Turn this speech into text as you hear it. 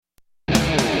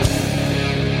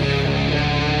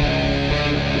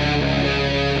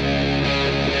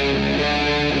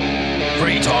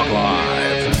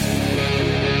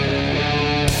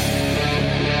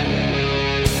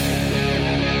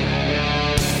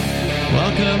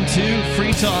Welcome to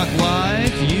Free Talk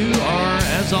Live. You are,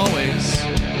 as always,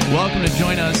 welcome to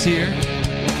join us here.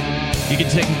 You can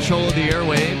take control of the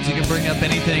airwaves. You can bring up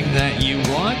anything that you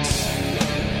want.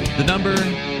 The number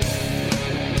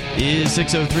is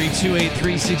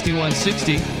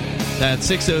 603-283-6160. That's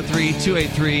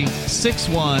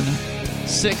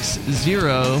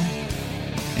 603-283-6160.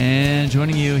 And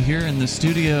joining you here in the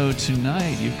studio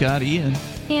tonight, you've got Ian.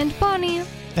 And Bonnie.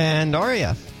 And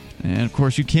Aria. And, of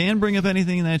course, you can bring up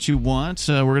anything that you want.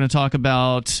 We're going to talk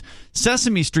about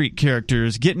Sesame Street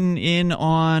characters getting in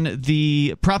on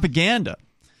the propaganda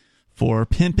for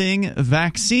pimping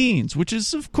vaccines, which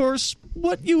is, of course,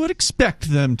 what you would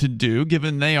expect them to do,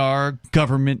 given they are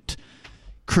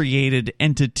government-created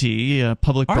entity, a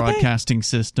public broadcasting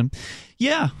system.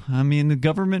 Yeah, I mean, the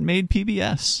government made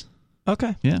PBS.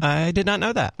 Okay. Yeah. I did not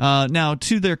know that. Now,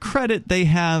 to their credit, they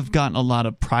have gotten a lot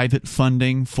of private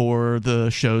funding for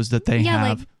the shows that they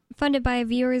have. Like funded by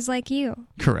viewers like you.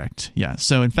 Correct. Yeah.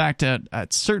 So, in fact,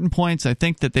 at certain points, I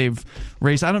think that they've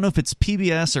raised, I don't know if it's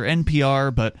PBS or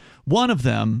NPR, but both of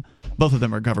them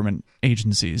are government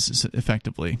agencies,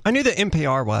 effectively. I knew that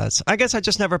NPR was. I guess I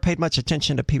just never paid much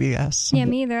attention to PBS. Yeah,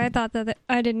 me either. I thought that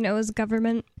I didn't know it was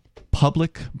government.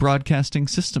 Public broadcasting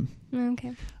system.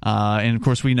 Okay. And, of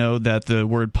course, we know that the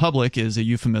word public is a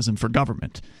euphemism for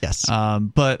government. Yes.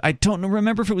 But I don't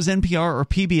remember if it was NPR or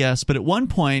PBS, but at one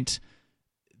point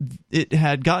it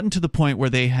had gotten to the point where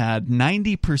they had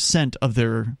 90% of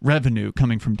their revenue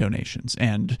coming from donations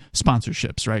and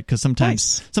sponsorships, right? Because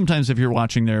sometimes if you're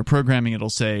watching their programming, it'll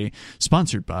say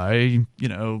sponsored by,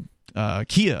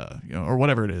 Kia, or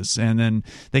whatever it is, and then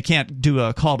they can't do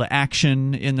a call to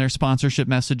action in their sponsorship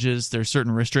messages. There's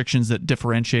certain restrictions that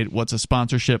differentiate what's a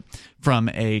sponsorship from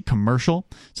a commercial,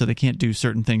 so they can't do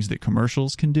certain things that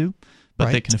commercials can do,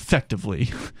 but they can effectively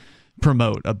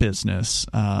promote a business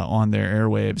on their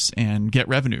airwaves and get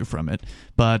revenue from it.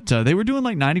 But they were doing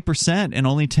like 90%, and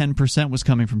only 10% was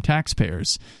coming from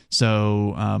taxpayers.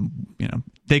 So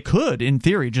they could, in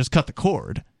theory, just cut the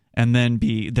cord and then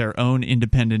be their own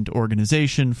independent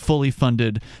organization, fully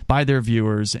funded by their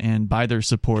viewers and by their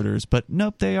supporters. But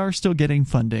nope, they are still getting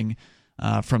funding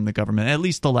from the government, at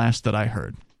least the last that I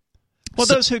heard. Well,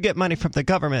 those who get money from the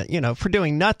government, for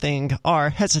doing nothing are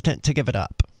hesitant to give it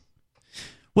up.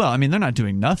 Well, I mean, they're not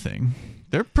doing nothing.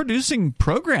 They're producing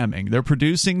programming. They're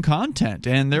producing content.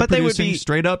 And they're producing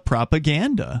straight-up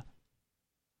propaganda,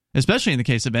 especially in the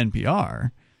case of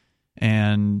NPR.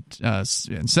 And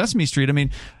Sesame Street, I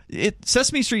mean,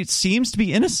 Sesame Street seems to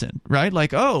be innocent, right?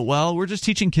 Like, oh, well, we're just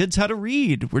teaching kids how to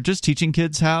read. We're just teaching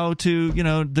kids how to,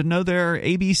 to know their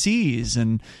ABCs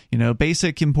and,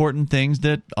 basic important things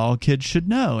that all kids should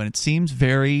know. And it seems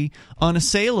very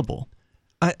unassailable.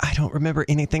 I don't remember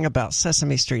anything about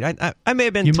Sesame Street. I may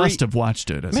have been. You must have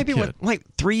watched it as maybe a kid. Like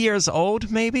 3 years old,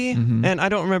 maybe, and I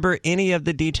don't remember any of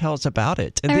the details about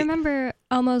it. I remember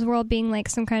Elmo's World being like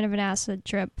some kind of an acid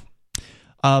trip.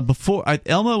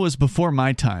 Elmo was before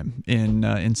my time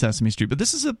in Sesame Street, but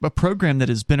this is a program that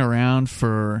has been around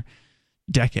for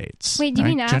decades. Wait, do you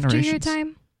mean after your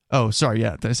time? Oh, sorry.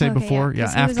 Yeah, did I say before? Yeah,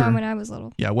 after. It was on when I was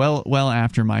little. Yeah, well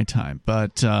after my time.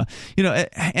 But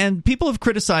and people have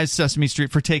criticized Sesame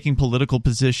Street for taking political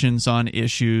positions on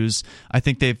issues. I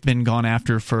think they've been gone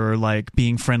after for like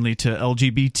being friendly to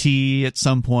LGBT at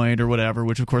some point or whatever,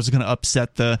 which of course is going to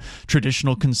upset the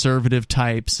traditional conservative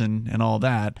types and all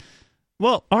that.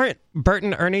 Well, aren't Bert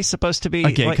and Ernie supposed to be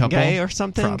a gay couple? Gay or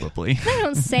something? Probably. They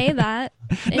don't say that.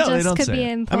 It no, just they don't could say be it.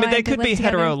 implied. I mean, they could be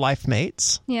together. hetero life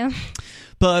mates. Yeah.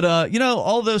 But,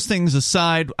 all those things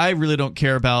aside, I really don't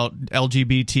care about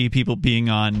LGBT people being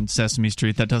on Sesame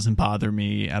Street. That doesn't bother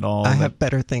me at all. I have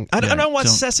better things. I don't watch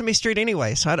Sesame Street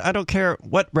anyway, so I don't care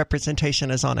what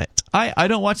representation is on it. I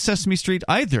don't watch Sesame Street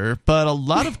either, but a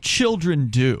lot of children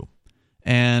do.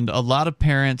 And a lot of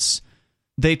parents,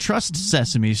 they trust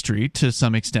Sesame Street to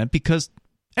some extent because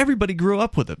everybody grew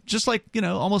up with it. Just like,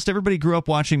 almost everybody grew up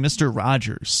watching Mr.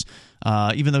 Rogers.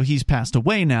 Even though he's passed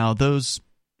away now, those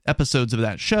episodes of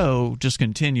that show just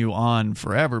continue on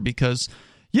forever because,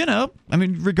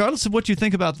 regardless of what you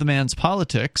think about the man's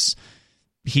politics,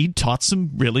 he taught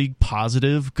some really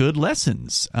positive, good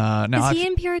lessons. Now, is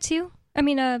he NPR too? I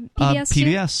mean, PBS too?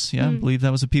 PBS, yeah. I believe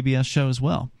that was a PBS show as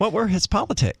well. What were his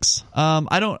politics?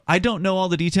 I don't know all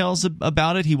the details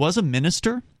about it. He was a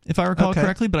minister, if I recall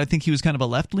correctly, but I think he was kind of a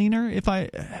left-leaner.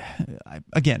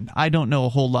 I don't know a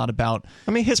whole lot about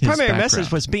his primary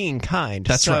message was being kind.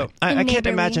 That's right. I can't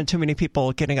imagine too many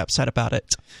people getting upset about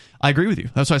it. I agree with you.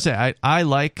 That's why I say I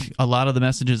like a lot of the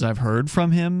messages I've heard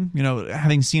from him.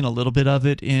 Having seen a little bit of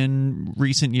it in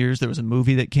recent years, there was a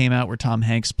movie that came out where Tom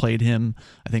Hanks played him,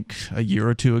 I think, a year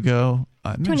or two ago.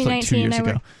 It was like 2 years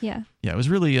ago. Yeah, it was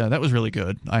really that was really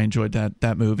good. I enjoyed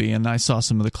that movie, and I saw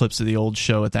some of the clips of the old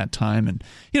show at that time, and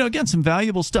again, some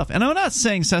valuable stuff. And I'm not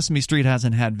saying Sesame Street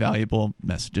hasn't had valuable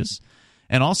messages.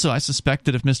 And also, I suspect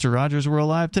that if Mr. Rogers were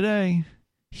alive today,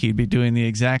 he'd be doing the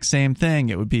exact same thing.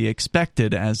 It would be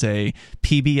expected as a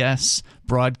PBS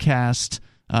broadcast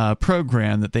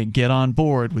program that they get on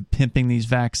board with pimping these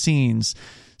vaccines.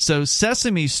 So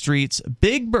Sesame Street's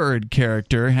Big Bird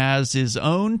character has his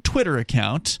own Twitter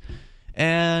account,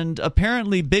 and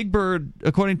apparently Big Bird,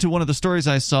 according to one of the stories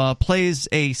I saw, plays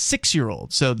a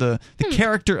 6-year-old. So the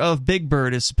character of Big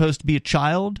Bird is supposed to be a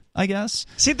child, I guess.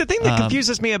 See, the thing that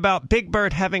confuses me about Big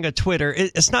Bird having a Twitter,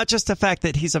 it's not just the fact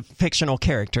that he's a fictional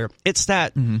character. It's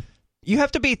that you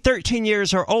have to be 13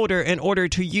 years or older in order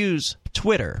to use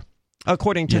Twitter,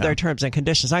 according to their terms and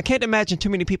conditions. I can't imagine too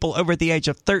many people over the age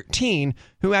of 13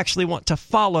 who actually want to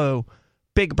follow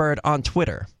Big Bird on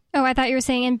Twitter. Oh, I thought you were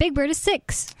saying, and Big Bird is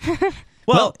 6.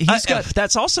 Well,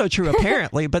 that's also true,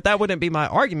 apparently, but that wouldn't be my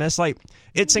argument. It's like,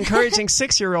 it's encouraging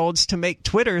 6-year-olds to make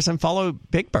Twitters and follow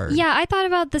Big Bird. Yeah, I thought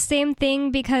about the same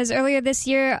thing because earlier this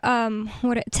year,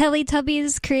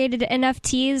 Teletubbies created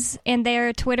NFTs, and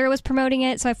their Twitter was promoting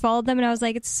it, so I followed them, and I was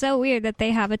like, it's so weird that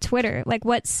they have a Twitter. Like,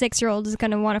 what 6-year-old is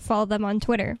going to want to follow them on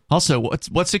Twitter? Also, what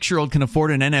 6-year-old can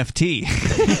afford an NFT?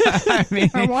 I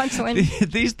mean, or wants one.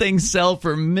 These things sell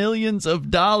for millions of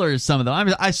dollars, some of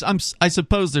them. I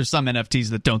suppose there's some NFTs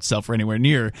that don't sell for anywhere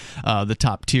near the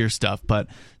top tier stuff, but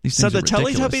these things are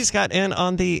ridiculous. Teletubbies got in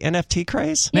on the NFT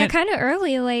craze? Yeah, kind of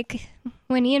early, like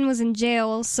when Ian was in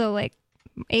jail, so like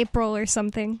April or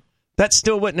something. That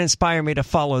still wouldn't inspire me to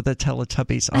follow the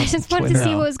Teletubbies on I just wanted to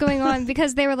see what was going on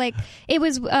because they were like,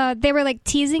 they were like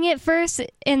teasing it first,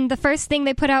 and the first thing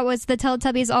they put out was the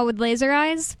Teletubbies all with laser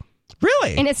eyes.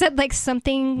 Really? And it said like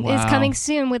something is coming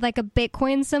soon with like a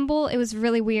Bitcoin symbol. It was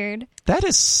really weird. That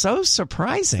is so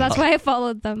surprising. So that's why I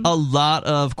followed them. A lot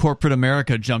of corporate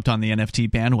America jumped on the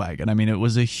NFT bandwagon. I mean, it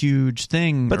was a huge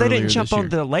thing. But they didn't jump on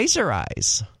the laser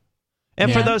eyes.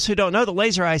 And for those who don't know, the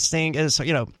laser eyes thing is,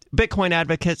 Bitcoin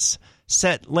advocates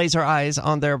set laser eyes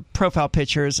on their profile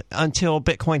pictures until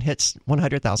Bitcoin hits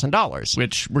 $100,000.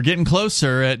 Which we're getting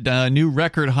closer at a new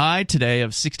record high today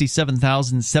of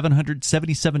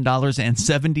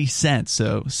 $67,777.70.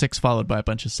 So 6 followed by a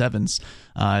bunch of 7s.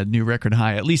 New record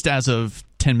high, at least as of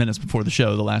 10 minutes before the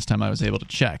show, the last time I was able to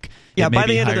check. Yeah, by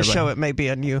the end of the show, it may be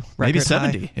a new record maybe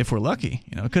 70 high. If we're lucky.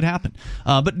 It could happen.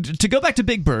 But to go back to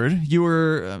Big Bird, you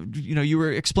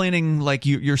were explaining like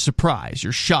your surprise,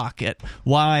 your shock at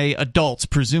why adults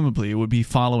presumably would be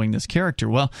following this character.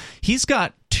 Well, he's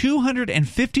got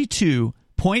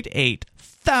 252.8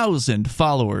 thousand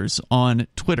followers on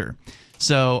Twitter.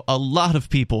 So a lot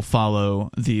of people follow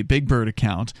the Big Bird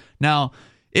account. Now,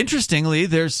 interestingly,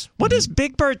 what does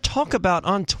Big Bird talk about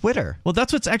on Twitter? Well,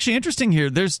 that's what's actually interesting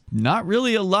here. There's not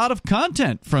really a lot of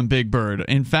content from Big Bird.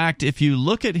 In fact, if you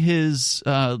look at his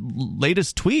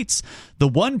latest tweets, the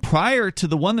one prior to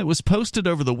the one that was posted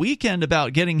over the weekend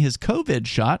about getting his COVID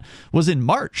shot was in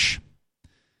March.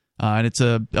 And it's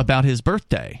about his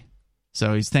birthday.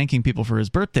 So he's thanking people for his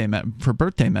birthday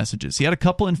messages. He had a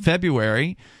couple in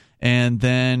February, and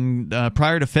then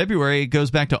prior to February, it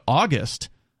goes back to August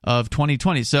of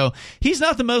 2020. So he's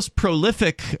not the most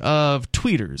prolific of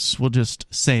tweeters. We'll just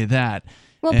say that.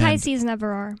 Well, Pisces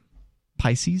never are.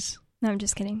 Pisces? No, I'm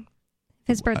just kidding.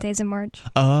 His birthday's in March.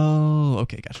 Oh,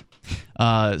 okay, gotcha.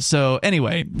 So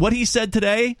anyway, what he said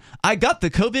today, I got the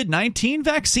COVID-19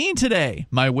 vaccine today.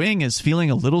 My wing is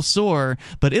feeling a little sore,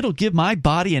 but it'll give my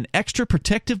body an extra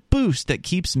protective boost that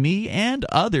keeps me and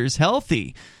others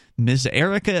healthy. Ms.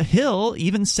 Erica Hill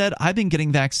even said, I've been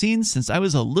getting vaccines since I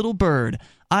was a little bird.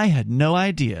 I had no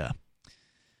idea.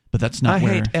 But that's not I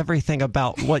hate everything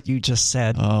about what you just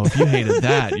said. Oh, if you hated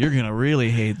that, you're going to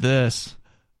really hate this.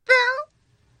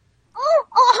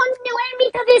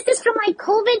 This is from my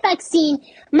COVID vaccine.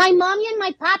 My mommy and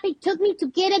my papi took me to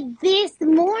get it this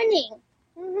morning.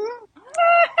 Mm-hmm.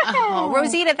 Oh,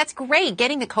 Rosita, that's great.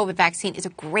 Getting the COVID vaccine is a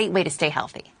great way to stay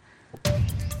healthy.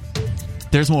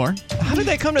 There's more. How did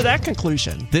they come to that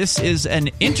conclusion? This is an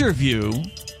interview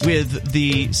with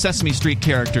the Sesame Street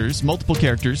characters, multiple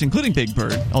characters, including Big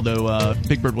Bird, although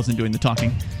Big Bird wasn't doing the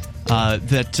talking,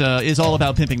 that is all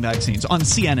about pimping vaccines on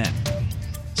CNN.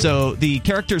 So the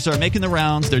characters are making the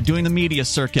rounds. They're doing the media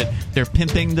circuit. They're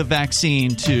pimping the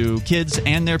vaccine to kids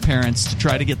and their parents to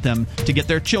try to get them to get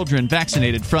their children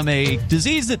vaccinated from a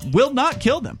disease that will not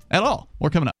kill them at all. We're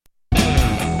coming up.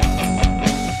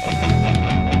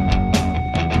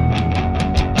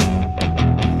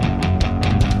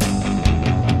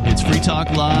 It's Free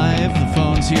Talk Live. The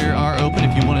phones here are open.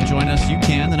 If you want to join us, you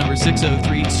can. The number is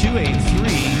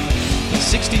 603-283-1037.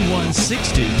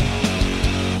 6160.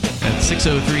 At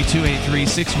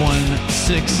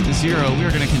 603-283-6160. We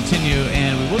are going to continue,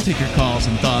 and we will take your calls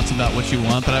and thoughts about what you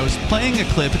want. But I was playing a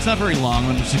clip. It's not very long.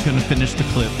 I'm just going to finish the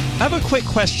clip. I have a quick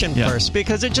question first,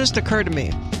 because it just occurred to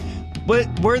me.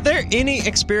 Were there any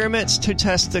experiments to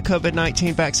test the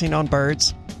COVID-19 vaccine on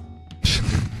birds?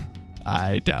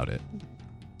 I doubt it.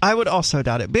 I would also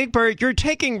doubt it. Big Bird, you're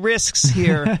taking risks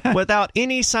here without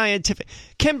any scientific...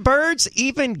 Can birds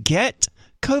even get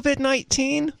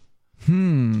COVID-19?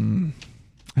 I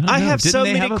have Didn't so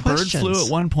they many have a questions. bird flu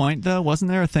at one point, though?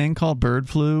 Wasn't there a thing called bird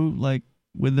flu, like,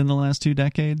 within the last 2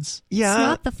 decades? Yeah. It's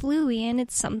not the flu, Ian.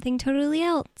 It's something totally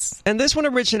else. And this one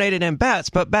originated in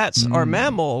bats, but bats are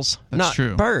mammals, not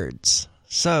true. birds.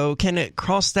 So can it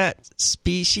cross that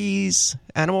species,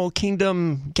 animal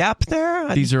kingdom gap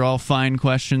there? These are all fine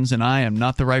questions, and I am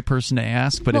not the right person to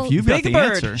ask, but if you've got Big the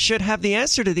Bird answer... should have the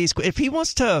answer to these. If he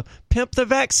wants to pimp the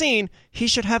vaccine, he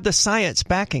should have the science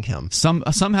backing him.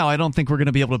 Somehow I don't think we're going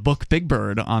to be able to book Big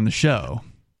Bird on the show.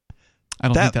 I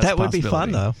don't think that's that would be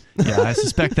fun, though. Yeah, I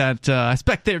suspect that. I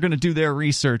expect they're going to do their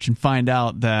research and find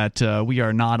out that we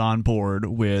are not on board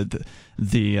with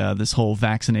the this whole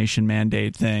vaccination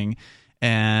mandate thing,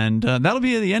 and that'll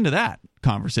be the end of that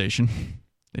conversation.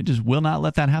 They just will not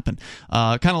let that happen.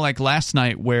 Kind of like last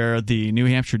night where the New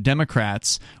Hampshire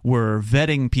Democrats were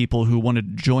vetting people who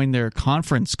wanted to join their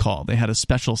conference call. They had a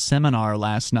special seminar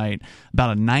last night,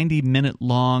 about a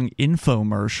 90-minute-long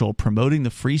infomercial promoting the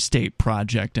Free State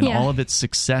Project and all of its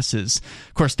successes.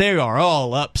 Of course, they are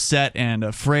all upset and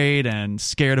afraid and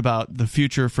scared about the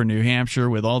future for New Hampshire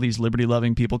with all these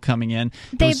liberty-loving people coming in.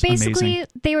 They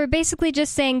were basically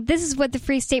just saying, this is what the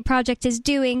Free State Project is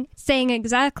doing, saying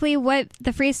exactly what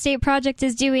the Free State Project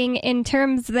is doing in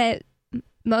terms that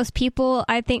most people,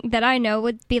 I think, that I know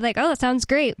would be like, oh, that sounds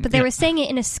great. But they were saying it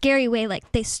in a scary way.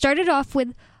 Like, they started off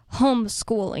with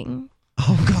homeschooling.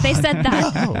 Oh, God. They said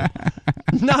that.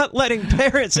 No. Not letting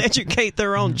parents educate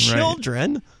their own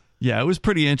children. Yeah, it was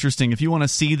pretty interesting. If you want to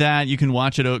see that, you can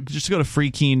watch it. Just go to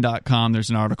freekeen.com. There's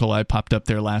an article I popped up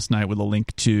there last night with a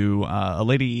link to a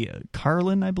lady,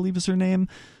 Carlin, I believe is her name,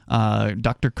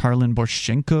 Dr. Carlin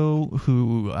Borshenko,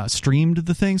 who streamed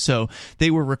the thing. So they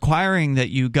were requiring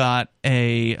that you got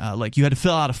you had to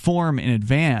fill out a form in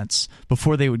advance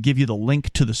before they would give you the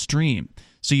link to the stream.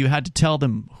 So you had to tell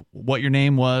them what your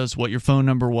name was, what your phone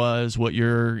number was, what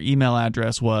your email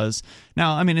address was.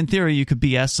 Now, I mean, in theory, you could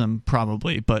BS them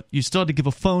probably, but you still had to give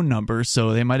a phone number,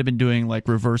 so they might have been doing like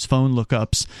reverse phone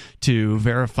lookups to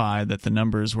verify that the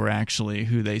numbers were actually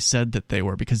who they said that they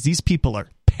were, because these people are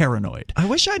paranoid. I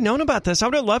wish I'd known about this. I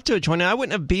would have loved to have joined in. I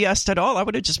wouldn't have BS'd at all. I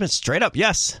would have just been straight up,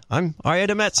 yes, I'm Aria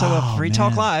Demetso of Free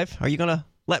Talk Live. Are you going to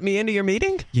let me into your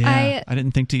meeting? Yeah, I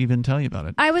didn't think to even tell you about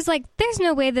it. I was like, there's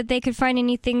no way that they could find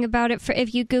anything about it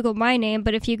if you Google my name,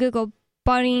 but if you Google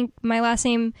Bonnie, my last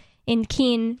name in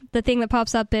Keene, the thing that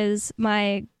pops up is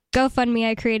my GoFundMe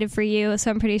I created for you, so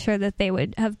I'm pretty sure that they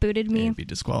would have booted me. They'd be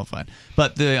disqualified.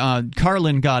 But the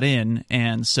Carlin got in,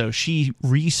 and so she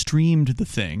re-streamed the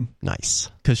thing. Nice.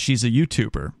 Because she's a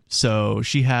YouTuber. So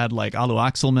she had like Alu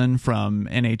Axelman from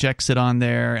NHX sit on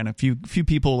there, and a few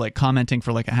people like commenting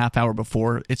for like a half hour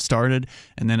before it started,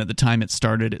 and then at the time it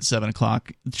started at 7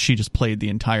 o'clock, she just played the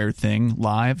entire thing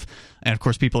live. And of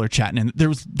course people are chatting, and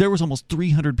there was almost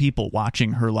 300 people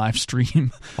watching her live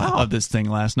stream of this thing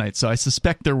last night. So I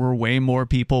suspect there were way more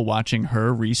people watching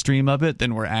her restream of it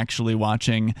than were actually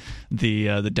watching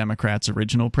the Democrats'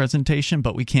 original presentation,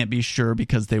 but we can't be sure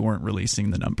because they weren't releasing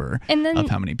the number of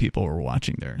how many people were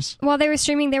watching theirs. While they were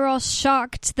streaming, they were all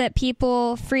shocked that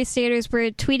Free Staters were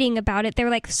tweeting about it. They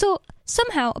were like, so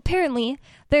somehow, apparently,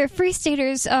 there are Free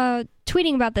Staters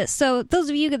tweeting about this. So those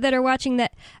of you that are watching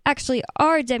that actually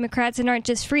are Democrats and aren't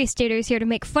just Free Staters here to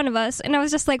make fun of us. And I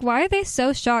was just like, why are they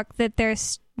so shocked that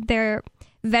their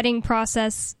vetting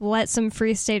process let some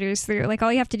Free Staters through? Like,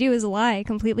 all you have to do is lie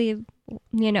completely,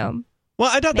 Well,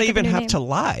 I doubt they even have to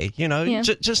lie,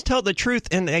 just tell the truth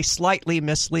in a slightly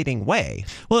misleading way.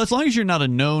 Well, as long as you're not a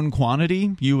known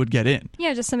quantity, you would get in.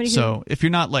 Yeah, just somebody So if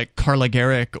you're not like Carla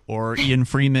Garrick or Ian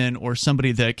Freeman or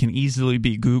somebody that can easily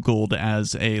be Googled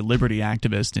as a liberty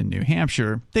activist in New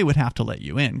Hampshire, they would have to let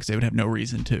you in because they would have no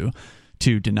reason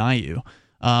to deny you.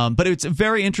 But it's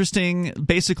very interesting.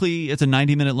 Basically, it's a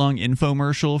 90-minute long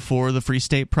infomercial for the Free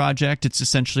State Project. It's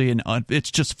essentially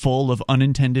it's just full of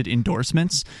unintended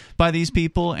endorsements by these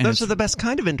people. And those are the best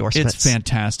kind of endorsements. It's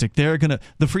fantastic.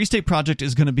 The Free State Project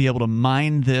is going to be able to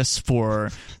mine this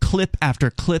for clip after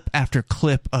clip after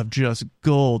clip of just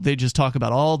gold. They just talk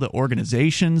about all the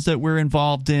organizations that we're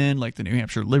involved in, like the New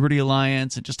Hampshire Liberty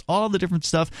Alliance, and just all the different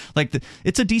stuff.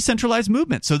 It's a decentralized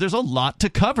movement, so there's a lot to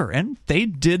cover, and they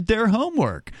did their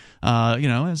homework.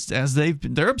 As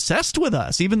they're obsessed with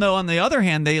us, even though on the other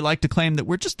hand they like to claim that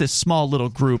we're just this small little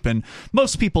group and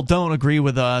most people don't agree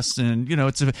with us, and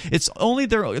it's only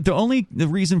the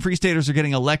reason Free Staters are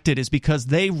getting elected is because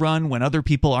they run when other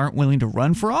people aren't willing to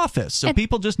run for office. So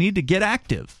people just need to get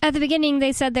active. At the beginning,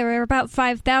 they said there were about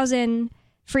 5,000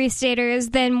 Free Staters.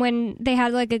 Then when they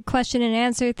had a question and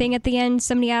answer thing at the end,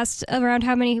 somebody asked around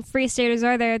how many Free Staters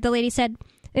are there. The lady said,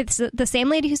 it's the same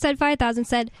lady who said 5,000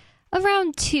 said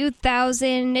around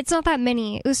 2,000. It's not that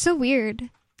many. It was so weird.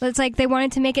 It's like they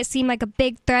wanted to make it seem like a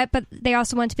big threat, but they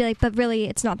also wanted to be like, but really,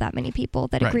 it's not that many people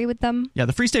that agree with them. Yeah,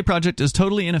 the Free State Project is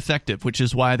totally ineffective, which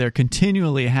is why they're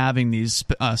continually having these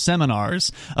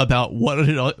seminars about what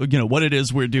it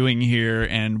is we're doing here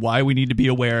and why we need to be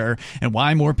aware and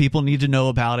why more people need to know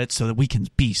about it so that we can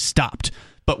be stopped.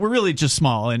 But we're really just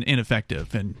small and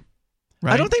ineffective and.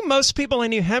 Right? I don't think most people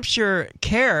in New Hampshire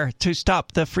care to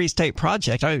stop the Free State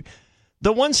Project.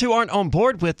 The ones who aren't on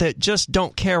board with it just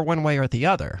don't care one way or the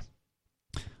other.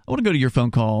 I want to go to your phone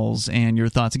calls and your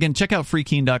thoughts. Again, check out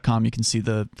freekeen.com. You can see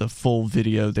the full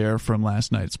video there from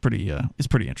last night. It's pretty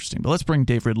interesting. But let's bring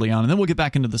Dave Ridley on, and then we'll get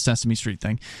back into the Sesame Street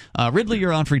thing. Ridley,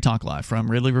 you're on Free Talk Live from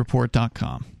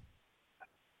RidleyReport.com.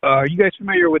 Are you guys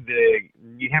familiar with the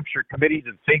New Hampshire Committees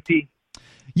of Safety?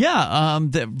 Yeah,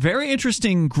 the very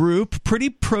interesting group, pretty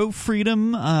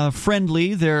pro-freedom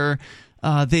friendly. They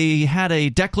had a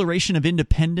Declaration of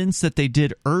Independence that they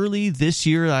did early this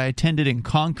year. I attended in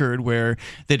Concord, where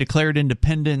they declared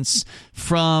independence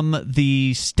from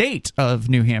the state of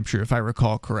New Hampshire, if I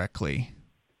recall correctly.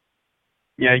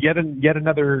 Yeah, yet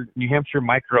another New Hampshire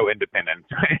micro-independence.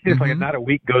 It's like not a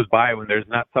week goes by when there's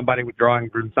not somebody withdrawing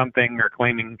from something or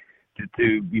claiming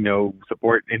to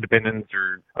support independence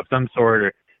or of some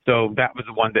sort. So that was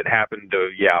the one that happened a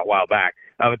while back.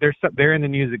 But they're in the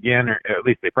news again, or at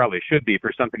least they probably should be,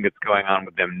 for something that's going on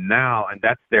with them now, and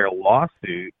that's their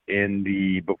lawsuit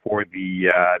before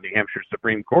the New Hampshire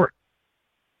Supreme Court.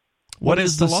 What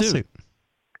is the lawsuit?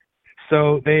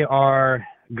 So they are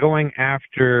going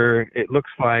after, it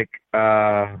looks like,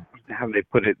 how do they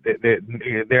put it?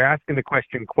 They're asking the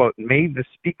question, quote, may the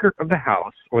Speaker of the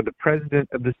House or the President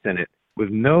of the Senate,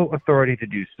 with no authority to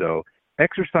do so,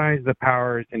 exercise the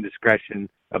powers and discretion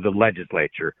of the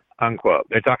legislature, unquote.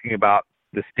 They're talking about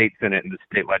the state Senate and the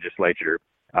state legislature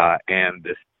and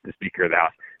the Speaker of the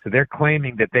House. So they're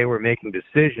claiming that they were making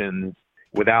decisions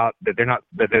that are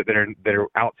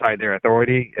outside their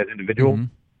authority as individuals.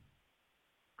 Mm-hmm.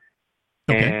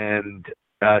 Okay. And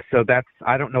so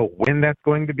I don't know when that's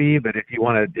going to be, but if you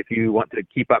want to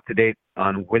keep up to date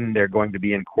on when they're going to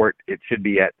be in court, it should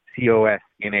be at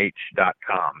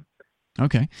cosnh.com.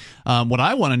 Okay. What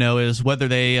I want to know is whether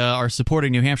they are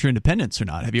supporting New Hampshire independence or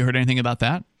not. Have you heard anything about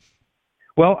that?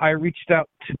 Well, I reached out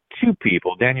to two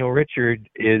people. Daniel Richard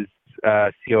is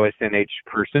a COSNH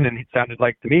person, and it sounded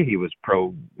like to me he was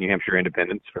pro-New Hampshire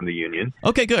independence from the Union.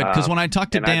 Okay, good, because when I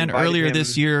talked to Dan earlier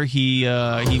this year, he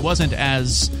wasn't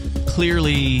as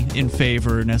clearly in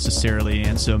favor necessarily,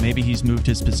 and so maybe he's moved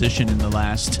his position in the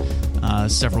last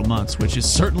several months, which is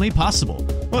certainly possible.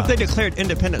 Well, if they declared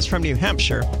independence from New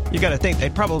Hampshire, you got to think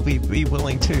they'd probably be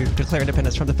willing to declare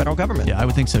independence from the federal government. Yeah, I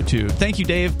would think so too. Thank you,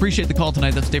 Dave. Appreciate the call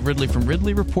tonight. That's Dave Ridley from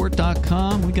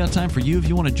RidleyReport.com. We got time for you if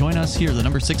you want to join us here. The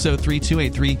number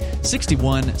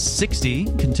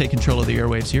 603-283-6160 can take control of the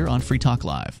airwaves here on Free Talk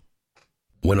Live.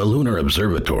 When a lunar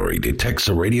observatory detects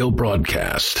a radio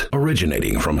broadcast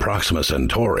originating from Proxima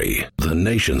Centauri, the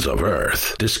nations of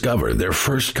Earth discover their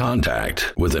first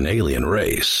contact with an alien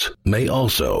race may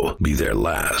also be their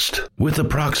last. With the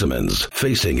Proximans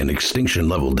facing an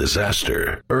extinction-level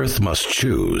disaster, Earth must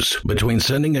choose between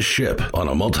sending a ship on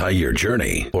a multi-year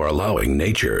journey or allowing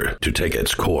nature to take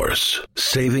its course.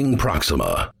 Saving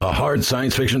Proxima, a hard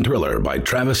science fiction thriller by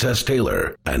Travis S.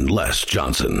 Taylor and Les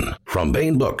Johnson from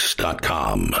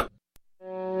BaneBooks.com.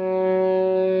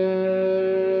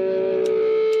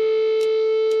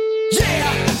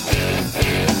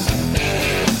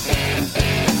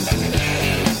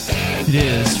 It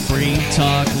is Free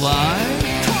Talk Live,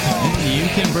 and you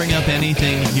can bring up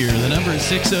anything here. The number is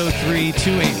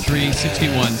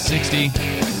 603-283-6160.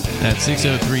 That's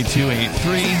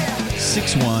 603-283-6160.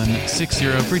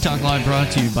 888-203-6160. Free Talk Live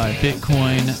brought to you by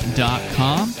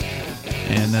Bitcoin.com.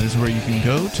 And that is where you can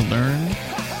go to learn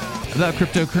about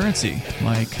cryptocurrency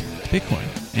like Bitcoin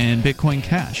and Bitcoin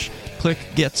Cash. Click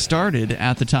Get Started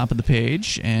at the top of the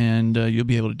page, and you'll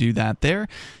be able to do that there.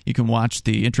 You can watch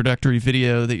the introductory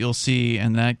video that you'll see,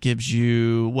 and that gives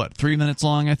you, 3 minutes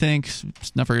long, I think?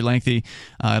 It's not very lengthy.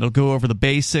 It'll go over the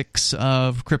basics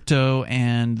of crypto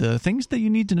and the things that you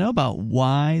need to know about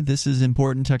why this is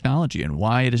important technology and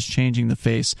why it is changing the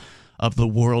face of the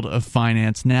world of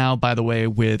finance. Now, by the way,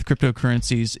 with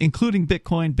cryptocurrencies, including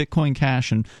Bitcoin, Bitcoin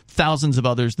Cash, and thousands of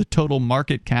others, the total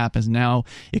market cap has now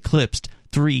eclipsed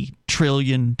 $3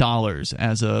 trillion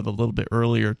as of a little bit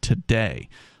earlier today.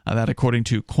 That according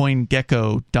to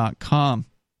CoinGecko.com.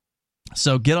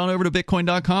 So get on over to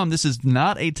Bitcoin.com. This is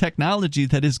not a technology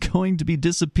that is going to be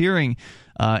disappearing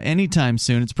anytime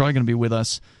soon. It's probably going to be with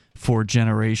us for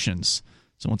generations.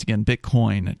 So once again,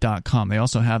 Bitcoin.com. They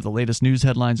also have the latest news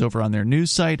headlines over on their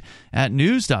news site at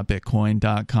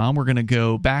news.bitcoin.com. We're going to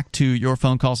go back to your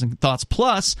phone calls and thoughts,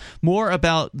 plus more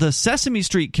about the Sesame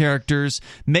Street characters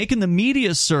making the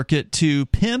media circuit to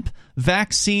pimp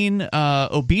vaccine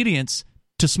obedience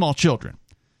to small children.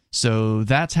 So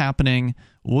that's happening.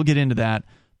 We'll get into that.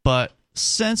 But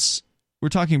since we're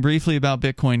talking briefly about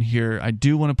Bitcoin here, I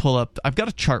do want to pull up, I've got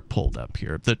a chart pulled up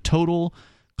here, the total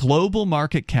global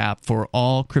market cap for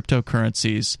all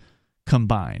cryptocurrencies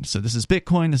combined. So this is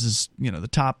Bitcoin. This is, the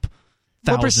top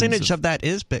thousands. What percentage of that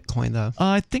is Bitcoin, though?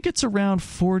 I think it's around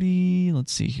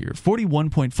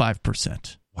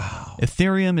 41.5%. Wow.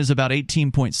 Ethereum is about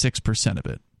 18.6%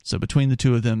 of it. So between the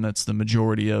two of them, that's the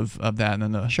majority of that, and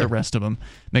then the rest of them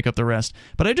make up the rest.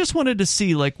 But I just wanted to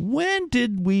see, when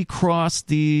did we cross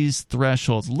these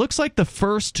thresholds? Looks like the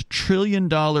first $1 trillion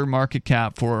market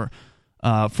cap for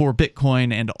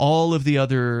Bitcoin and all of the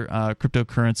other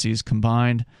cryptocurrencies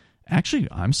combined. Actually,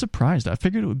 I'm surprised. I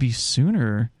figured it would be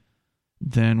sooner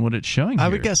than what it's showing here. I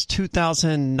would guess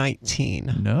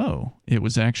 2019. No, it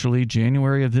was actually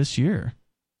January of this year.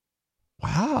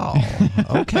 Wow.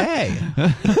 Okay.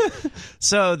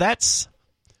 So that's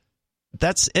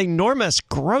enormous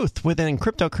growth within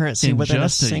cryptocurrency within a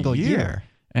single year.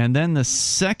 And then the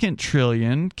second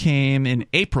trillion came in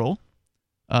April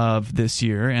of this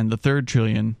year, and the third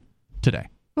trillion today.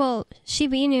 Well,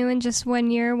 Shiba Inu in just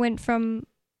 1 year went from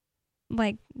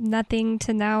nothing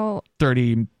to now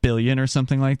 30 billion or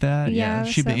something like that. Yeah,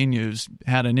 Shiba Inu's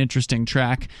had an interesting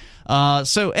track.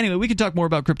 So anyway, we could talk more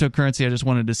about cryptocurrency. I just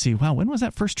wanted to see, when was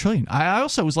that first trillion? I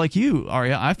also was like you,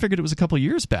 Aria. I figured it was a couple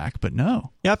years back, but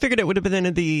no. Yeah, I figured it would have been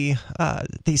in the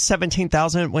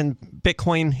 17,000 when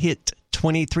Bitcoin hit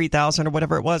 23,000 or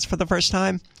whatever it was for the first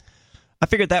time. I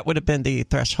figured that would have been the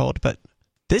threshold, but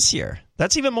this year,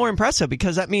 that's even more impressive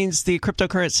because that means the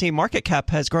cryptocurrency market cap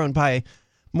has grown by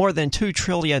more than $2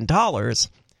 trillion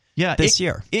this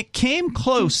year. It came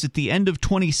close at the end of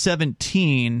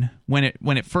 2017 when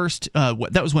it first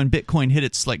that was when Bitcoin hit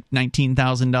its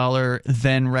 $19,000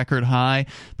 then record high,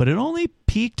 but it only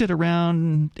peaked at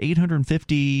around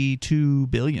 852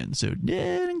 billion, so it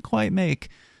didn't quite make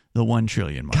the 1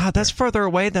 trillion mark. God, that's further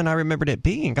away than I remembered it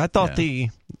being. I thought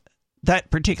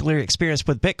that particular experience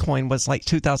with Bitcoin was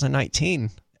 2019.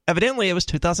 Evidently, it was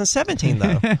 2017,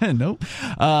 though. Nope.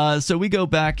 So we go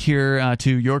back here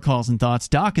to your calls and thoughts.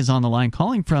 Doc is on the line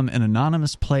calling from an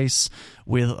anonymous place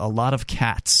with a lot of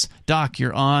cats. Doc,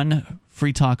 you're on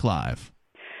Free Talk Live.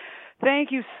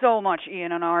 Thank you so much,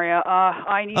 Ian and Aria.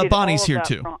 I needed Bonnie's all of here, that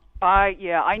too.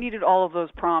 I needed all of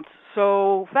those prompts.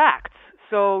 So, facts.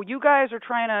 So you guys are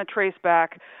trying to trace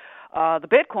back the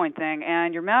Bitcoin thing,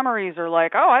 and your memories are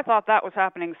I thought that was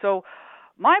happening. So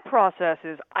my process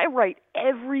is I write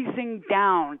everything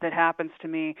down that happens to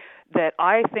me that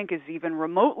I think is even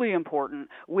remotely important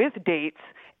with dates,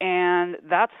 and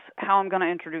that's how I'm going to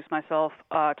introduce myself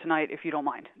tonight, if you don't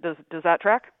mind. Does that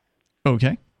track?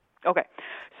 Okay. Okay.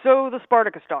 So the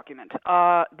Spartacus document.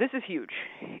 This is huge.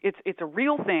 It's a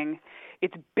real thing.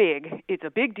 It's big. It's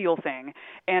a big deal thing.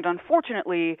 And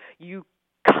unfortunately, you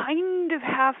kind of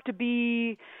have to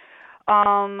be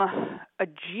a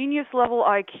genius level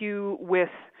IQ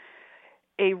with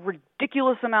a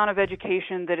ridiculous amount of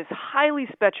education that is highly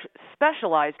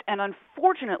specialized. And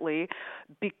unfortunately,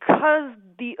 because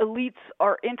the elites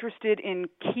are interested in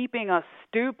keeping us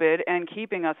stupid and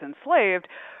keeping us enslaved,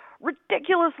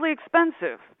 ridiculously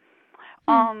expensive.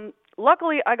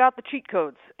 Luckily, I got the cheat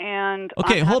codes, and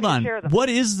okay, I'm hold happy on. to share them. What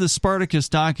is the Spartacus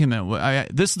document?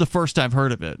 This is the first I've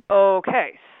heard of it.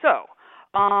 Okay, so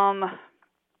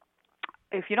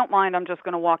if you don't mind, I'm just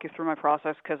going to walk you through my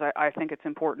process because I think it's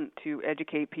important to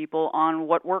educate people on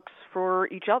what works for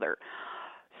each other.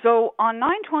 So on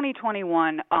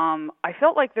 9/20/21, I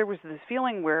felt like there was this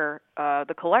feeling where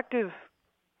the collective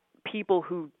people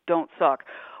who don't suck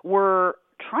were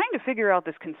trying to figure out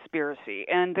this conspiracy.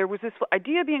 And there was this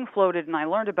idea being floated, and I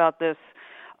learned about this,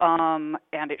 and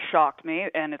it shocked me,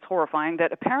 and it's horrifying,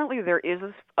 that apparently there is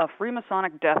a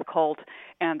Freemasonic death cult,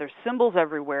 and there's symbols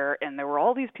everywhere, and there were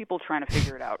all these people trying to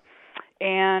figure it out.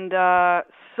 And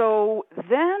so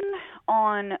then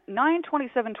on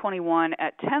 9/27/21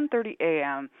 at 10:30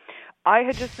 a.m., I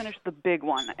had just finished the big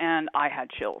one, and I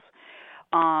had chills.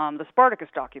 The Spartacus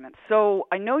document. So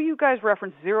I know you guys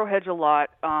reference Zero Hedge a lot.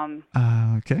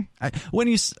 Okay. I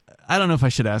don't know if I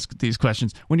should ask these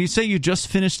questions. When you say you just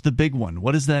finished the big one,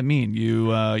 what does that mean?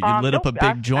 You lit up a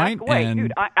big joint? Ask away, and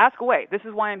dude. Ask away. This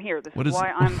is why I'm here. This is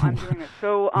why I'm doing this.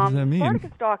 So what does that mean?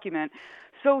 Spartacus document.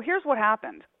 So here's what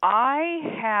happened. I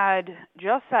had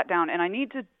just sat down, and I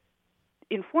need to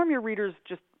inform your readers,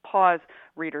 just pause,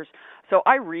 readers. So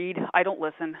I read. I don't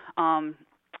listen.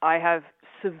 I have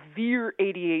severe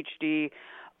ADHD.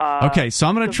 Okay, so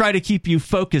I'm going to try to keep you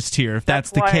focused here, if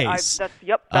that's the case. That's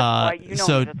why you know.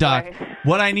 So, Doc,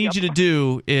 what I need you to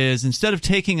do is, instead of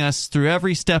taking us through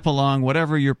every step along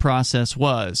whatever your process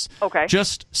was,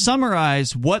 just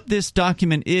summarize what this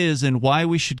document is and why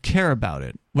we should care about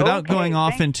it, without going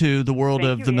off into the world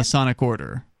of the Masonic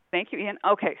Order. Thank you, Ian.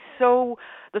 Okay, so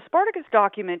the Spartacus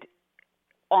document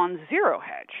on Zero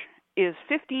Hedge is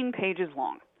 15 pages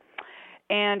long.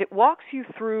 And it walks you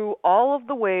through all of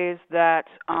the ways that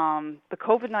the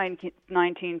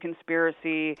COVID-19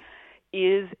 conspiracy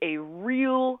is a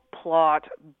real plot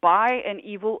by an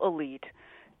evil elite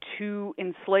to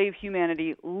enslave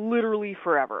humanity literally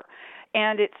forever.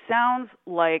 And it sounds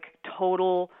like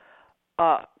total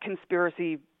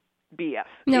conspiracy BS.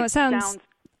 No, it sounds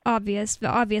obvious,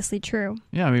 but obviously true.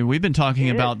 Yeah, I mean, we've been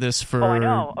talking about this for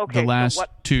the last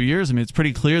 2 years. I mean, it's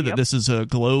pretty clear that this is a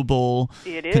global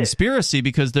conspiracy,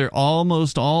 because they're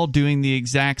almost all doing the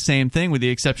exact same thing, with the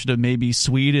exception of maybe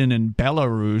Sweden and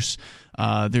Belarus.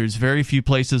 There's very few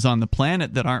places on the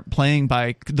planet that aren't playing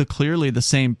by clearly the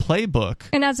same playbook.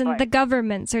 And as in the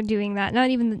governments are doing that, not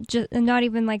even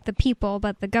like the people,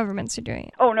 but the governments are doing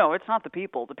it. Oh no, it's not the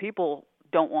people. The people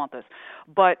don't want this.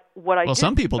 But what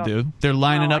some people do. They're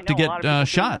lining up to get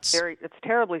shots. It's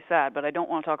terribly sad, but I don't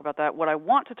want to talk about that. What I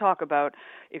want to talk about,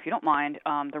 if you don't mind,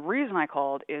 the reason I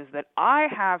called is that I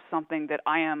have something that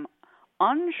I am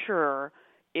unsure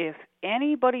if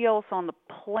anybody else on the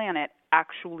planet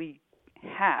actually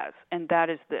has, and that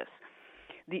is this.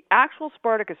 The actual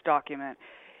Spartacus document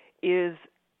is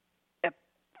a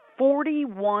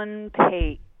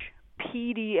 41-page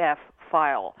PDF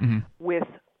file with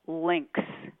links,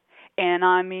 and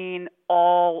I mean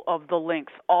all of the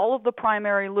links, all of the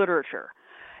primary literature,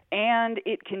 and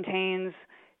it contains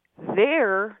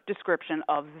their description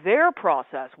of their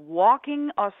process,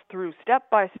 walking us through step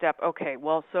by step. Okay,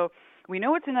 well, so we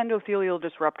know it's an endothelial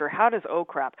disruptor. How does, oh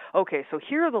crap, okay, so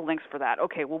here are the links for that.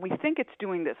 Okay, well, we think it's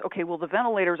doing this. Okay, well, the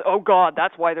ventilators, oh God,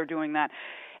 that's why they're doing that.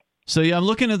 So yeah, I'm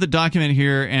looking at the document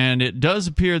here, and it does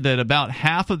appear that about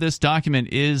half of this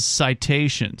document is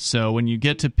citation. So when you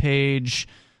get to page,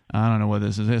 I don't know what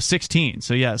this is, 16.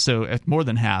 So yeah, so more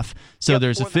than half. So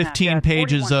there's 15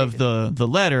 pages of the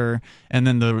letter, and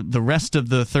then the rest of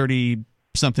the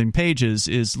 30-something pages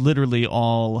is literally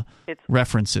all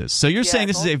references. So you're saying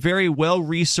this is a very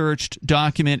well-researched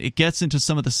document. It gets into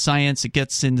some of the science. It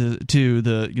gets into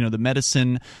the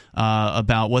medicine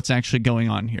about what's actually going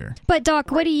on here. But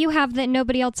Doc, what do you have that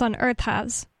nobody else on Earth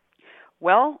has?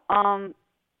 Well,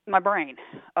 my brain.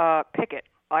 Pick it.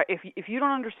 If you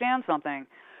don't understand something,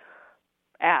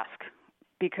 ask,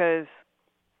 because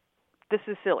this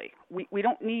is silly. We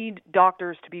don't need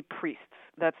doctors to be priests.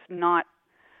 That's not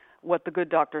what the good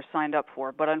doctors signed up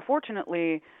for. But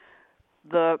unfortunately,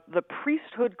 the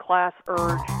priesthood class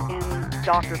urge in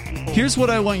doctor people... Here's what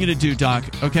I want you to do, Doc,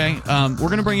 okay? We're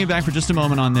going to bring you back for just a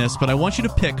moment on this, but I want you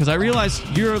to pick, because I realize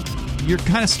you're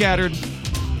kind of scattered.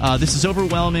 This is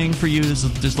overwhelming for you.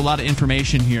 There's a lot of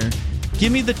information here.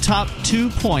 Give me the top 2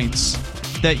 points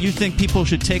that you think people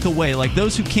should take away, like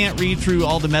those who can't read through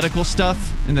all the medical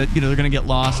stuff and that they're going to get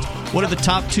lost. What are the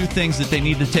top 2 things that they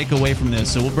need to take away from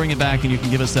this? So we'll bring it back and you can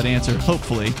give us that answer,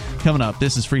 hopefully. Coming up,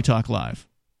 this is Free Talk Live.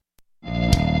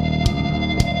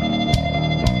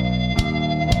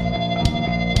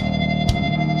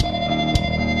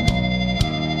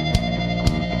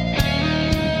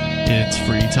 It's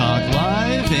Free Talk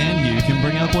Live, and you can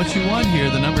bring up what you want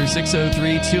here. The number is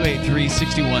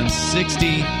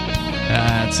 603-283-6160.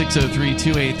 At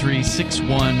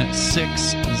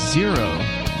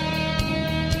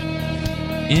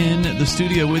 603-283-6160. In the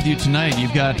studio with you tonight,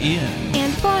 you've got Ian.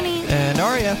 And Bonnie. And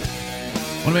Aria.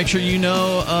 Want to make sure you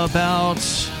know about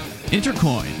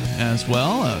Intercoin as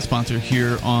well, a sponsor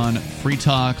here on Free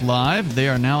Talk Live. They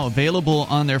are now available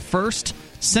on their first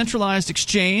centralized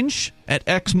exchange at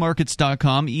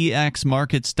xmarkets.com,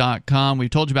 exmarkets.com. We've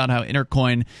told you about how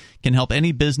Intercoin can help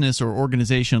any business or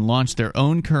organization launch their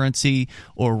own currency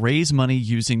or raise money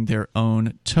using their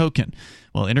own token.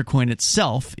 Well, Intercoin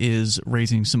itself is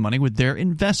raising some money with their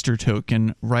investor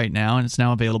token right now, and it's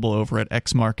now available over at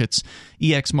xmarkets,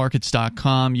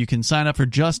 exmarkets.com. You can sign up for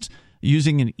just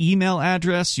using an email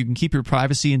address. You can keep your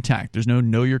privacy intact. There's no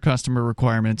know your customer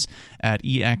requirements at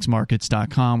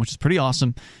exmarkets.com, which is pretty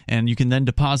awesome. And you can then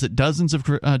deposit dozens of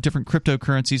different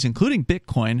cryptocurrencies, including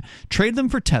Bitcoin, trade them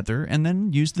for Tether, and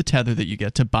then use the Tether that you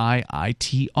get to buy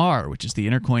ITR, which is the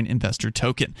Intercoin Investor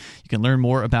Token. You can learn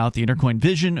more about the Intercoin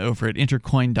vision over at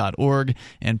intercoin.org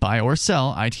and buy or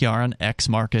sell ITR on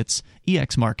xmarkets,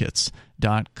 exmarkets.com.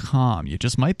 You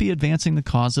just might be advancing the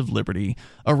cause of liberty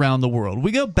around the world.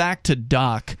 We go back to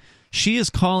Doc. She is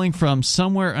calling from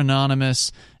somewhere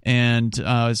anonymous and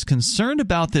is concerned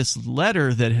about this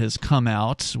letter that has come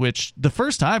out, which the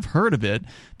first I've heard of it,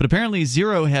 but apparently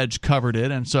Zero Hedge covered it,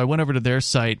 and so I went over to their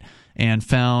site and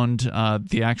found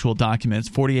the actual documents,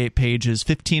 48 pages,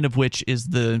 15 of which is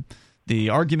the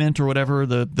argument or whatever,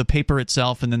 the paper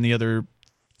itself, and then the other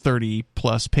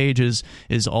 30-plus pages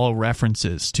is all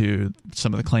references to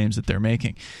some of the claims that they're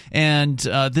making. And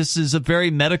this is a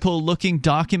very medical-looking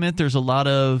document. There's a lot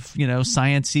of,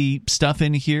 science-y stuff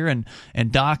in here.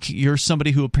 And Doc, you're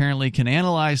somebody who apparently can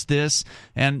analyze this.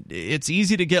 And it's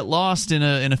easy to get lost in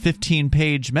a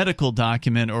 15-page medical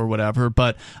document or whatever.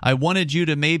 But I wanted you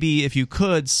to maybe, if you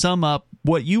could, sum up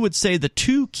what you would say the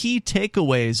two key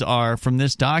takeaways are from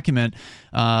this document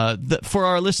for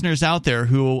our listeners out there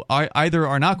who either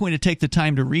are not going to take the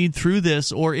time to read through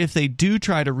this, or if they do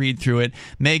try to read through it,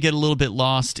 may get a little bit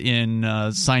lost in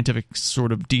scientific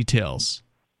sort of details.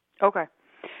 Okay.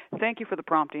 Thank you for the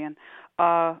prompt, Ian.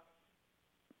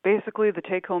 Basically, the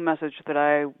take-home message that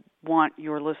I want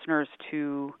your listeners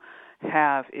to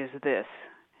have is this.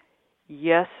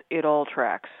 Yes, it all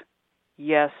tracks.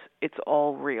 Yes, it's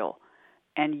all real.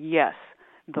 And yes,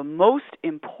 the most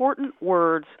important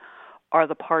words are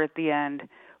the part at the end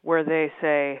where they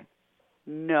say,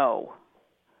 no.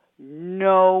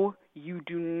 No, you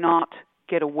do not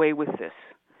get away with this.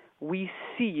 We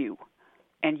see you,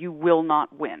 and you will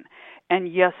not win.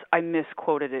 And yes, I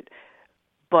misquoted it,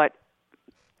 but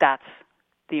that's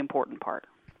the important part.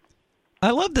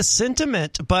 I love the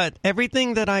sentiment, but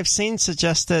everything that I've seen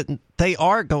suggests that they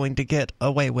are going to get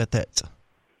away with it.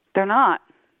 They're not.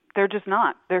 They're just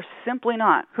not. They're simply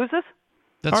not. Who's this?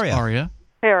 That's Aria.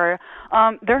 Hey, Aria.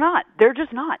 They're not. They're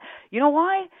just not. You know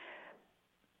why?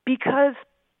 Because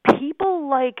people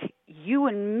like you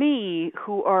and me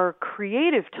who are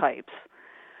creative types,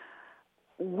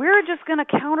 we're just going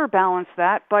to counterbalance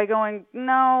that by going,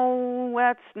 no,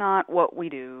 that's not what we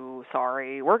do.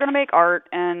 Sorry. We're going to make art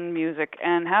and music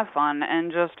and have fun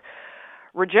and just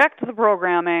reject the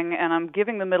programming, and I'm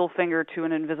giving the middle finger to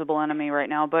an invisible enemy right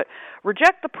now, but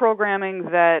reject the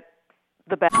programming that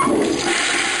the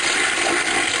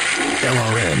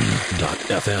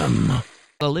LRN.FM.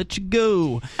 I'll let you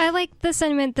go. I like the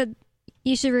sentiment that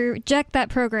you should reject that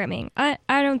programming. I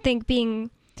don't think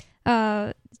being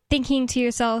thinking to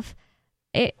yourself,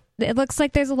 it looks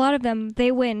like there's a lot of them,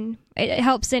 they win. It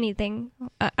helps anything.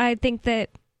 I think that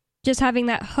just having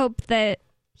that hope that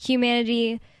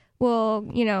humanity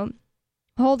will,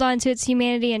 hold on to its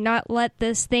humanity and not let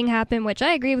this thing happen, which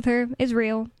I agree with her, is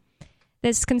real.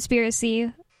 This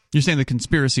conspiracy. You're saying the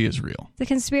conspiracy is real? The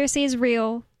conspiracy is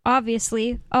real,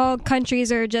 obviously. All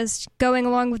countries are just going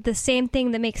along with the same thing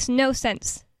that makes no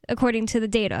sense, according to the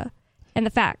data and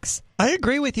the facts. I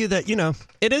agree with you that,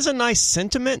 it is a nice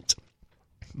sentiment,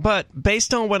 but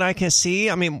based on what I can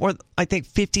see, I think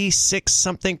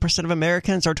 56% of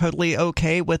Americans are totally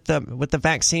okay with the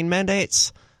vaccine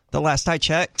mandates. The last I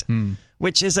checked,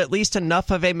 which is at least enough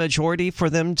of a majority for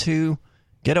them to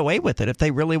get away with it if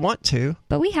they really want to.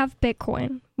 But we have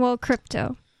Bitcoin. Well,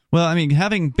 crypto. Well,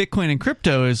 having Bitcoin and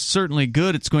crypto is certainly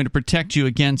good. It's going to protect you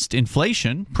against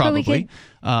inflation, probably.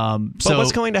 But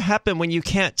what's going to happen when you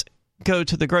can't go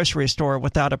to the grocery store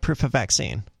without a proof of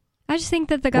vaccine? I just think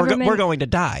that the government... We're going to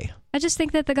die. I just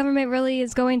think that the government really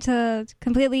is going to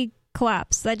completely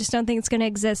collapse. I just don't think it's going to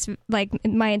exist my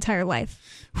entire life.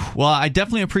 Well, I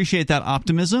definitely appreciate that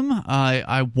optimism.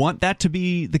 I want that to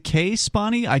be the case,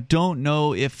 Bonnie. I don't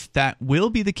know if that will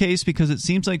be the case because it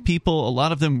seems like people, a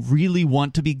lot of them really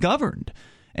want to be governed.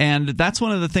 And that's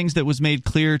one of the things that was made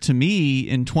clear to me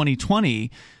in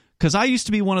 2020. Because I used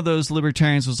to be one of those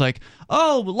libertarians who was like,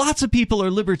 oh, lots of people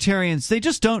are libertarians. They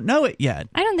just don't know it yet.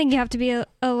 I don't think you have to be a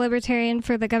libertarian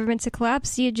for the government to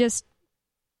collapse.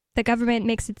 The government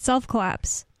makes itself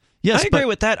collapse. Yes, I agree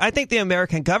with that. I think the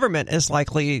American government is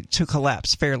likely to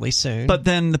collapse fairly soon. But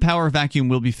then the power vacuum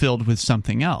will be filled with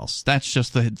something else. That's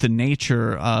just the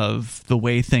nature of the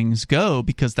way things go,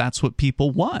 because that's what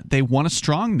people want. They want a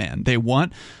strong man. They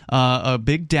want a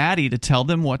big daddy to tell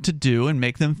them what to do and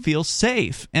make them feel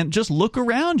safe. And just look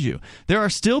around you. There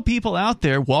are still people out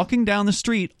there walking down the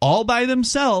street all by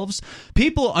themselves,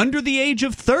 people under the age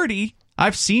of 30.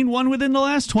 I've seen one within the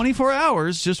last 24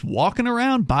 hours just walking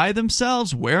around by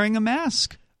themselves wearing a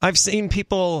mask. I've seen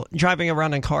people driving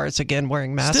around in cars again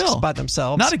wearing masks by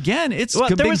themselves. Not again. It's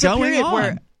been there was a going period on.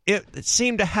 where it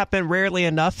seemed to happen rarely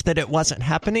enough that it wasn't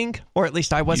happening, or at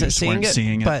least I wasn't seeing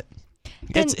it. But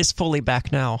it's fully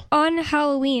back now. On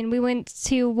Halloween, we went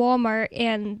to Walmart,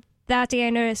 and that day I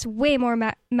noticed way more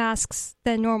masks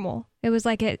than normal. It was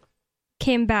like it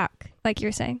came back, like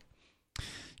you're saying.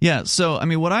 Yeah, so, I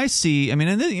mean, what I see, I mean,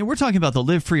 and we're talking about the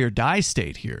live free or die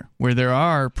state here, where there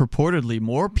are purportedly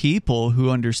more people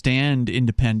who understand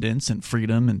independence and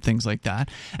freedom and things like that.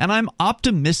 And I'm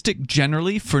optimistic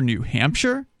generally for New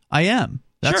Hampshire. I am.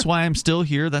 That's why I'm still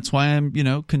here. That's why I'm,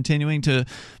 continuing to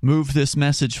move this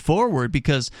message forward,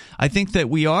 because I think that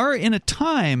we are in a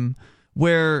time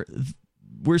where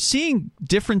we're seeing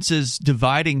differences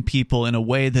dividing people in a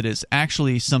way that is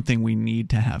actually something we need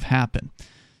to have happen.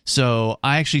 So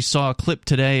I actually saw a clip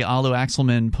today. Alu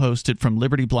Axelman posted from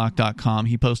LibertyBlock.com.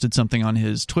 He posted something on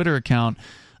his Twitter account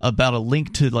about a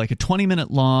link to like a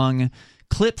 20-minute long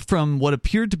clip from what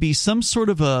appeared to be some sort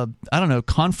of a,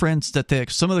 conference that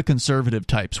some of the conservative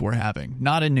types were having.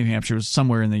 Not in New Hampshire, it was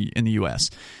somewhere in the U.S.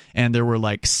 And there were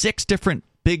like 6 different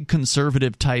big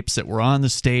conservative types that were on the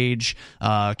stage.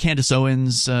 Candace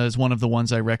Owens is one of the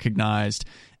ones I recognized.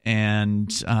 And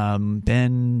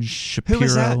Ben Shapiro. Who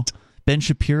is that? Ben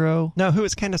Shapiro. No, who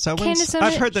is Candace Owens? Candace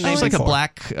I've heard the name. She's like a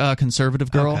black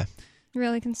conservative girl. Okay.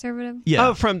 Really conservative. Yeah.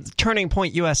 Oh, from Turning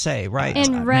Point USA, right?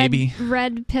 And maybe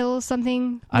red pill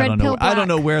something. I don't know. Pill black. I don't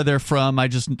know where they're from.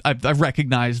 I've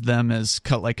recognized them as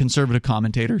like conservative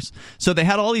commentators. So they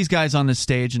had all these guys on this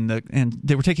stage, and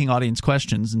they were taking audience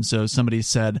questions. And so somebody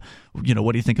said, what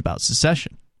do you think about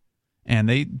secession? And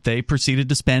they proceeded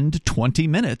to spend 20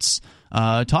 minutes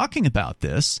talking about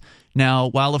this. Now,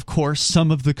 while, of course,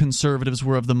 some of the conservatives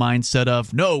were of the mindset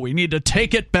of, no, we need to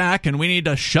take it back and we need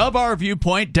to shove our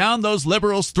viewpoint down those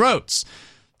liberals' throats.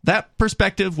 That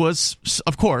perspective was,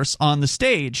 of course, on the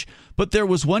stage. But there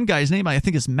was one guy's name, I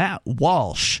think is Matt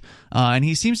Walsh, and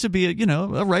he seems to be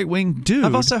a right-wing dude.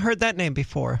 I've also heard that name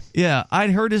before. Yeah,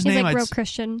 I'd heard his He's name. Like real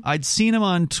Christian. I'd seen him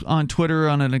on Twitter.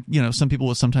 Some people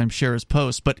will sometimes share his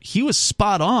posts, but he was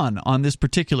spot on this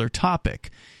particular topic.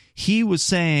 He was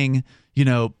saying,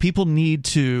 people need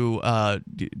to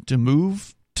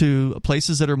move to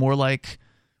places that are more like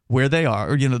where they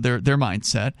are, or their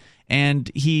mindset. And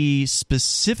he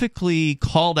specifically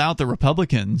called out the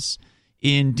Republicans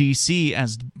in D.C.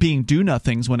 as being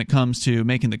do-nothings when it comes to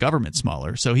making the government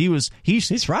smaller. So he's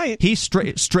right. He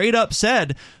straight up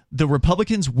said the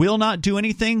Republicans will not do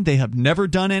anything. They have never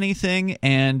done anything,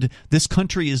 and this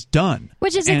country is done.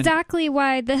 Which is exactly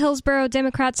why the Hillsborough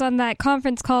Democrats on that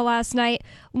conference call last night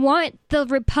want the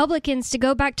Republicans to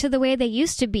go back to the way they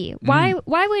used to be. Why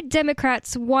would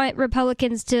Democrats want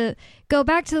Republicans to go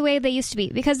back to the way they used to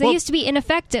be? Because they used to be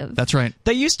ineffective. That's right.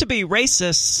 They used to be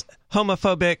racists,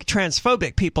 homophobic,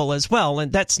 transphobic people as well,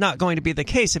 and that's not going to be the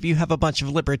case if you have a bunch of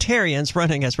libertarians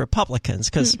running as Republicans,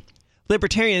 because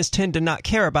libertarians tend to not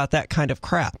care about that kind of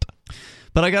crap.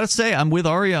 But I got to say, I'm with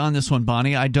Aria on this one,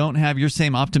 Bonnie. I don't have your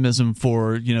same optimism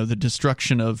for the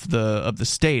destruction of the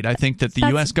state. I think that the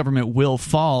U.S. government will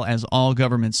fall, as all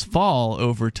governments fall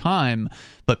over time.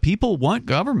 But people want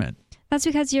government. That's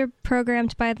because you're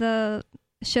programmed by the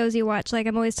shows you watch. Like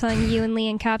I'm always telling you and Lee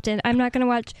and Captain, I'm not going to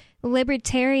watch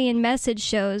libertarian message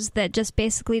shows that just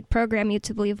basically program you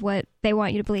to believe what they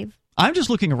want you to believe. I'm just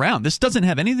looking around. This doesn't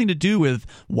have anything to do with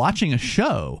watching a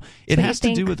show. It has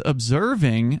to do with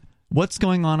observing what's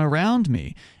going on around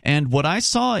me. And what I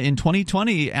saw in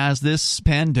 2020 as this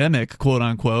pandemic, quote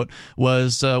unquote,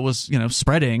 was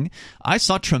spreading, I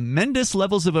saw tremendous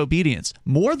levels of obedience,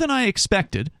 more than I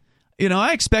expected.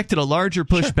 I expected a larger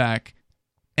pushback,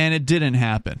 and it didn't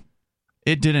happen.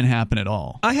 It didn't happen at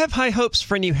all. I have high hopes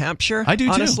for New Hampshire, I do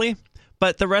honestly. Too.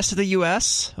 But the rest of the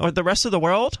U.S. or the rest of the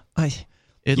world,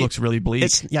 it looks really bleak.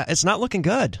 It's not looking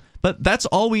good. But that's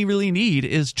all we really need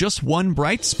is just one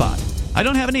bright spot. I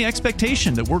don't have any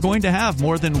expectation that we're going to have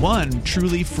more than one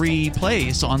truly free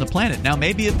place on the planet. Now,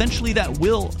 maybe eventually that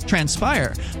will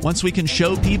transpire once we can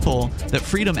show people that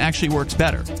freedom actually works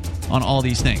better on all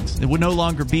these things. It would no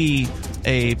longer be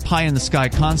a pie-in-the-sky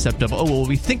concept of, oh, well,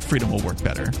 we think freedom will work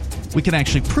better. We can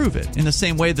actually prove it in the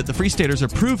same way that the Free Staters are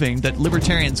proving that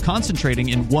libertarians concentrating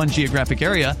in one geographic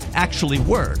area actually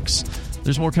works.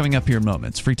 There's more coming up here in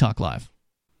moments. Free Talk Live.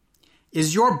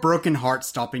 Is your broken heart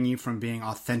stopping you from being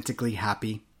authentically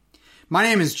happy? My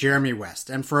name is Jeremy West,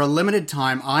 and for a limited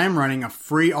time, I am running a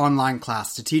free online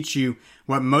class to teach you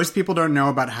what most people don't know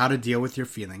about how to deal with your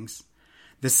feelings,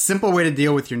 the simple way to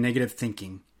deal with your negative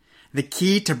thinking, the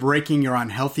key to breaking your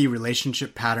unhealthy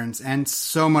relationship patterns, and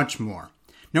so much more.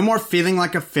 No more feeling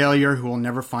like a failure who will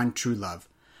never find true love.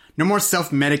 No more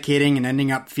self-medicating and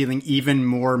ending up feeling even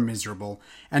more miserable.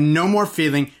 And no more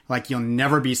feeling like you'll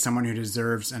never be someone who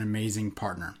deserves an amazing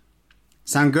partner.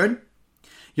 Sound good?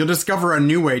 You'll discover a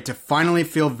new way to finally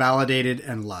feel validated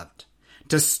and loved.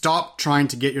 To stop trying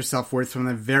to get your self-worth from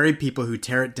the very people who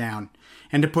tear it down.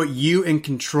 And to put you in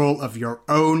control of your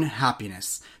own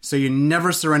happiness, so you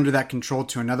never surrender that control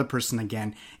to another person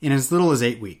again in as little as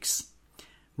 8 weeks.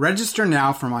 Register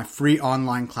now for my free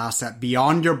online class at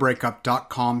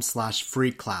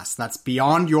beyondyourbreakup.com/free class. That's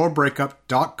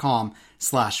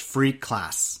beyondyourbreakup.com/free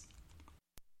class.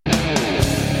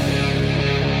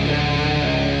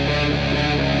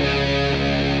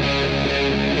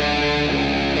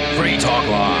 Free Talk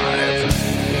Live.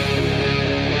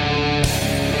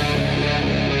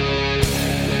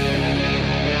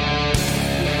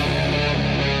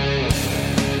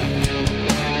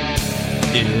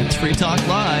 It's Free Talk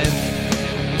Live.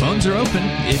 Phones are open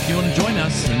if you want to join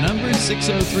us. The number is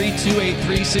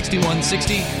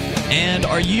 603-283-6160. And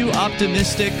are you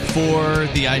optimistic for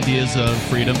the ideas of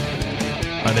freedom?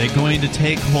 Are they going to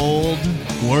take hold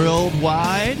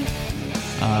worldwide?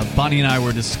 Bonnie and I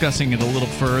were discussing it a little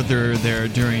further there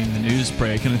during the news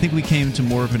break, and I think we came to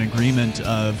more of an agreement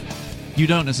of you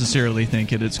don't necessarily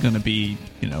think it's going to be,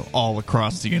 all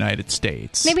across the United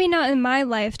States. Maybe not in my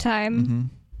lifetime. Mm-hmm.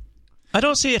 I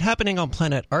don't see it happening on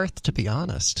planet Earth, to be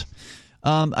honest.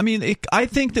 I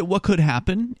think that what could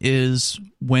happen is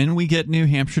when we get New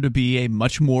Hampshire to be a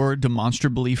much more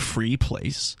demonstrably free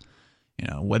place,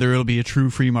 whether it'll be a true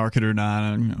free market or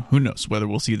not, who knows whether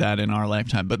we'll see that in our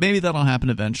lifetime. But maybe that'll happen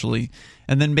eventually.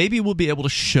 And then maybe we'll be able to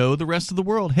show the rest of the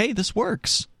world, hey, this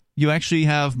works. You actually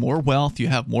have more wealth. You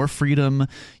have more freedom.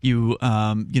 These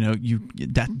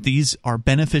are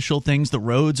beneficial things. The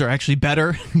roads are actually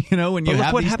better. When you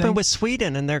have what these happened things. with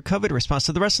Sweden and their COVID response.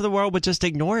 So the rest of the world would just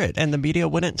ignore it, and the media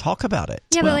wouldn't talk about it.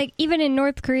 Yeah, but even in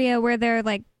North Korea, where they're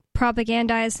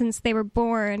propagandized since they were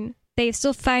born, they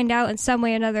still find out in some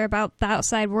way or another about the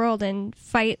outside world and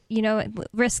fight.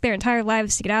 Risk their entire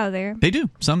lives to get out of there. They do.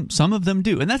 Some of them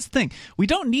do, and that's the thing. We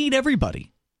don't need everybody.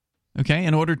 Okay,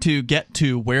 in order to get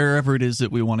to wherever it is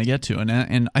that we want to get to,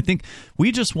 and I think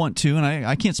we just want to, and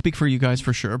I can't speak for you guys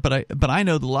for sure, but I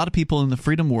know that a lot of people in the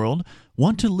freedom world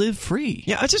want to live free.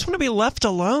 Yeah, I just want to be left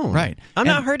alone. Right, I'm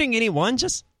not hurting anyone.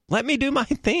 Just let me do my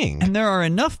thing. And there are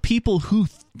enough people who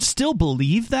still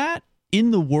believe that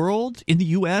in the world, in the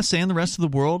U.S. and the rest of the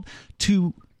world,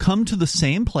 to come to the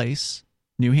same place,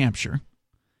 New Hampshire,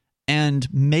 and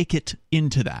make it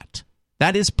into that.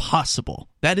 That is possible.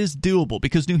 That is doable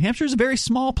because New Hampshire is a very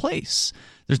small place.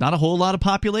 There's not a whole lot of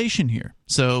population here.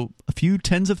 So a few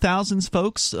tens of thousands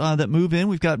folks that move in.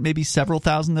 We've got maybe several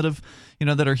thousand that have,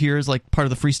 that are here as part of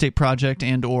the Free State Project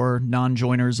and or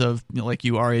non-joiners of like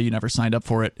you, Aria, you never signed up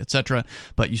for it, etc.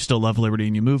 But you still love liberty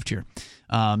and you moved here.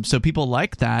 So people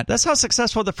like that. That's how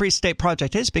successful the Free State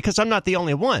Project is because I'm not the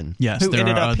only one who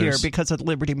ended up here because of the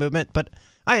Liberty Movement. But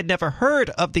I had never heard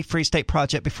of the Free State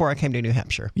Project before I came to New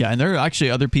Hampshire. Yeah, and there are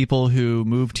actually other people who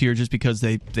moved here just because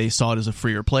they saw it as a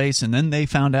freer place, and then they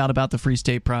found out about the Free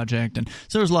State Project. And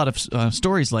so there's a lot of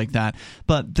stories like that.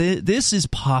 But this is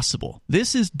possible.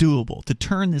 This is doable to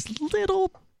turn this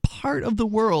little part of the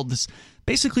world, this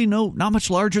basically not much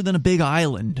larger than a big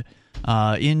island,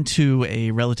 into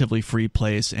a relatively free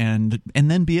place and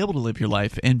then be able to live your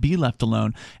life and be left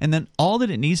alone. And then all that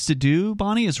it needs to do,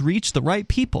 Bonnie, is reach the right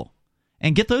people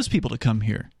and get those people to come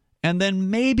here. And then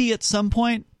maybe at some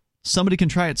point, somebody can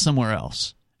try it somewhere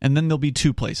else. And then there'll be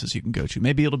two places you can go to.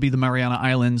 Maybe it'll be the Mariana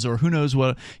Islands, or who knows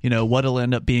what it'll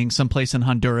end up being, someplace in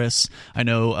Honduras. I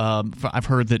know I've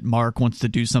heard that Mark wants to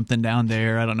do something down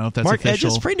there. I don't know if that's Mark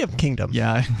official. Edge's Freedom Kingdom.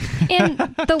 Yeah. And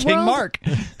King Mark.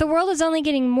 The world is only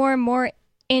getting more and more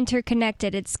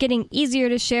interconnected. It's getting easier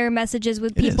to share messages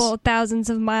with people thousands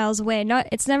of miles away. I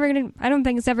don't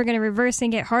think it's ever going to reverse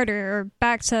and get harder or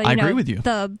back to, I agree with you.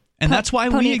 And that's why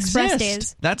we Express exist.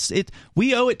 days. That's it.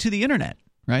 We owe it to the internet,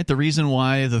 right? The reason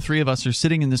why the three of us are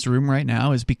sitting in this room right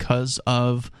now is because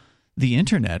of the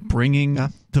internet bringing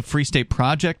the Free State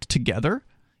Project together.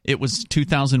 It was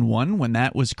 2001 when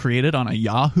that was created on a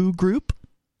Yahoo group.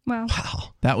 Wow.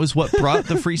 That was what brought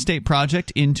the Free State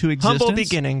Project into existence. Humble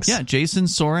beginnings. Yeah, Jason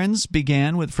Sorens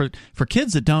began with, for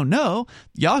kids that don't know,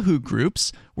 Yahoo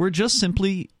groups were just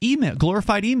simply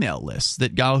glorified email lists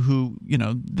that Yahoo,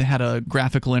 they had a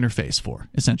graphical interface for,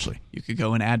 essentially. You could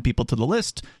go and add people to the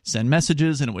list, send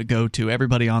messages, and it would go to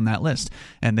everybody on that list.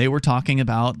 And they were talking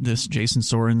about this Jason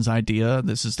Sorens idea.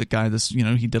 This is the guy,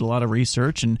 he did a lot of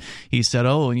research, and he said,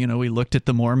 we looked at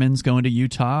the Mormons going to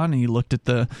Utah, and he looked at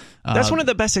the... That's one of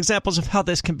the best examples of how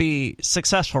this can be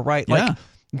successful, right? Yeah.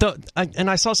 And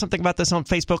I saw something about this on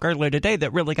Facebook earlier today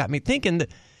that really got me thinking that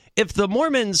if the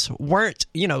Mormons weren't,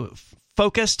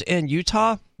 focused in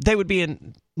Utah, they would be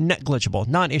negligible,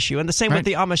 non-issue. And the same with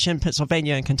the Amish in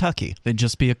Pennsylvania and Kentucky. They'd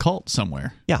just be a cult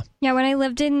somewhere. Yeah. Yeah, when I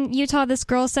lived in Utah, this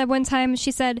girl said one time,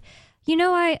 she said,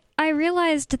 I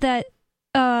realized that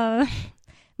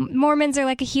Mormons are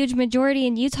like a huge majority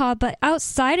in Utah, but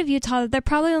outside of Utah, they're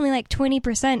probably only like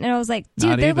 20%. And I was like,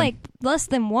 dude, they're like less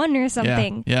than 1 or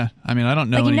something. Yeah. I mean, I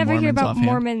don't know like, any you never Mormons hear about offhand.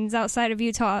 Mormons outside of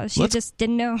Utah. She just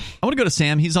didn't know. I want to go to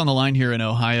Sam. He's on the line here in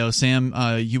Ohio. Sam,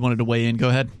 you wanted to weigh in. Go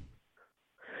ahead.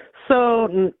 So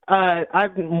when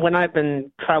I've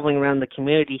been traveling around the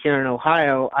community here in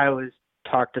Ohio, I always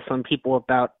talk to some people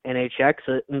about NHX,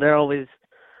 and the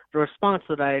response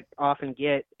that I often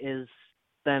get is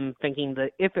them thinking that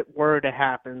if it were to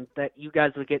happen, that you guys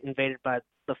would get invaded by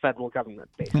the federal government,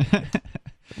 basically.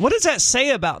 What does that say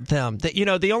about them? That,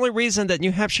 the only reason that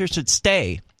New Hampshire should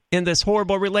stay in this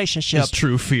horrible relationship is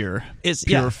true fear. Is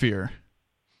pure fear.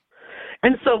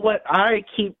 And so what I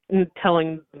keep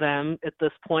telling them at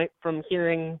this point, from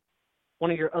hearing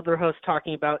one of your other hosts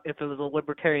talking about if it was a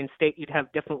libertarian state, you'd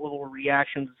have different little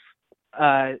reactions,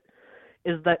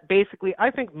 is that basically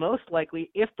I think most likely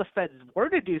if the feds were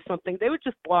to do something, they would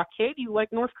just blockade you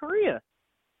like North Korea.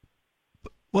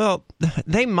 Well,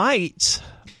 they might.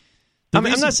 I'm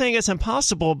not saying it's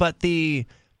impossible, but the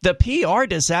PR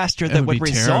disaster that would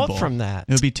result from that.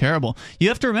 It would be terrible. You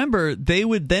have to remember, they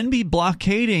would then be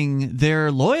blockading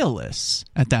their loyalists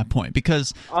at that point,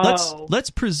 because let's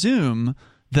presume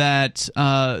that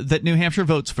New Hampshire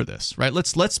votes for this, right?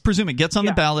 Let's presume it gets on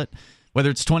the ballot, whether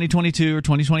it's 2022 or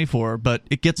 2024, but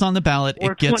it gets on the ballot.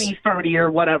 Or 2030 or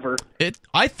whatever.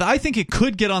 I think it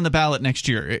could get on the ballot next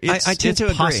year. I tend to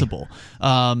agree. Possible. But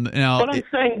I'm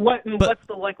saying, what's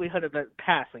the likelihood of it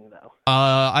passing, though?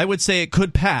 I would say it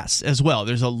could pass as well.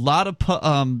 There's a lot of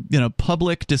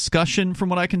public discussion from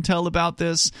what I can tell about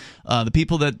this. The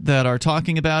people that are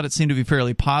talking about it seem to be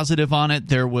fairly positive on it.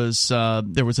 There was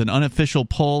an unofficial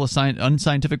poll,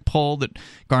 unscientific poll that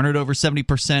garnered over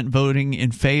 70% voting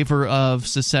in favor of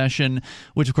secession,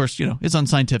 which of course is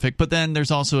unscientific. But then there's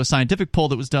also a scientific poll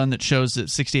that was done that shows that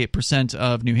 68%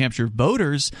 of New Hampshire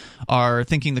voters are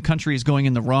thinking the country is going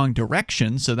in the wrong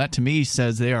direction. So that to me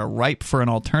says they are ripe for an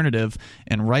alternative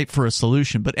and ripe for a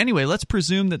solution. But anyway, let's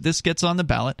presume that this gets on the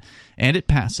ballot and it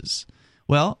passes.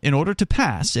 Well, in order to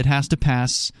pass, it has to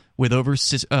pass with over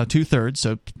 2/3,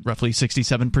 so roughly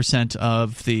 67%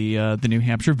 of the New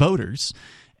Hampshire voters.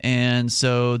 And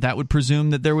so that would presume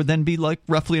that there would then be like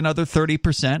roughly another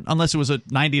 30%, unless it was a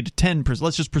 90 to 10%.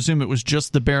 Let's just presume it was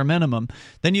just the bare minimum.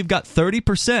 Then you've got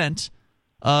 30%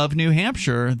 of New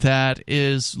Hampshire that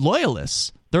is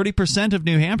loyalists. 30% of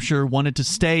New Hampshire wanted to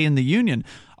stay in the Union.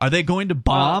 Are they going to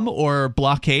bomb or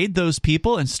blockade those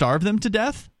people and starve them to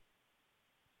death?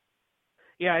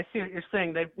 Yeah, I see what you're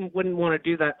saying. They wouldn't want to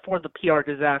do that for the PR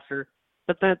disaster.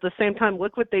 But then at the same time,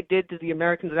 look what they did to the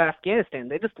Americans in Afghanistan.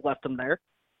 They just left them there.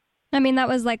 I mean, that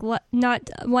was like not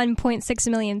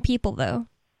 1.6 million people, though.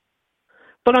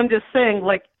 But I'm just saying,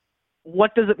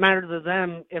 what does it matter to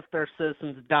them if their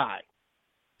citizens die?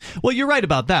 Well, you're right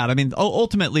about that. I mean,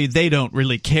 ultimately, they don't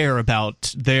really care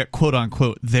about their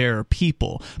quote-unquote their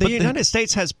people. The United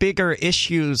States has bigger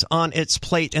issues on its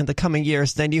plate in the coming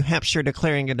years than New Hampshire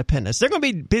declaring independence. They're going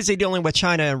to be busy dealing with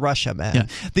China and Russia, man. Yeah.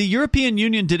 The European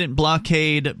Union didn't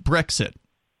blockade Brexit.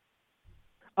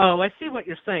 Oh, I see what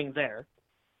you're saying there.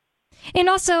 And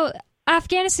also,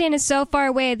 Afghanistan is so far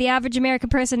away, the average American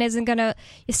person isn't going to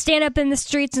stand up in the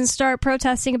streets and start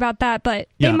protesting about that. But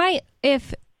they might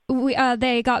if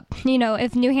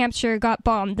if New Hampshire got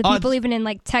bombed. The people even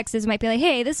in Texas might be like,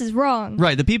 hey, this is wrong.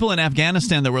 Right. The people in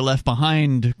Afghanistan that were left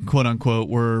behind, quote unquote,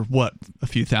 were what, a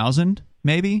few thousand,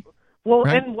 maybe? Well,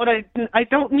 right? and what I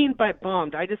don't mean by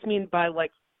bombed, I just mean by,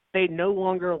 like, they no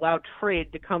longer allow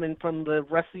trade to come in from the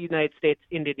rest of the United States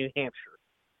into New Hampshire.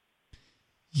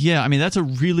 Yeah, I mean, that's a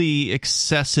really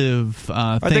excessive thing.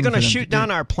 Are they going to shoot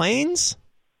down our planes?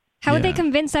 How would they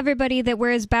convince everybody that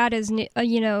we're as bad as,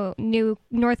 New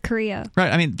North Korea?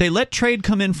 Right. I mean, they let trade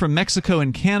come in from Mexico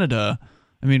and Canada.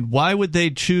 I mean, why would they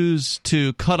choose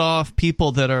to cut off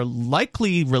people that are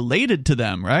likely related to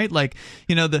them, right? Like,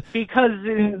 because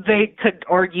they could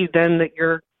argue then that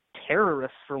you're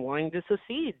terrorists for wanting to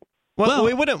secede. Well,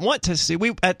 we wouldn't want to see.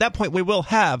 At that point, we will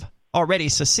have already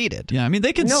seceded. Yeah, I mean,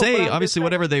 they can say, obviously,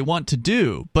 whatever they want to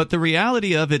do, but the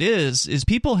reality of it is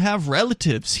people have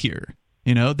relatives here.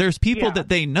 There's people that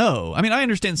they know. I mean, I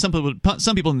understand some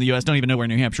people in the U.S. don't even know where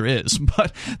New Hampshire is,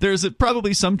 but there's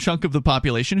probably some chunk of the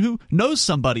population who knows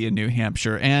somebody in New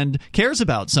Hampshire and cares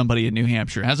about somebody in New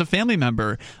Hampshire, has a family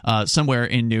member somewhere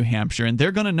in New Hampshire, and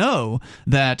they're going to know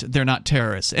that they're not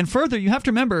terrorists. And further, you have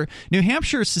to remember, New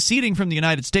Hampshire seceding from the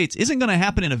United States isn't going to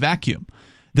happen in a vacuum.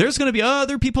 There's going to be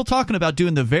other people talking about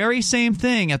doing the very same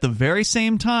thing at the very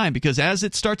same time, because as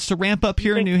it starts to ramp up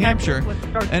here in New Hampshire,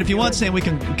 and if you want, Sam, we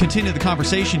can continue the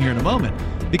conversation here in a moment,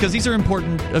 because these are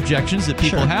important objections that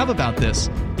people have about this.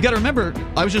 You got to remember,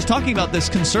 I was just talking about this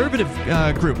conservative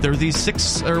group. There were these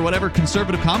 6 or whatever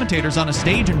conservative commentators on a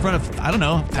stage in front of, I don't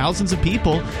know, thousands of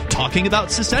people talking about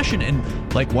secession,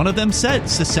 and like one of them said,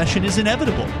 secession is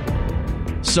inevitable.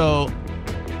 So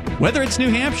whether it's New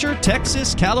Hampshire,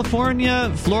 Texas, California,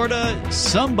 Florida,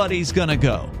 somebody's going to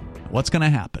go. What's going to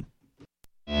happen?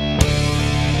 It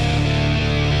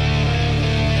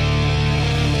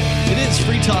is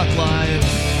Free Talk Live.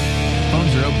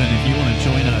 Phones are open if you want to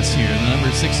join us here. The number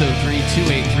is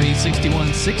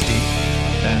 603-283-6160.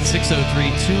 That's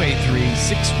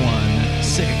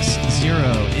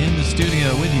 603-283-6160. In the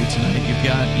studio with you tonight, you've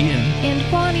got Ian.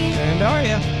 And Bonnie. And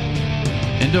Aria.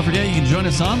 And don't forget, you can join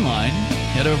us online.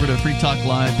 Head over to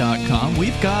freetalklive.com.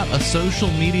 We've got a social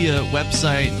media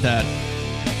website that,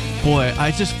 boy,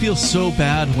 I just feel so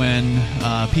bad when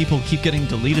people keep getting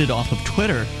deleted off of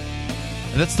Twitter.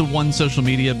 That's the one social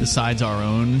media besides our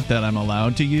own that I'm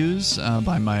allowed to use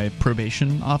by my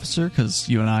probation officer, because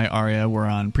you and I, Aria, were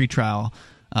on pretrial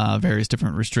various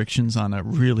different restrictions on a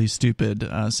really stupid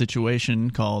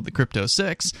situation called the Crypto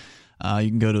 6. You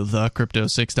can go to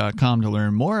thecrypto6.com to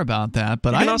learn more about that.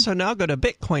 But you can also now go to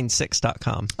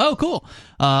bitcoin6.com. Oh, cool.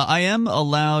 I am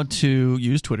allowed to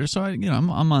use Twitter, so I'm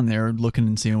on there looking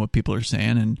and seeing what people are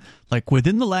saying. And like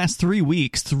within the last 3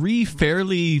 weeks, 3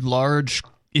 fairly large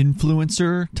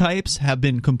influencer types have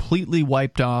been completely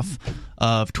wiped off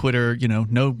of Twitter.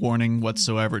 No warning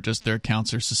whatsoever. Just their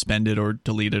accounts are suspended or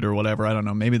deleted or whatever. I don't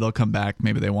know. Maybe they'll come back.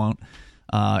 Maybe they won't.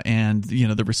 And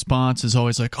the response is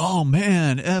always like, oh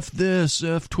man, F this,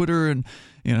 F Twitter. And,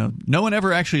 no one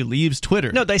ever actually leaves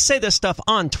Twitter. No, they say this stuff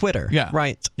on Twitter. Yeah.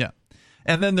 Right. Yeah.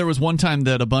 And then there was one time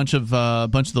that a bunch of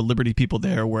the Liberty people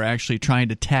there were actually trying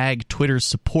to tag Twitter's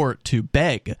support to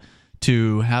beg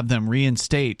to have them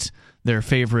reinstate their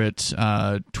favorite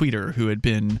tweeter who had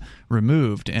been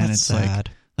removed. And That's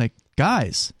sad. like,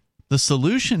 guys, the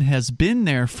solution has been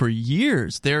there for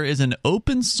years. There is an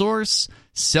open source,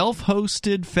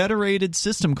 self-hosted, federated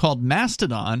system called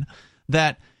Mastodon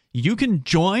that you can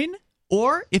join,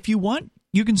 or if you want,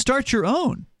 you can start your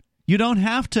own. You don't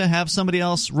have to have somebody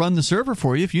else run the server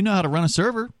for you. If you know how to run a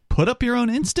server, put up your own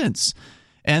instance,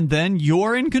 and then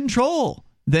you're in control.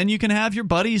 Then you can have your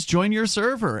buddies join your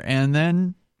server, and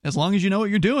then as long as you know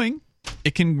what you're doing,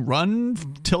 it can run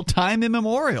till time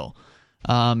immemorial.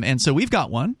 And so we've got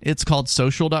one. It's called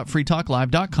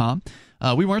social.freetalklive.com.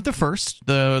 We weren't the first.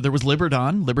 There was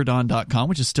Liberdon.com,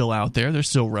 which is still out there. They're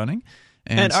still running.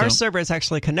 And our server is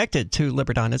actually connected to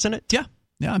Liberdon, isn't it? Yeah.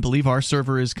 Yeah, I believe our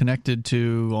server is connected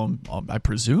to, I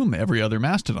presume, every other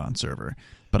Mastodon server.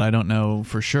 But I don't know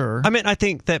for sure. I mean, I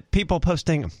think that people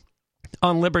posting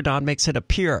on Liberdon makes it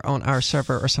appear on our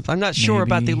server or something. I'm not sure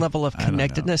about the level of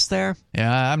connectedness there.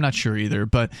 Yeah, I'm not sure either.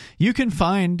 But you can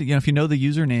find, if you know the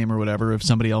username or whatever of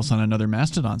somebody else on another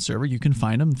Mastodon server, you can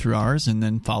find them through ours and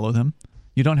then follow them.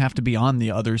 You don't have to be on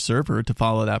the other server to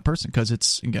follow that person because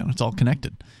it's all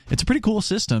connected. It's a pretty cool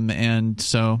system. And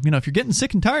so, if you're getting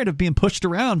sick and tired of being pushed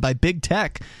around by big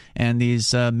tech and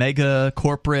these mega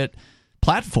corporate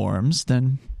platforms,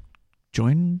 then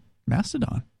join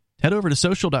Mastodon. Head over to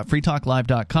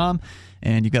social.freetalklive.com,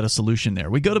 and you've got a solution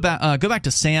there. We go back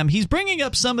to Sam. He's bringing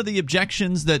up some of the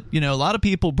objections that a lot of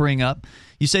people bring up.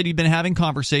 You said you've been having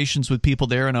conversations with people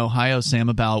there in Ohio, Sam,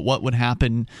 about what would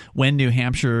happen when New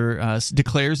Hampshire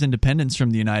declares independence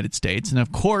from the United States. And,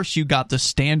 of course, you got the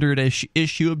standard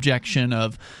issue objection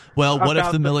of, well, what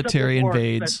if the military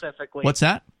invades? What's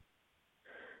that?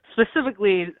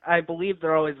 specifically, I believe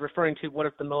they're always referring to what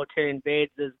if the military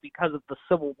invades is because of the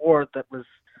Civil War that was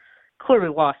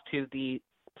clearly lost to the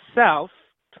South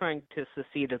trying to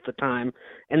secede at the time,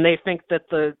 and they think that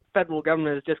the federal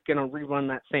government is just going to rerun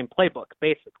that same playbook,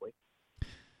 basically.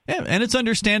 Yeah, and it's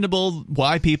understandable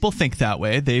why people think that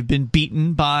way. They've been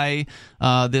beaten by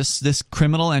this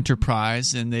criminal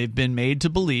enterprise, and they've been made to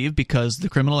believe, because the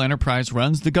criminal enterprise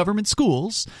runs the government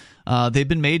schools, they've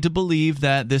been made to believe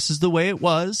that this is the way it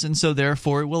was, and so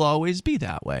therefore it will always be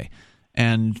that way.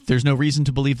 And there's no reason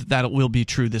to believe that it will be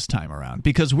true this time around,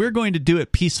 because we're going to do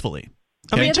it peacefully.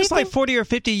 I mean, just like 40 or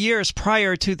 50 years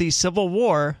prior to the Civil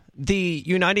War, the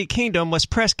United Kingdom was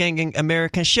press ganging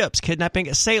American ships, kidnapping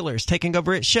its sailors, taking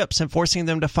over its ships, and forcing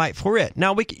them to fight for it.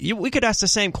 Now, we could ask the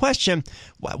same question.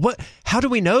 How do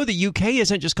we know the UK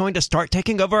isn't just going to start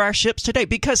taking over our ships today?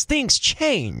 Because things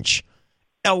change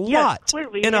a lot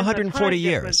in 140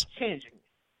 years.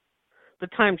 The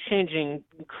time changing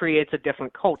creates a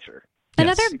different culture.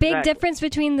 Another big difference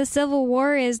between the Civil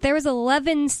War is there was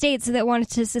 11 states that wanted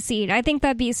to secede. I think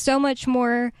that'd be so much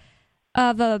more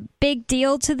of a big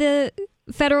deal to the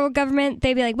federal government.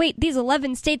 They'd be like, wait, these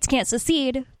 11 states can't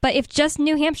secede. But if just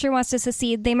New Hampshire wants to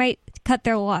secede, they might cut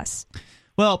their loss.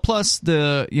 Well, plus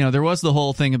there was the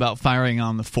whole thing about firing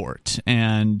on the fort,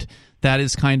 and that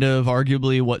is kind of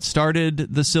arguably what started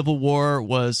the Civil War,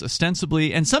 was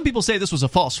ostensibly, and some people say this was a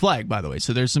false flag, by the way.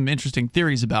 So there's some interesting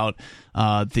theories about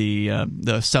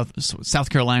the South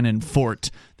Carolinian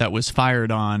fort that was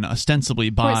fired on ostensibly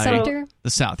by the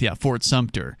South. Yeah, Fort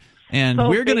Sumter. And so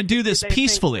we're going to do this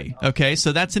peacefully, okay?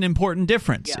 So that's an important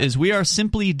difference, is we are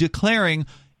simply declaring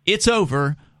it's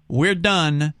over, we're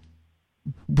done,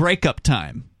 breakup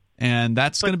time. And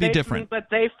that's going to be different. But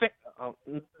they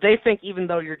think even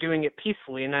though you're doing it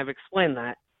peacefully, and I've explained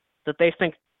that they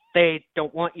think they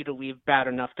don't want you to leave bad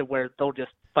enough to where they'll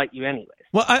just fight you anyways.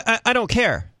 Well, I don't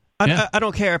care. I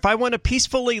don't care. If I want to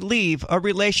peacefully leave a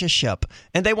relationship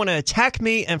and they want to attack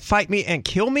me and fight me and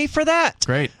kill me for that,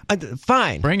 great.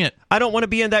 Fine. Bring it. I don't want to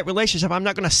be in that relationship. I'm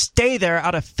not going to stay there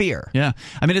out of fear. Yeah.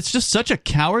 I mean, it's just such a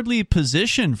cowardly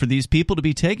position for these people to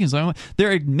be taking. So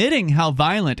they're admitting how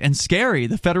violent and scary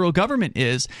the federal government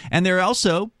is, and they're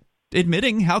also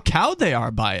admitting how cowed they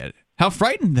are by it, how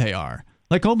frightened they are.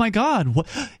 Like, oh my God,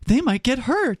 they might get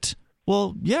hurt.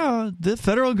 Well, yeah, the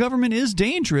federal government is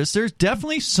dangerous. There's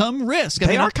definitely some risk.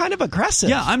 They are kind of aggressive.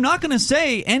 Yeah, I'm not going to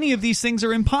say any of these things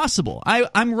are impossible.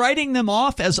 I'm writing them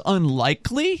off as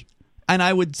unlikely, and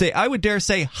I would dare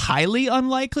say highly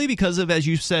unlikely, because of, as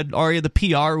you said, Aria, the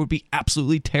PR would be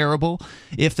absolutely terrible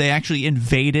if they actually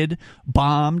invaded,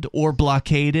 bombed, or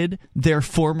blockaded their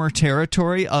former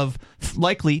territory of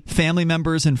likely family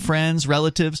members and friends,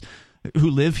 relatives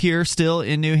who live here still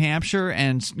in New Hampshire,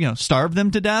 and starve them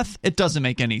to death. It doesn't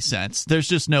make any sense. There's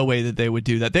just no way that they would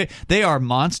do that. They are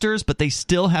monsters, but they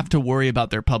still have to worry about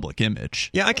their public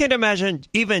image. Yeah, I can't imagine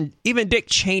even Dick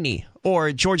Cheney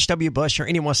or George W. Bush or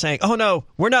anyone saying, oh no,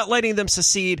 we're not letting them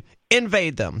secede,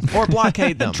 invade them or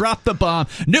blockade them. Drop the bomb,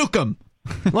 nuke them.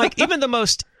 Like, even the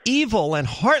most evil and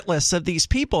heartless of these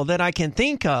people that I can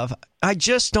think of, I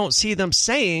just don't see them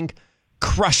saying,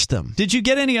 crush them. Did you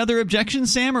get any other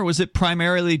objections, Sam, or was it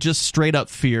primarily just straight up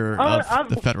fear of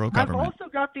the federal government? I've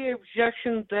also got the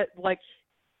objection that,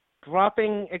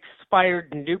 dropping expired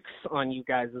nukes on you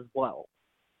guys as well.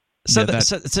 So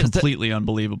that's completely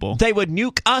unverlievable. They would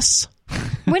nuke us.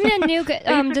 Wouldn't a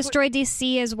nuke destroy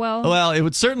DC as well? Well, it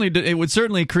would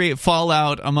certainly create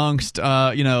fallout amongst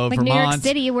like Vermont, New York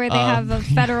City, where they have a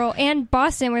federal, and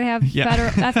Boston, where they have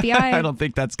federal FBI. I don't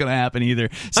think that's going to happen either.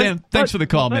 Sam, thanks for the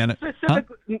call, man.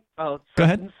 Go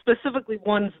ahead. Specifically,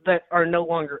 ones that are no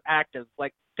longer active,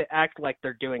 to act like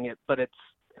they're doing it, but it's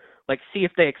see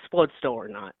if they explode still or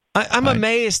not. I'm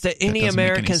amazed that any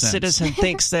American citizen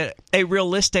thinks that a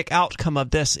realistic outcome of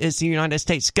this is the United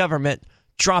States government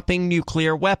dropping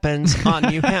nuclear weapons on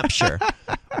New Hampshire.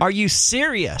 Are you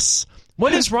serious?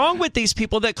 What is wrong with these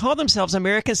people that call themselves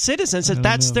American citizens if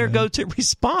that's their go-to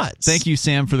response? Thank you,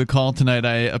 Sam, for the call tonight.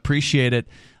 I appreciate it.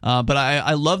 But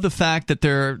I love the fact that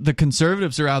the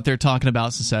conservatives are out there talking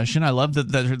about secession. I love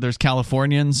that there's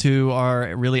Californians who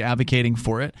are really advocating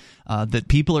for it. That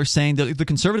people are saying, the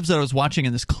conservatives that I was watching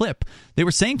in this clip, they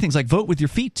were saying things like, vote with your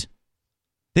feet.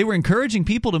 They were encouraging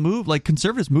people to move, like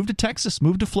conservatives, move to Texas,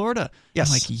 move to Florida. Yes.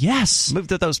 I'm like, yes. Move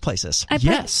to those places. I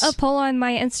put a poll on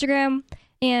my Instagram,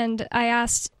 and I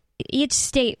asked each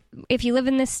state, if you live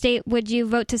in this state, would you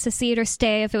vote to secede or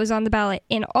stay if it was on the ballot?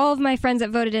 And all of my friends that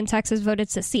voted in Texas voted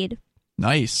secede.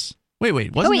 Nice. Wait.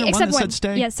 Wasn't there one that said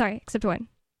stay? Yeah, sorry, except one.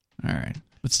 All right.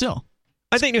 But still.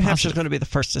 I think New Hampshire's going to be the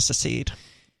first to secede.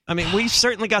 I mean, we've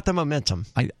certainly got the momentum.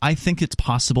 I think it's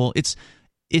possible.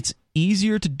 it's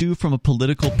easier to do from a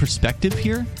political perspective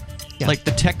here. Yeah. Like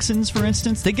the Texans, for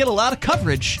instance, they get a lot of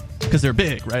coverage because they're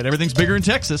big, right? Everything's bigger in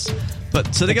Texas,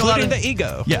 but so they get a lot of the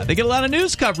ego. Yeah, they get a lot of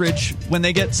news coverage when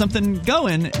they get something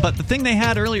going. But the thing they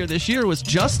had earlier this year was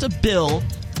just a bill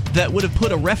that would have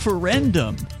put a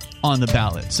referendum on the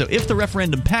ballot. So if the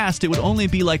referendum passed, it would only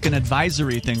be like an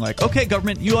advisory thing, like, okay,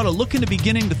 government, you ought to look into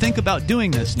beginning to think about doing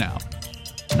this now.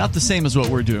 Not the same as what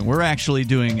we're doing. We're actually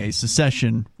doing a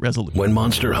secession resolution. When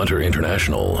Monster Hunter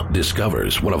International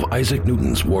discovers one of Isaac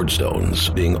Newton's wardstones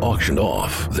being auctioned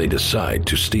off, they decide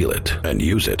to steal it and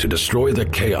use it to destroy the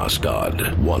Chaos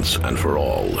God once and for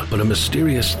all. But a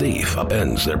mysterious thief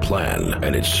upends their plan,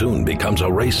 and it soon becomes a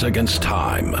race against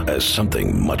time as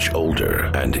something much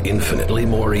older and infinitely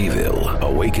more evil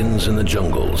awakens in the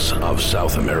jungles of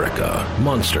South America.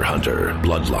 Monster Hunter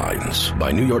Bloodlines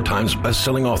by New York Times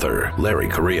bestselling author Larry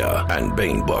Correia and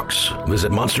Baen Books.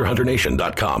 Visit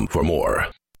monsterhunternation.com for more.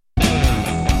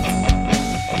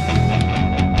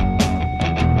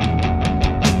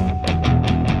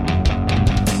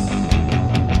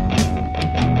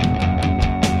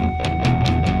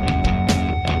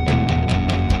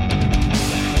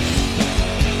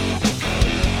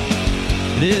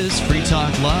 It is Free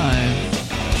Talk Live.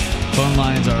 Phone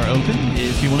lines are open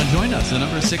if you want to join us. The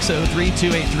number is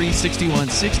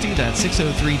 603-283-6160. That's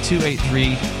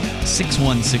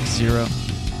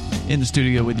 603-283-6160. In the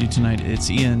studio with you tonight,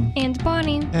 it's Ian. And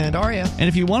Bonnie. And Aria. And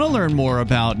if you want to learn more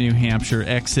about New Hampshire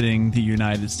exiting the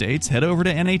United States, head over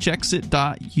to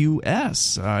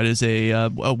nhexit.us. It is a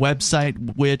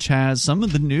website which has some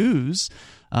of the news,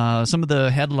 some of the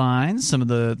headlines, some of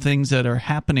the things that are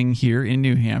happening here in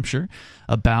New Hampshire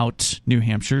about New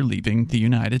Hampshire leaving the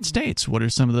United States. What are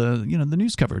some of the the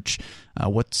news coverage?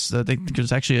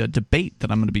 There's actually a debate that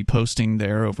I'm going to be posting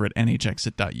there over at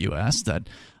nhexit.us that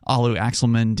Alu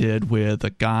Axelman did with a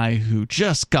guy who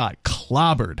just got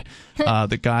clobbered.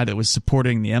 The guy that was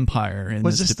supporting the Empire in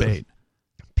this debate.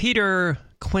 Peter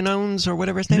Quinones or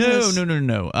whatever his name is?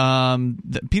 No.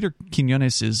 Peter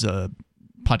Quinones is a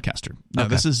podcaster. No,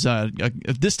 okay. This is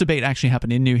this debate actually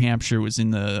happened in New Hampshire. It was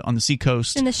on the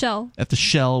Seacoast, in the Shell, at the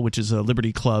Shell, which is a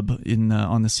Liberty Club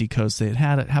on the Seacoast. They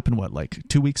had it happen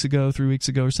 3 weeks ago,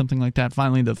 or something like that.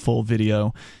 Finally, the full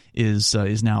video is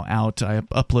now out. I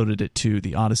uploaded it to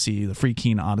the Odyssey, the Free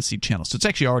Keen Odyssey channel, so it's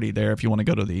actually already there. If you want to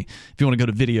go to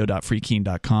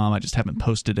video.freekeen.com, I just haven't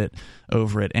posted it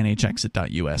over at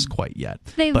nhexit.us quite yet.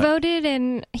 They voted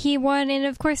and he won, and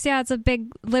of course, it's a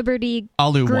big Liberty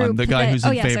Alu group won, the guy who's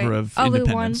in favor of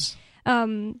independence.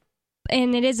 Won.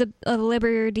 And it is a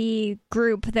Liberty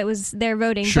group that was there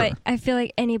voting, sure. But I feel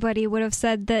like anybody would have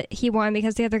said that he won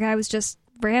because the other guy was just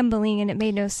rambling and it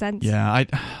made no sense. Yeah, I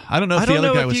don't know if the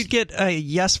other guy was... you'd get a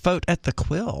yes vote at the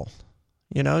Quill.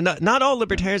 Not all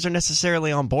libertarians are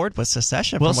necessarily on board with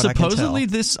secession. Well, from what supposedly I can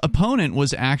tell. This opponent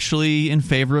was actually in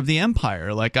favor of the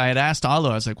Empire. Like I had asked Alu,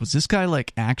 I was like, was this guy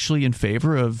actually in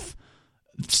favor of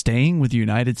staying with the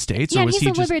United States? Yeah, or was he's he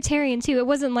a libertarian too. It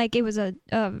wasn't like it was a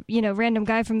random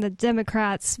guy from the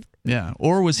Democrats. Yeah,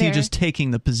 or was he just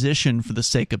taking the position for the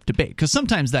sake of debate? Because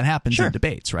sometimes that happens in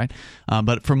debates, right?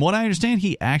 But from what I understand,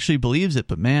 he actually believes it.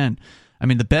 But man, I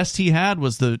mean, the best he had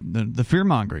was the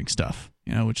fear-mongering stuff,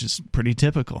 which is pretty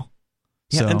typical.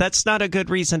 Yeah, and that's not a good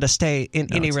reason to stay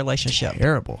in any relationship.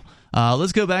 Terrible.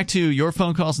 Let's go back to your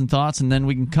phone calls and thoughts, and then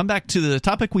we can come back to the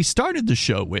topic we started the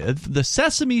show with, the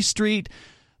Sesame Street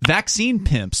vaccine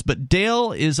pimps. But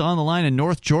Dale is on the line in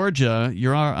North Georgia.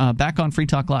 You're back on Free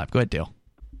Talk Live. Go ahead, Dale.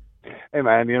 Hey,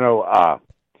 man,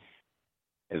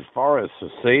 as far as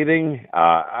seceding,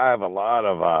 I have a lot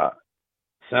of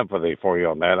sympathy for you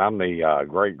on that. I'm the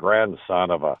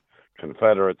great-grandson of a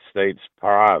Confederate States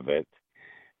private,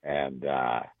 and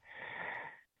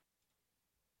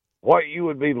what you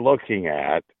would be looking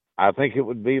at, I think it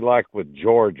would be like with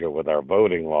Georgia with our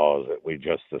voting laws that we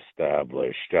just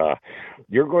established.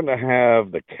 You're going to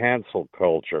have the cancel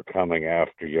culture coming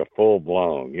after you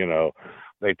full-blown,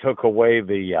 They took away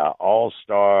the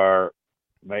all-star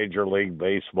Major League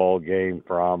Baseball game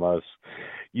from us.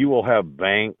 You will have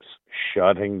banks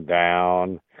shutting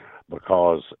down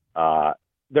because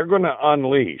they're going to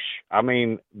unleash. I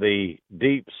mean, the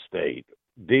deep state,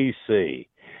 D.C.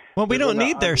 Well, we don't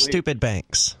need their stupid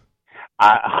banks.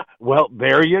 Well,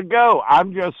 there you go.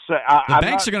 I'm just saying. The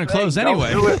banks are going to close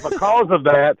anyway. Don't do it because of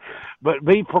that, but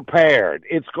be prepared.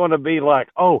 It's going to be like,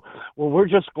 we're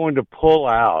just going to pull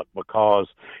out because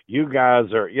you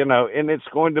guys are, and it's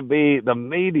going to be the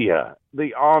media,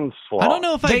 the onslaught. I don't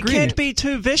know if I agree. They can't be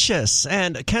too vicious,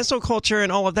 and cancel culture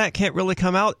and all of that can't really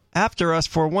come out after us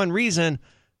for one reason.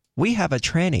 We have a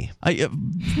tranny.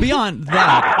 Beyond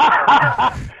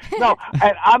that. No,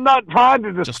 and I'm not trying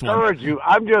to discourage you.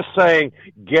 I'm just saying,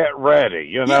 get ready.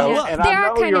 You know, yeah, and they I are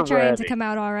know kind you're of trying ready. to come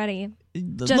out already.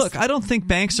 Look, I don't think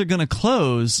banks are going to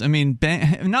close. I mean,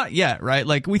 not yet, right?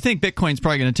 Like, we think Bitcoin's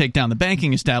probably going to take down the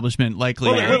banking establishment,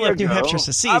 likely. Well, if New Hampshire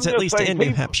secedes, at least in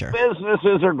New Hampshire.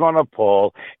 Businesses are going to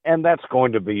pull, and that's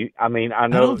going to be, I mean, I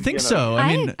know. I don't think so.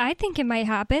 I think it might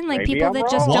happen. Like, maybe people I'm that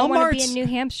just wrong. don't want to be in New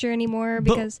Hampshire anymore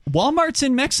because... But Walmart's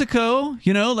in Mexico,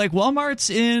 you know, like Walmart's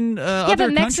in other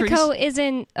but countries. Mexico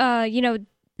isn't, you know,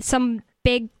 some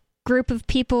big group of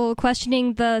people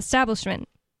questioning the establishment.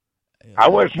 I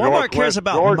wish Walmart cares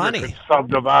about Georgia money. could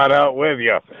subdivide out with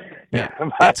you. Yeah.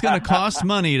 It's going to cost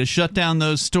money to shut down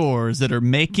those stores that are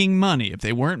making money. If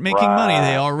they weren't making money,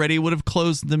 they already would have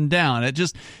closed them down.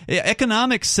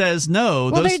 Economics says no,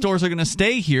 those stores are going to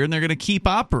stay here and they're going to keep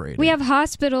operating. We have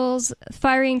hospitals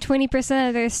firing 20%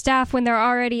 of their staff when they're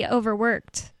already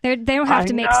overworked. They don't have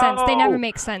to make sense. They never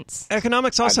make sense.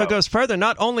 Economics also goes further.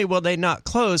 Not only will they not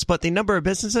close, but the number of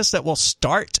businesses that will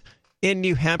start in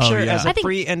New Hampshire as a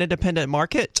free and independent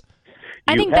market.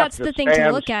 I think that's the thing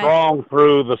to look at. Strong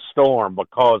through the storm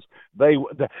because they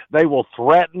will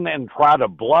threaten and try to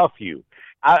bluff you.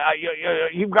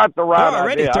 You've got the right idea. They're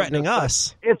already threatening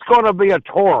us. It's going to be a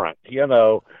torrent, you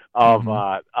know, of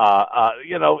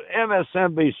you know,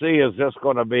 MSNBC is just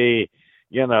going to be,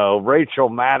 you know, Rachel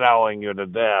Maddowing you to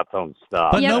death on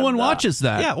stuff. But no one watches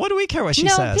that. Yeah, what do we care what she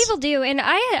says? No, people do, and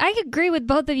I agree with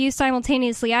both of you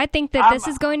simultaneously. I think that this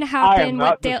is going to happen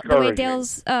the way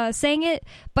Dale's saying it,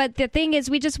 but the thing is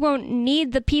we just won't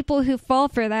need the people who fall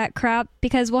for that crap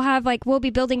because we'll be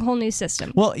building a whole new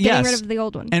system. Well, getting rid of the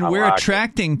old one. And we're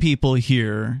attracting people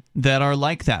here that are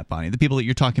like that, Bonnie, the people that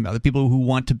you're talking about, the people who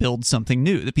want to build something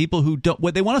new, the people who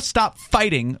they want to stop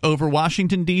fighting over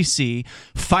Washington, D.C.,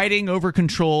 fighting over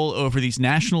control over these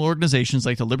national organizations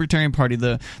like the Libertarian Party.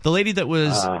 The lady that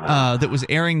was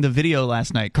airing the video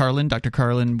last night, Dr.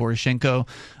 Karlin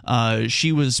Boroshenko,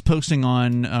 she was posting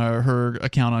on her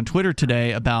account on Twitter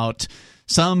today about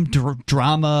some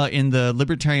drama in the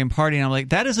Libertarian Party, and I'm like,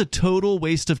 that is a total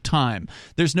waste of time.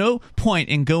 There's no point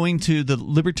in going to the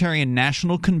Libertarian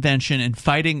National Convention and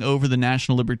fighting over the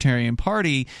National Libertarian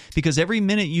Party, because every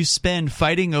minute you spend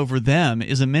fighting over them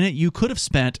is a minute you could have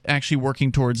spent actually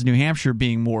working towards New Hampshire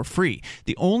being more free.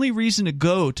 The only reason to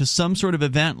go to some sort of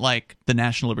event like the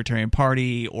National Libertarian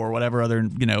Party or whatever other,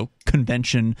 you know,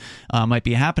 convention might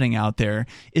be happening out there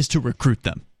is to recruit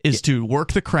them. Is to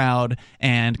work the crowd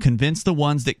and convince the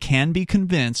ones that can be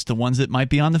convinced, the ones that might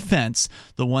be on the fence,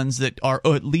 the ones that are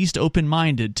at least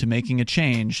open-minded to making a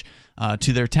change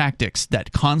to their tactics.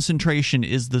 That concentration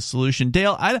is the solution.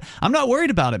 Dale, I'm not worried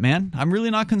about it, man. I'm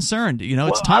really not concerned. You know,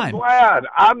 it's time. I'm glad.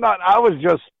 I'm not.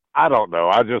 I don't know.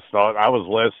 I just thought I was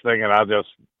listening and I just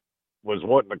was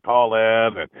wanting to call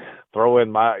in and throw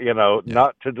in my, you know,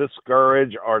 not to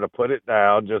discourage or to put it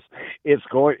down. Just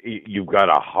you've got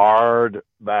a hard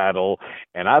battle,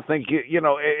 and I think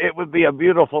it would be a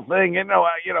beautiful thing.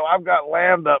 I've got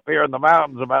land up here in the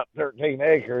mountains, about 13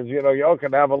 acres. You know, y'all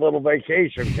can have a little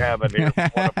vacation cabin here.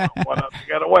 One up to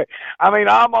get away. I mean,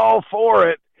 I'm all for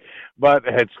it. But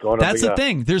it's going to be That's the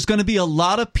thing. There's going to be a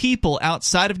lot of people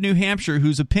outside of New Hampshire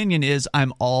whose opinion is,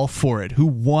 I'm all for it, who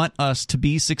want us to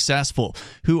be successful,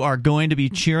 who are going to be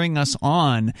cheering us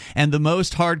on. And the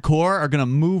most hardcore are going to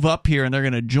move up here and they're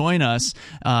going to join us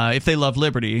if they love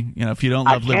liberty. You know, if you don't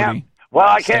love liberty. Well,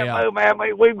 I can't move, man.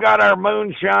 We've got our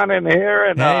moonshine in here.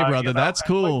 And, hey, brother, that's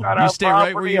cool. You stay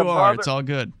right where you are. It's all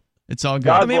good. It's all good.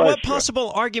 I mean, what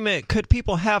possible argument could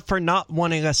people have for not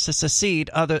wanting us to secede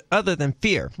other than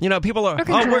fear? You know, people are,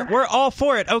 we're all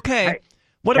for it. Okay. Hey,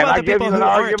 what about the people who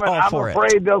aren't all for it? I'm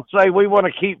afraid they'll say we want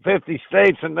to keep 50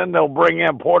 states, and then they'll bring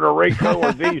in Puerto Rico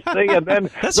or D.C., and then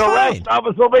rest of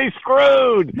us will be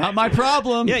screwed. Not my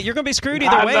problem. Yeah, you're going to be screwed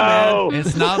either way, man.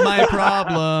 It's not my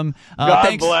problem.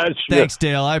 God bless you. Thanks,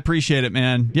 Dale. I appreciate it,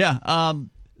 man. Yeah.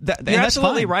 You're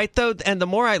absolutely right, though. And the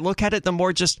more I look at it, the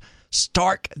more just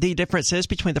stark the difference is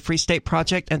between the Free State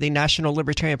Project and the National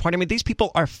Libertarian Party. I mean, these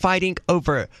people are fighting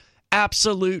over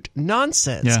absolute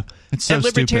nonsense. Yeah, it's so and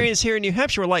libertarians stupid. here in New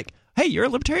Hampshire were like, hey, you're a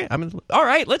libertarian? I mean, all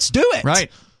right, let's do it.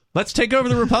 Right. Let's take over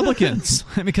the Republicans.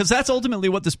 Because that's ultimately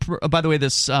what this, by the way,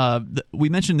 we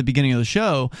mentioned at the beginning of the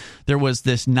show, there was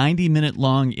this 90-minute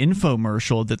long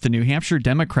infomercial that the New Hampshire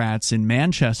Democrats in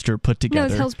Manchester put together.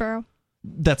 No, it's Hillsborough.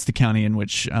 That's the county in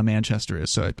which Manchester is.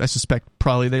 So I suspect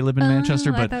probably they live in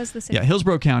Manchester. But I thought it was the same. Yeah,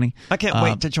 Hillsborough County. I can't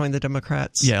wait to join the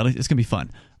Democrats. Yeah, it's going to be fun.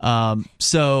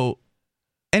 So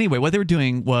Anyway, what they were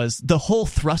doing was the whole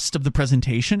thrust of the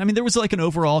presentation. I mean, there was like an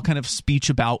overall kind of speech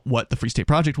about what the Free State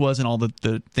Project was and all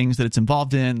the things that it's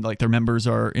involved in, like their members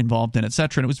are involved in, et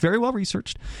cetera. And it was very well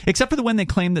researched, except for the when they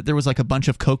claimed that there was like a bunch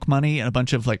of Koch money and a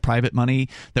bunch of like private money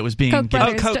that was being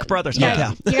given. Koch brothers.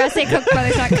 Yeah. You gotta say Koch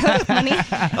brothers, not Koch money.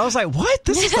 I was like, what?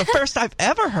 This is the first I've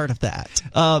ever heard of that.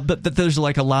 But that there's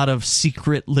like a lot of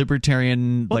secret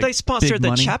libertarian. Well, like, they sponsored the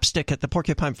money. chapstick at the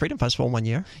Porcupine Freedom Festival one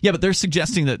year. Yeah, but they're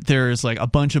suggesting that there's like a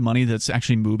bunch of money that's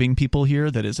actually moving people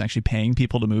here, that is actually paying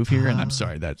people to move here. And I'm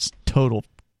sorry, that's total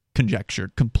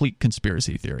conjecture, complete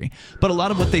conspiracy theory. But a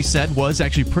lot of what they said was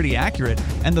actually pretty accurate.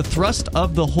 And the thrust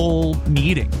of the whole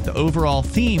meeting, the overall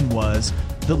theme was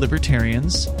the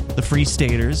libertarians, the free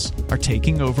staters, are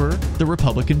taking over the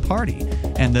Republican Party.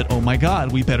 And that, oh my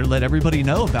God, we better let everybody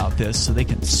know about this so they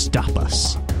can stop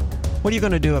us. What are you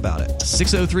going to do about it?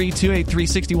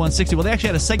 603-283-6160. Well, they actually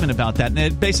had a segment about that, and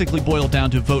it basically boiled down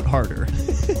to vote harder.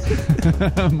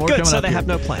 More Good, so up they here. have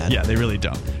no plan. Yeah, they really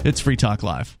don't. It's Free Talk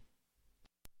Live.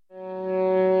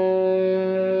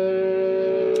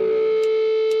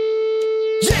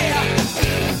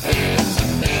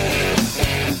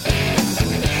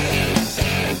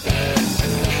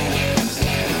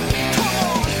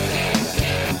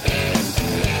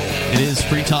 It is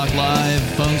Free Talk Live.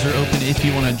 Phones are open if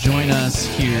you want to join us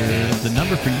here. The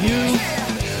number for you,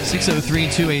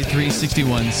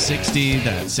 603-283-6160.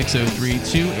 That's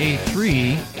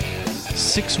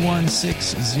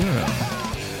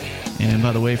 603-283-6160. And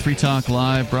by the way, Free Talk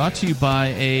Live brought to you by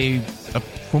a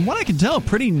from what I can tell,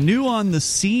 pretty new on the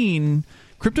scene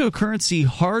cryptocurrency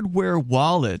hardware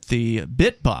wallet, the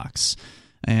BitBox.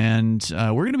 And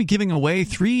we're going to be giving away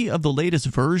 3 of the latest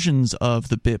versions of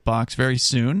the BitBox very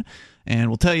soon. And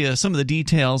we'll tell you some of the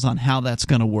details on how that's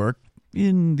going to work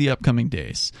in the upcoming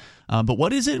days. But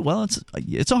what is it? Well,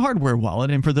 it's a hardware wallet.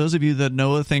 And for those of you that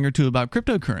know a thing or two about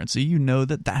cryptocurrency, you know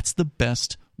that that's the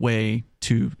best way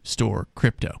to store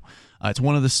crypto. It's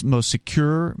one of the most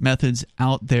secure methods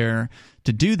out there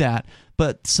to do that.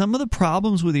 But some of the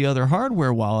problems with the other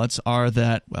hardware wallets are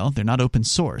that, well, they're not open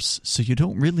source. So you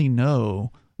don't really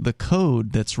know the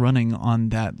code that's running on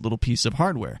that little piece of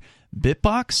hardware.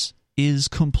 BitBox is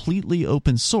completely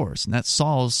open source, and that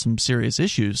solves some serious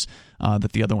issues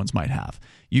that the other ones might have.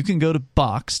 You can go to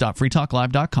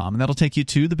box.freetalklive.com, and that'll take you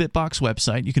to the BitBox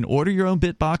website. You can order your own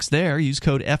BitBox there. Use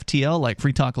code FTL, like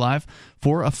Free Talk Live,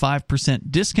 for a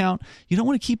 5% discount. You don't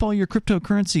want to keep all your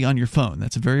cryptocurrency on your phone.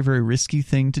 That's a very, very risky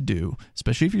thing to do,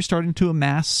 especially if you're starting to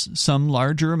amass some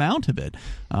larger amount of it.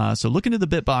 So look into the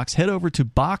BitBox. Head over to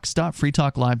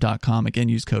box.freetalklive.com. Again,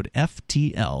 use code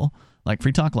FTL, like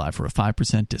Free Talk Live, for a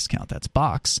 5% discount. That's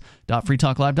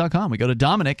box.freetalklive.com. We go to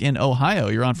Dominic in Ohio.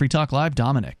 You're on Free Talk Live.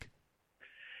 Dominic.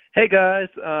 Hey, guys.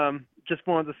 Just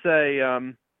wanted to say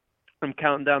I'm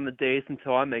counting down the days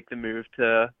until I make the move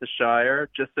to the Shire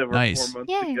just over 4 months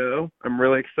ago. I'm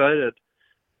really excited.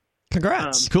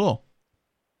 Congrats. Cool.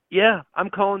 Yeah, I'm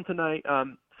calling tonight.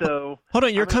 So hold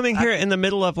on, you're coming here in the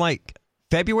middle of like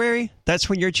February? That's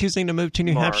when you're choosing to move to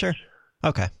New Hampshire?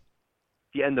 Okay.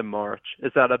 The end of March.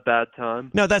 Is that a bad time?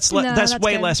 No, that's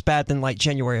way less bad than like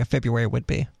January or February would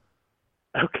be.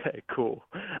 Okay, cool.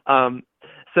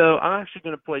 So I'm actually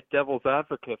going to play devil's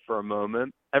advocate for a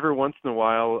moment. Every once in a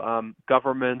while,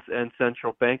 governments and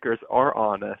central bankers are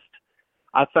honest.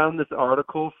 I found this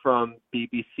article from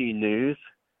BBC News,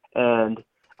 and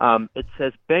it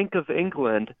says, Bank of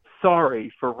England,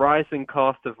 sorry for rising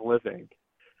cost of living.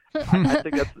 I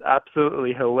think that's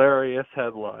absolutely hilarious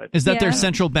headline. Is that their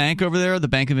central bank over there, the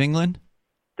Bank of England?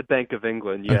 The Bank of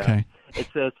England, yeah. Okay. It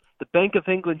says, the Bank of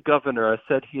England governor has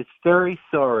said he is very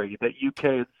sorry that UK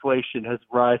inflation is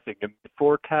rising and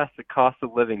forecast the cost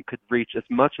of living could reach as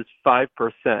much as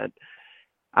 5%.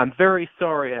 I'm very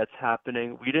sorry it's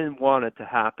happening. We didn't want it to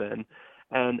happen.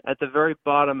 And at the very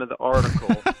bottom of the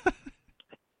article,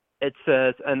 it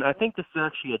says, and I think this is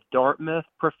actually a Dartmouth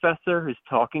professor who's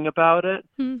talking about it,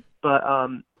 but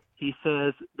he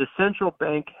says the central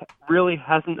bank really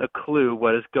hasn't a clue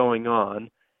what is going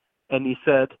on. And he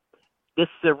said, this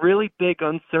is a really big,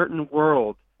 uncertain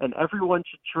world, and everyone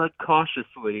should tread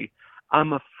cautiously.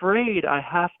 I'm afraid I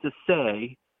have to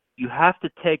say you have to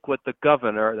take what the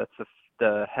governor, that's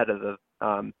the head of the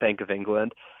Bank of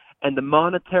England, and the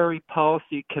Monetary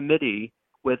Policy Committee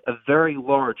with a very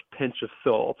large pinch of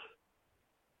salt.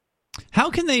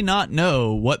 How can they not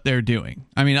know what they're doing?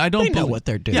 I mean, I don't know what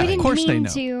they're doing. Yeah, of course they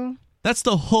know. That's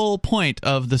the whole point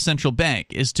of the central bank,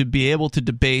 is to be able to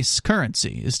debase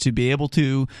currency, is to be able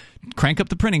to crank up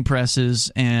the printing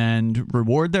presses and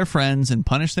reward their friends and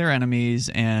punish their enemies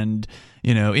and,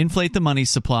 inflate the money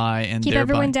supply and keep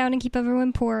thereby everyone down and keep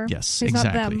everyone poor. Yes, It's not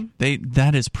exactly. them.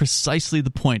 That is precisely the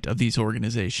point of these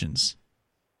organizations.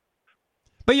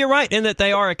 But you're right in that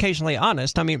they are occasionally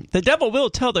honest. I mean, the devil will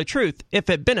tell the truth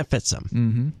if it benefits them.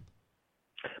 Mm-hmm.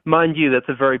 Mind you, that's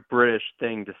a very British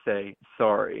thing to say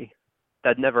sorry.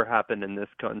 That never happened in this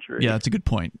country. Yeah, that's a good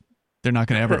point. They're not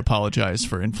going to ever apologize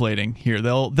for inflating here.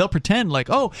 They'll pretend like,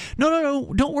 oh,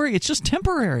 no, don't worry, it's just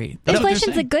temporary.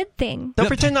 Inflation's a good thing. They'll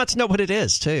pretend not to know what it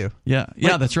is, too. Yeah,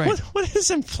 that's right. What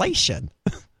is inflation?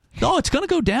 No, it's going to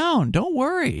go down. Don't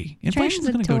worry. Inflation's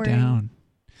going to go down.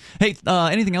 Hey,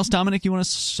 anything else, Dominic, you want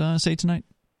to say tonight?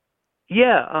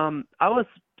 Yeah,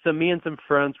 me and some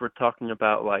friends were talking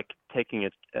about taking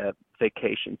a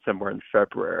vacation somewhere in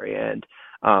February, and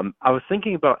I was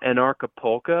thinking about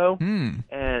Acapulco,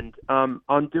 and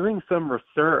on doing some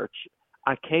research,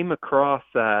 I came across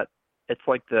that it's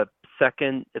like the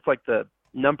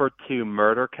number 2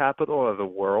 murder capital of the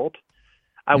world.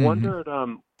 I wondered,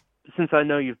 since I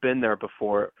know you've been there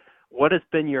before, what has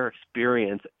been your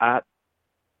experience at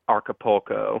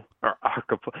Acapulco?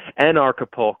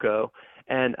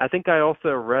 And I think I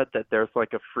also read that there's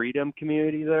a freedom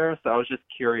community there, so I was just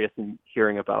curious in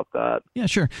hearing about that. Yeah,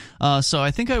 sure. So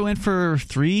I think I went for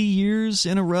 3 years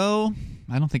in a row.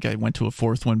 I don't think I went to a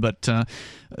fourth one, but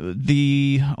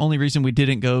the only reason we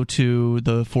didn't go to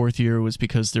the fourth year was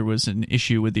because there was an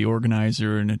issue with the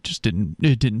organizer, and it just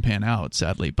didn't pan out,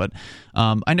 sadly. But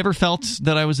I never felt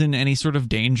that I was in any sort of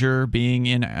danger being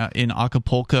in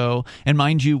Acapulco. And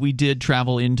mind you, we did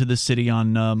travel into the city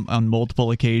on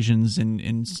multiple occasions,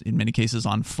 in many cases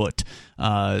on foot.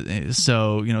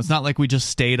 So it's not like we just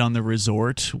stayed on the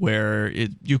resort where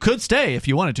you could stay if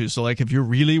you wanted to. So if you're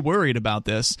really worried about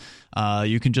this,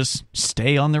 you can just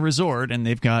stay on the resort, and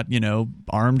they've got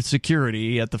armed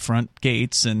security at the front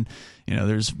gates, and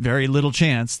there's very little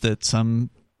chance that some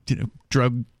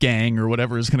drug gang or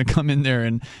whatever is going to come in there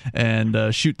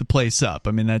and shoot the place up.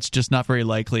 I mean, that's just not very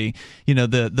likely.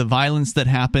 The violence that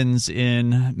happens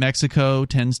in Mexico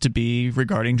tends to be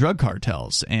regarding drug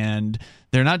cartels, and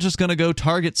they're not just going to go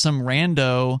target some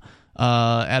rando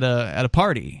at a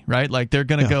party, right? They're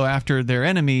going to go after their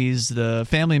enemies, the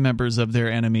family members of their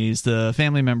enemies, the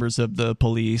family members of the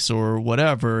police, or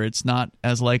whatever. It's not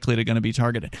as likely to going to be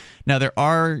targeted. Now, there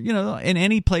are, in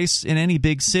any place, in any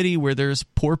big city where there's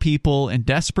poor people and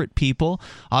desperate people,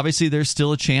 obviously there's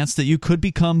still a chance that you could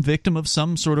become victim of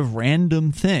some sort of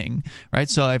random thing, right?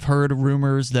 So I've heard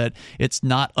rumors that it's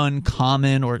not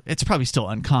uncommon, or it's probably still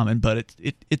uncommon, but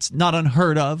it's not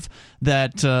unheard of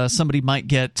that somebody might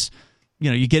get...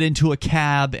 you get into a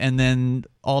cab, and then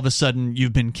all of a sudden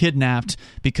you've been kidnapped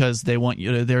because they're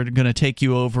going to take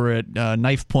you over at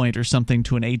knife point or something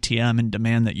to an ATM and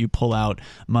demand that you pull out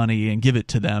money and give it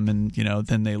to them, and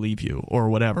then they leave you or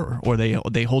whatever, or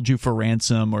they hold you for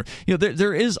ransom, or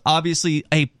there is obviously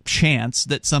a chance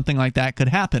that something like that could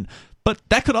happen. But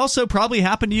that could also probably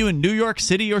happen to you in New York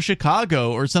City or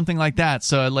Chicago or something like that.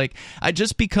 So,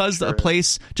 just because a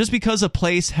place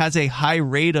has a high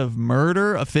rate of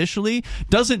murder officially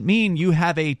doesn't mean you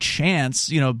have a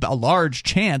chance, a large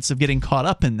chance of getting caught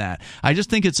up in that. I just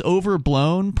think it's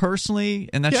overblown, personally,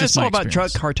 and that's just my experience. It's all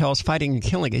about drug cartels fighting and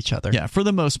killing each other. Yeah, for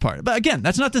the most part. But again,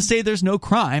 that's not to say there's no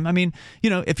crime. I mean,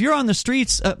 if you're on the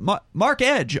streets, Mark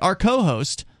Edge, our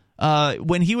co-host,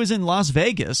 when he was in Las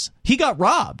Vegas, he got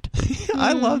robbed.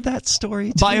 I love that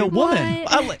story, too. By a woman.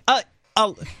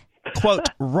 Quote,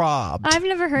 robbed. I've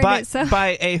never heard it. So.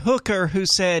 By a hooker who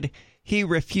said he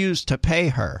refused to pay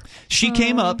her. She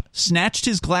came up, snatched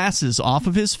his glasses off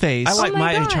of his face. I like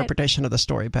my interpretation of the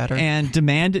story better. And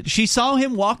demanded. She saw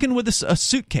him walking with a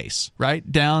suitcase, right?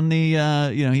 Down the,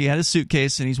 he had a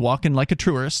suitcase, and he's walking like a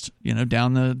tourist,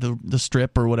 down the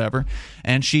strip or whatever.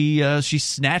 And she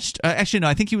snatched, actually, no,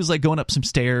 I think he was going up some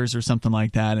stairs or something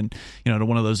like that, and, to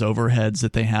one of those overheads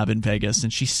that they have in Vegas.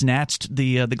 And she snatched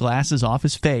the glasses off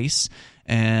his face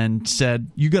and said,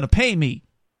 "You're going to pay me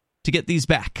to get these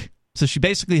back." So she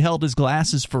basically held his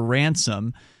glasses for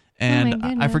ransom, and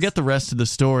I forget the rest of the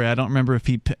story. I don't remember if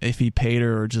he paid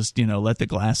her or just let the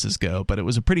glasses go. But it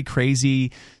was a pretty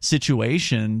crazy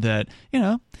situation that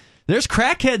there's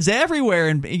crackheads everywhere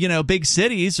in big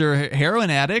cities, or heroin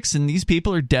addicts, and these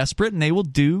people are desperate and they will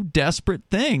do desperate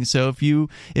things. So if you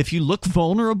look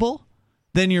vulnerable,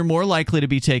 then you're more likely to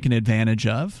be taken advantage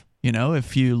of.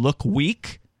 If you look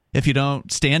weak, if you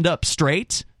don't stand up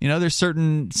straight, There's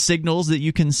certain signals that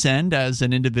you can send as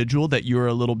an individual that you're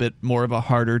a little bit more of a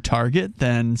harder target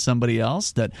than somebody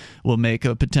else that will make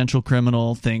a potential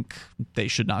criminal think they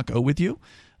should not go with you.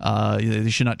 They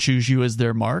should not choose you as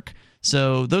their mark.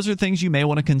 So those are things you may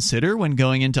want to consider when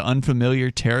going into unfamiliar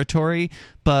territory.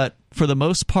 But for the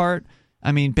most part,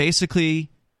 I mean, basically,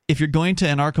 if you're going to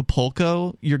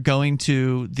Acapulco, you're going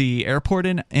to the airport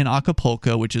in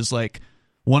Acapulco, which is like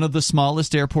one of the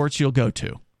smallest airports you'll go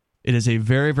to. It is a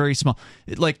very, very small...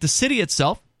 Like, the city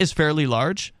itself is fairly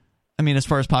large, I mean, as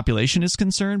far as population is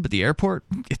concerned, but the airport,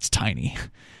 it's tiny.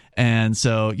 And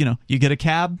so, you get a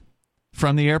cab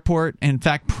from the airport. In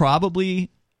fact, probably...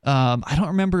 I don't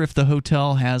remember if the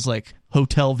hotel has, like,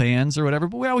 hotel vans or whatever,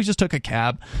 but we always just took a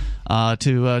cab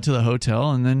to the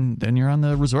hotel, and then you're on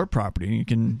the resort property. You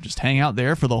can just hang out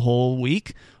there for the whole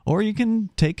week, or you can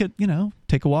take a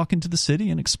walk into the city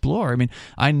and explore. I mean,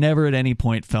 I never at any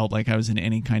point felt like I was in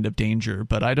any kind of danger,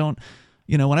 but I don't,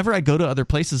 whenever I go to other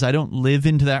places, I don't live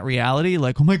into that reality,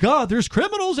 like, oh my God, there's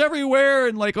criminals everywhere,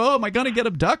 and like, oh, am I going to get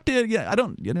abducted? Yeah, I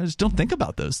don't, just don't think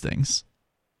about those things.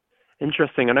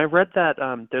 Interesting. And I read that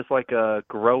there's like a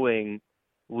growing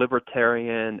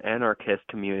libertarian anarchist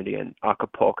community in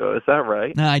Acapulco. Is that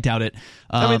right? No, I doubt it.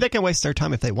 I mean, they can waste their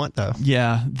time if they want, though.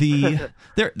 Yeah.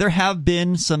 There have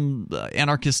been some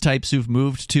anarchist types who've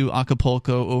moved to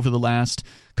Acapulco over the last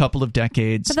couple of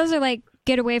decades. But those are like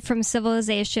get away from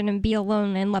civilization and be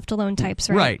alone and left alone types,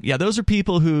 right? Right. Yeah, those are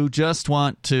people who just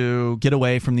want to get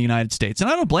away from the United States. And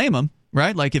I don't blame them.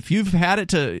 Right? Like, if you've had it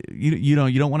to, you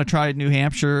don't want to try New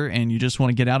Hampshire and you just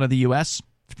want to get out of the U.S.,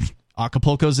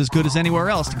 Acapulco's as good as anywhere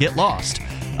else to get lost,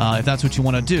 if that's what you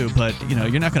want to do. But,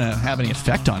 you're not going to have any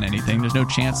effect on anything. There's no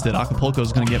chance that Acapulco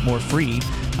is going to get more free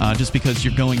just because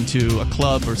you're going to a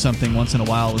club or something once in a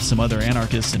while with some other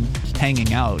anarchists and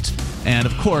hanging out. And,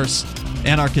 of course,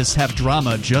 anarchists have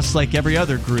drama just like every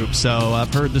other group. So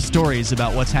I've heard the stories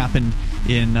about what's happened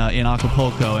in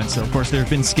Acapulco, and so of course there have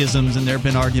been schisms and there have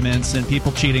been arguments and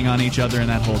people cheating on each other and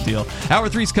that whole deal. Hour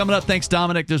 3's coming up. Thanks,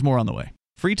 Dominic. There's more on the way.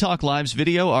 Free Talk Live's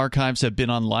video archives have been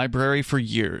on LBRY for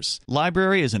years.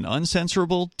 LBRY is an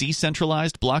uncensorable,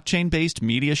 decentralized, blockchain-based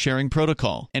media sharing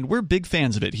protocol, and we're big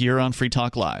fans of it here on Free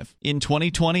Talk Live. In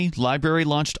 2020, LBRY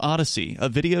launched Odysee, a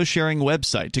video sharing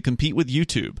website to compete with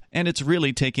YouTube, and it's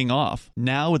really taking off.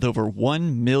 Now with over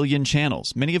 1 million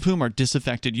channels, many of whom are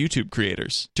disaffected YouTube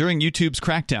creators. During YouTube's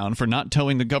crackdown for not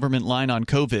towing the government line on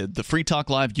COVID, the Free Talk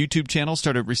Live YouTube channel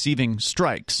started receiving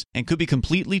strikes and could be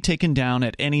completely taken down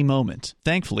at any moment.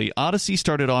 Thankfully, Odysee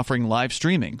started offering live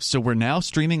streaming, so we're now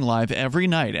streaming live every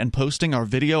night and posting our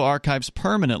video archives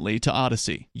permanently to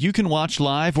Odysee. You can watch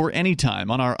live or anytime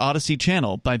on our Odysee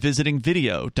channel by visiting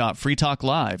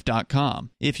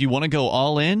video.freetalklive.com. If you want to go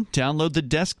all in, download the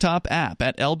desktop app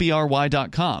at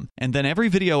lbry.com, and then every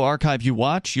video archive you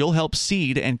watch, you'll help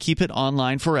seed and keep it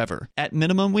online forever. At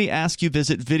minimum, we ask you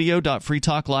visit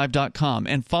video.freetalklive.com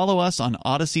and follow us on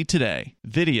Odysee today.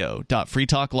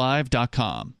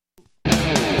 video.freetalklive.com.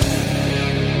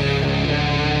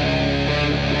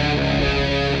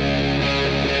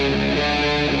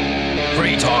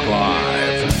 Free Talk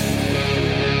Live.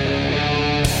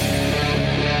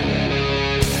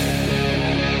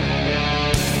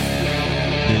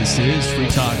 This is Free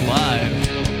Talk Live.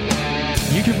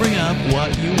 You can bring up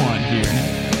what you want here.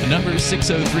 The number is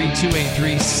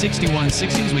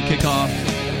 603-283-6160 as we kick off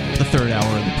the third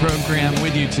hour of the program.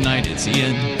 With you tonight, it's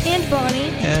Ian. And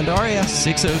Bonnie. And Aria.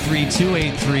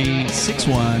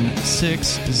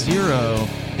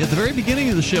 603-283-6160. At the very beginning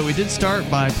of the show, we did start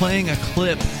by playing a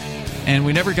clip, and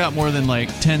we never got more than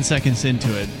like 10 seconds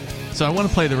into it. So I want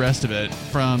to play the rest of it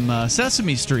from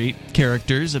Sesame Street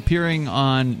characters appearing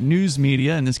on news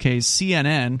media, in this case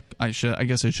CNN. I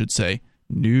guess I should say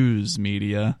news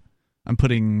media. I'm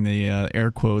putting the air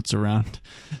quotes around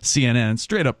CNN.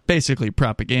 Straight up, basically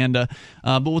propaganda.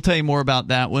 But we'll tell you more about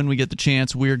that when we get the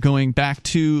chance. We're going back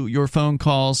to your phone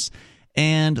calls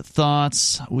and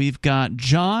thoughts. We've got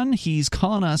John. He's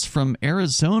calling us from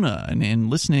Arizona and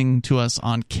listening to us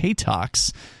on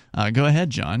K-Talks. Go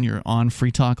ahead, John. You're on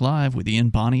Free Talk Live with Ian,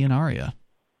 Bonnie, and Aria.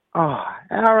 Oh,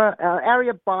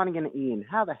 Aria, Bonnie, and Ian.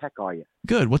 How the heck are you?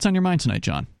 Good. What's on your mind tonight,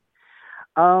 John?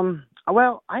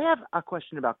 Well, I have a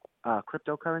question about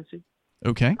cryptocurrency.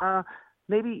 Okay.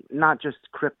 Maybe not just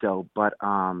crypto, but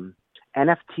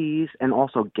NFTs and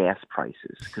also gas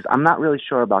prices, because I'm not really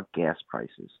sure about gas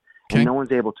prices. and no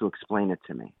one's able to explain it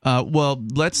to me. Well,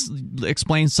 let's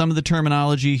explain some of the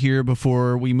terminology here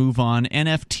before we move on.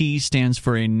 NFT stands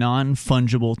for a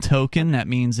non-fungible token. That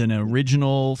means an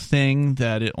original thing,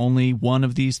 that only one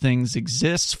of these things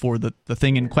exists for the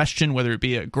thing in question, whether it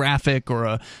be a graphic or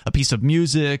a piece of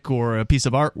music or a piece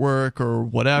of artwork or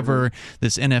whatever.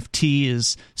 This NFT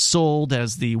is sold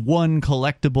as the one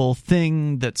collectible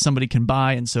thing that somebody can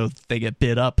buy, and so they get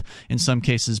bid up, in some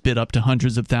cases bid up to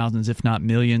hundreds of thousands, if not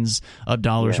millions of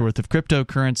dollars worth of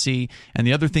cryptocurrency. And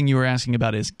the other thing you were asking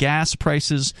about is gas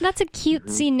prices. That's a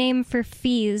cutesy name for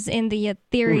fees in the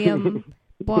Ethereum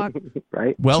block.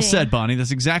 Right? Well said, Bonnie.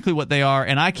 That's exactly what they are,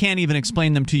 and I can't even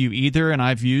explain them to you either, and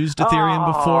I've used Ethereum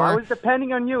before. I was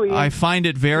depending on you, Ian. I find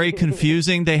it very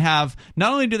confusing. They have,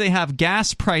 not only do they have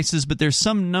gas prices, but there's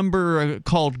some number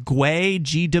called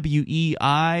GWEI,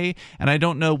 Gwei, and I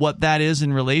don't know what that is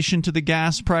in relation to the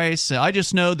gas price. I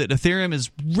just know that Ethereum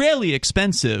is really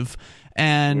expensive,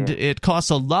 and it costs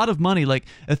a lot of money. Like,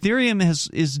 Ethereum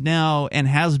is now, and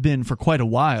has been for quite a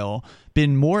while,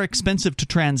 been more expensive to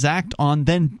transact on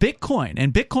than Bitcoin.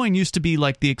 And Bitcoin used to be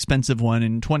like the expensive one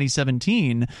in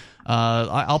 2017.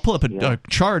 I'll pull up a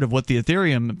chart of what the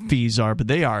Ethereum fees are, but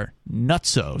they are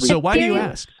nutso. So why do you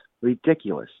ask?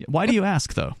 Ridiculous. Why do you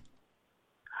ask, though?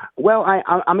 Well,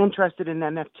 I'm interested in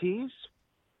NFTs,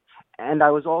 and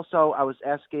I was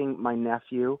asking my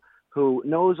nephew, who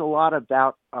knows a lot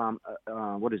about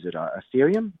what is it,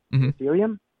 Ethereum?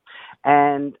 Ethereum,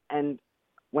 and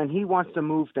when he wants to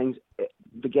move things,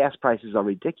 the gas prices are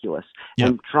ridiculous. Yep.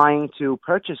 And trying to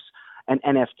purchase an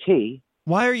NFT.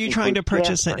 Why are you trying to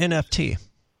purchase an NFT?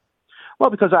 Well,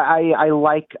 because I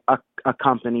like a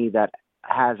company that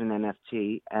has an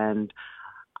NFT, and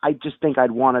I just think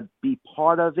I'd want to be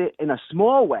part of it in a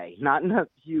small way, not in a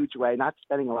huge way, not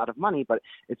spending a lot of money. But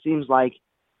it seems like,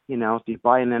 if you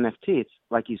buy an NFT, it's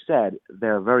like you said,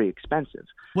 they're very expensive.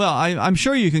 Well, I'm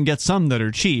sure you can get some that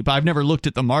are cheap. I've never looked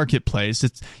at the marketplace.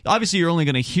 It's obviously you're only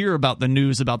going to hear about the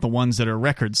news about the ones that are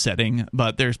record-setting,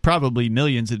 but there's probably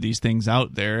millions of these things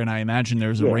out there, and I imagine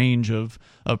there's a range of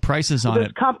prices on it.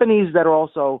 There's companies that are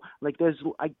also like there's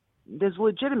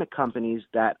legitimate companies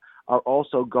that are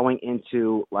also going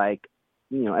into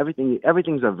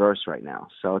everything's a verse right now.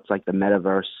 So it's like the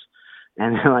metaverse.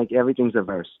 And like everything's a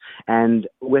verse, and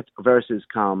with verses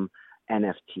come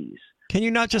NFTs. Can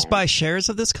you not just buy shares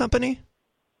of this company?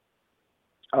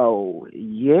 Oh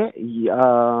yeah.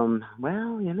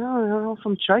 Well, they're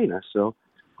from China, so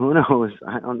who knows?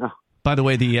 I don't know. By the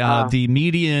way, the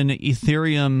median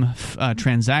Ethereum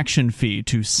transaction fee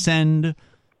to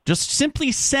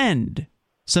simply send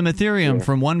some Ethereum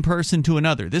from one person to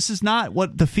another. This is not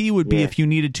what the fee would be if you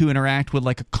needed to interact with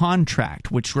like a contract,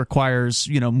 which requires,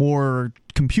 more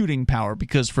computing power.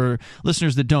 Because for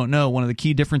listeners that don't know, one of the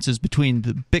key differences between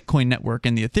the Bitcoin network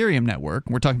and the Ethereum network,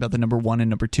 we're talking about the number 1 and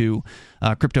number 2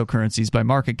 cryptocurrencies by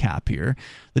market cap here.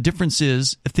 The difference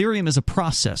is Ethereum is a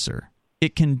processor.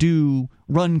 It can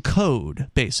run code,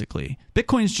 basically.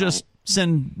 Bitcoin's just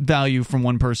send value from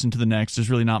one person to the next. There's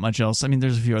really not much else. I mean,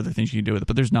 there's a few other things you can do with it,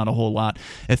 but there's not a whole lot.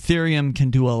 Ethereum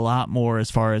can do a lot more as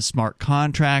far as smart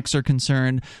contracts are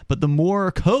concerned, but the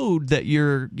more code that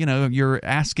you're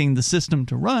asking the system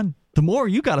to run, the more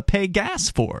you got to pay gas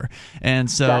for.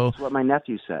 And so that's what my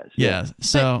nephew says. Yeah.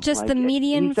 So but just the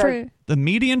median the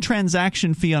median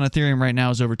transaction fee on Ethereum right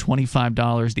now is over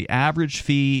 $25. The average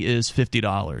fee is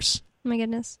 $50. Oh my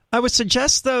goodness. I would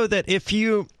suggest, though, that if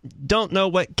you don't know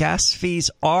what gas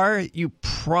fees are, you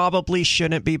probably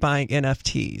shouldn't be buying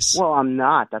NFTs. Well, I'm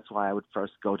not. That's why I would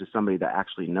first go to somebody that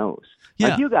actually knows. Yeah.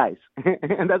 Like you guys.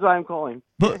 And that's why I'm calling.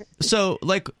 But so,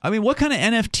 what kind of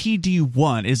NFT do you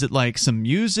want? Is it like some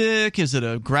music? Is it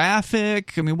a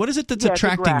graphic? I mean, what is it that's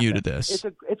attracting you to this?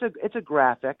 It's a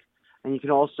graphic, and you can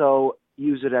also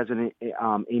use it as an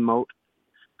emote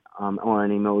or an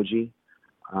emoji.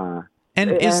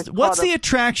 What's the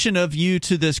attraction of you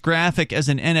to this graphic as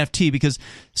an NFT? Because,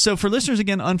 so for listeners,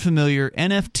 again, unfamiliar,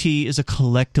 NFT is a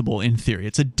collectible in theory.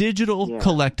 It's a digital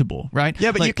collectible, right?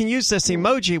 Yeah, but you can use this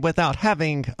emoji without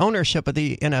having ownership of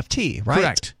the NFT, right?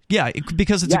 Correct. Yeah,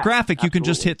 because it's a graphic, you can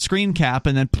just hit screen cap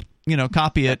and then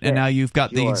copy it, and now you've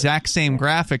got the exact same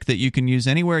graphic that you can use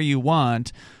anywhere you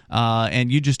want,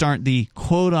 and you just aren't the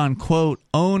quote-unquote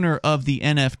owner of the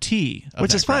NFT.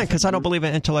 Which is fine, because I don't believe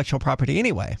in intellectual property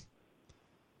anyway.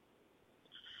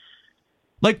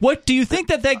 Like, what do you think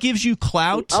that gives you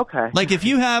clout? Okay. Like, if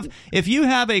you have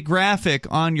a graphic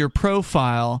on your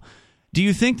profile, do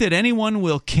you think that anyone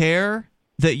will care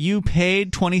that you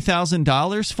paid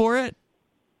 $20,000 for it?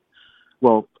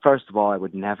 Well, first of all, I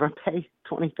would never pay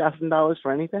 $20,000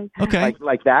 for anything. Okay.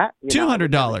 Like that.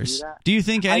 $200. Do you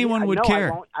think anyone would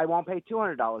care? I won't pay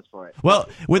 $200 for it. Well,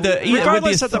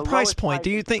 regardless of the price point,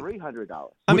 do you think $300?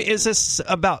 I mean, is this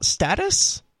about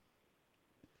status?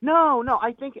 No.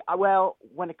 I think, well,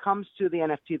 when it comes to the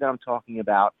NFT that I'm talking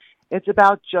about, it's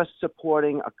about just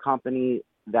supporting a company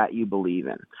that you believe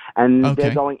in. And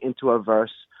they're going into a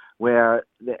verse where,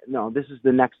 this is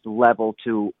the next level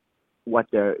to what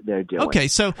they're doing. Okay,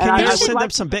 so can you send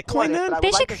them some Bitcoin then?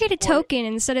 They should create a token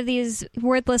instead of these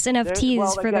worthless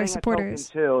NFTs for their supporters.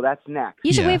 Too. That's next.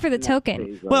 You should wait for the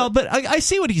token. Well, but I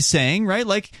see what he's saying, right?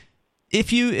 Like, if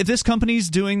this company's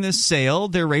doing this sale,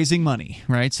 they're raising money,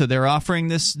 right? So they're offering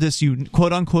this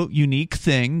quote unquote unique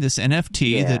thing, this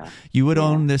NFT that you would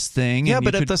own this thing. Yeah, and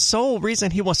but if the sole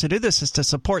reason he wants to do this is to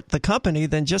support the company,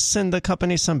 then just send the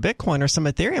company some Bitcoin or some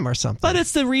Ethereum or something. But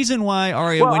it's the reason why,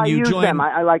 Aria, Well, when you use join them.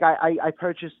 I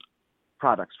purchase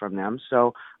products from them,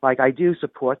 so I do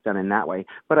support them in that way.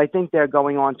 But I think they're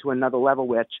going on to another level,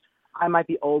 which I might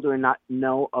be older and not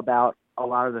know about a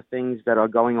lot of the things that are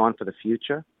going on for the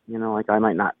future. I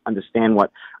might not understand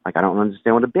I don't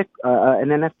understand what an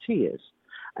NFT is,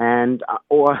 and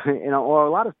or a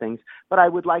lot of things. But I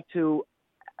would like to,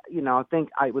 think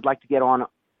I would like to get on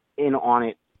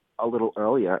it a little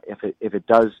earlier if it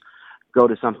does go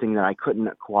to something that I couldn't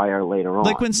acquire later on.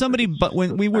 Like when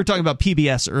we were talking about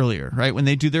PBS earlier, right? When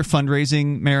they do their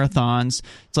fundraising marathons,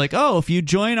 it's like, oh, if you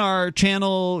join our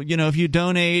channel, if you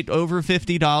donate over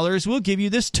 $50, we'll give you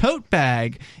this tote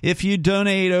bag. If you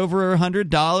donate over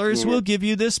 $100, we'll give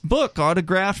you this book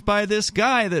autographed by this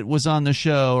guy that was on the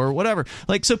show or whatever.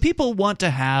 Like, so people want to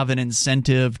have an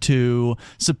incentive to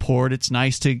support. It's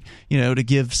nice to, to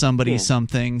give somebody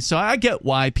something. So I get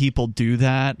why people do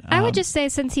that. I would just say,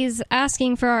 since he's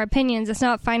asking for our opinions, it's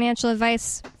not financial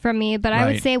advice from me, but I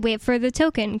would say wait for the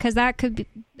token, because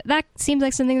that seems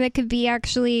like something that could be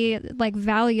actually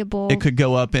valuable. It could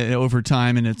go up over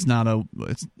time, and it's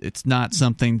not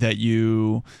something that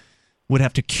you would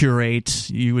have to curate.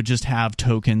 You would just have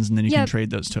tokens, and then you can trade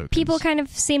those tokens. People kind of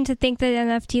seem to think that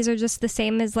NFTs are just the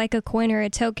same as like a coin or a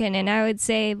token, and I would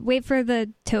say wait for the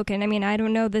token. I mean, I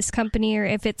don't know this company or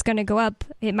if it's going to go up.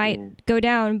 It might go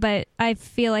down, but I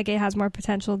feel like it has more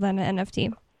potential than an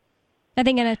NFT. I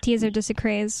think NFTs are just a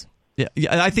craze. Yeah,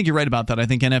 I think you're right about that. I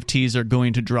think NFTs are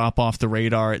going to drop off the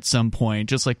radar at some point,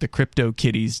 just like the crypto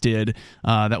kitties did.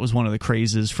 That was one of the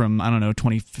crazes from,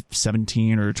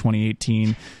 2017 or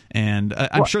 2018, and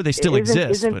I'm sure they still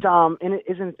exist. Isn't an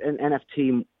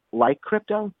NFT like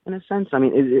crypto in a sense? I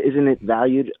mean, isn't it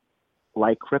valued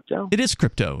like crypto? It is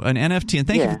crypto, an NFT. And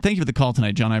thank you for the call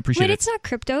tonight, John. I appreciate it. But it's not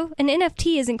crypto. An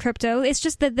NFT isn't crypto. It's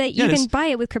just that you can buy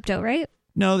it with crypto, right?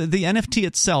 No, the NFT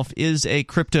itself is a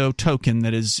crypto token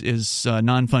that is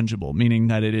non-fungible, meaning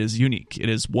that it is unique. It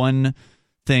is one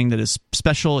thing that is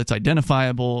special. It's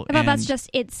identifiable. Well, that's just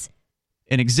it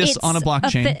exists on a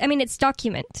blockchain. It's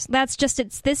document. That's just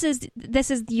this is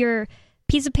your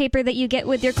piece of paper that you get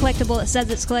with your collectible. It says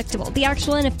it's collectible. The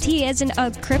actual NFT isn't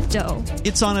a crypto.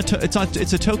 It's a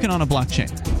token on a blockchain.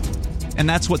 And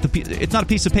that's what it's not a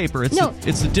piece of paper. It's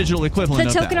the digital equivalent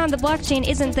of that. The token on the blockchain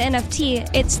isn't the NFT.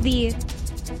 It's the...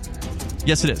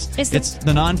 Yes, it is. It's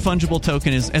the non-fungible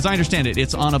token. As I understand it,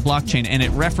 it's on a blockchain, and it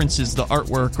references the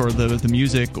artwork or the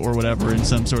music or whatever in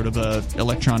some sort of a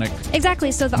electronic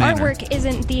Exactly, so the manner. Artwork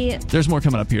isn't the... There's more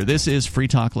coming up here. This is Free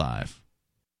Talk Live.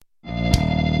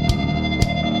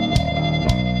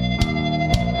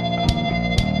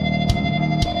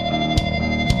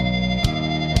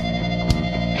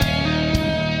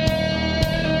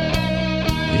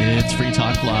 It's Free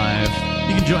Talk Live.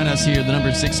 You can join us here. The number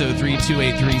is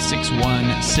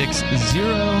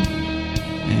 603-283-6160.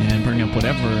 And bring up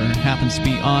whatever happens to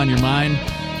be on your mind.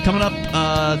 Coming up,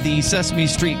 the Sesame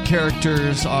Street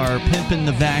characters are pimping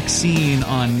the vaccine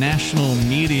on national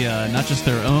media. Not just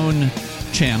their own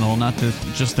channel, not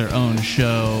just their own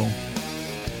show.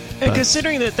 And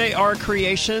considering that they are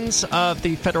creations of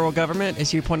the federal government,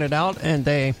 as you pointed out, and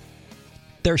their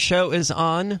show is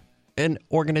on an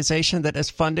organization that is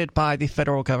funded by the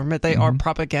federal government. They are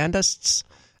propagandists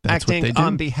acting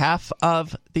on behalf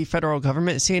of the federal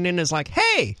government. CNN is like,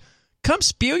 hey, come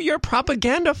spew your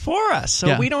propaganda for us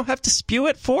so we don't have to spew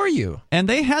it for you. And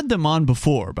they had them on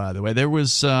before, by the way. There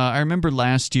was, I remember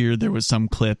last year there was some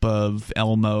clip of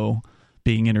Elmo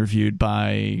being interviewed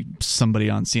by somebody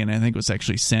on CNN. I think it was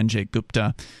actually Sanjay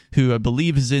Gupta, who I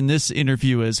believe is in this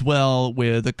interview as well,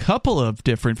 with a couple of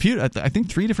different, I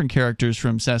think 3 different characters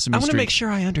from Sesame Street. I want to make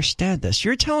sure I understand this.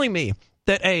 You're telling me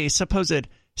that a supposed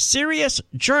serious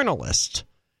journalist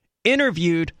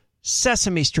interviewed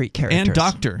Sesame Street characters. And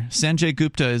doctor. Sanjay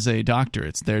Gupta is a doctor.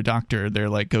 It's their doctor. Their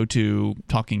like go-to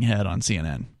talking head on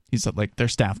CNN. He's like their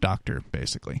staff doctor,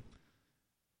 basically.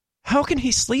 How can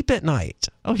he sleep at night?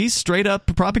 Oh, he's straight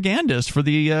up propagandist for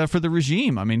the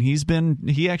regime. I mean,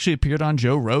 he actually appeared on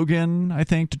Joe Rogan, I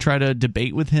think, to try to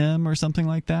debate with him or something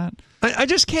like that. I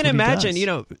just can't imagine,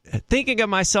 thinking of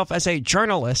myself as a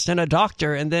journalist and a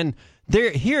doctor, and then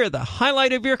here the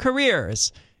highlight of your career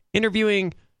is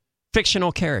interviewing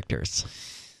fictional characters.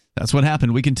 That's what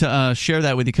happened. We can share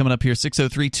that with you coming up here,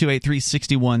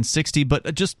 603-283-6160.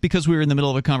 But just because we were in the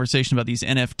middle of a conversation about these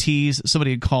NFTs,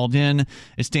 somebody had called in.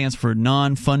 It stands for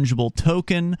non-fungible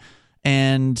token.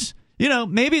 And,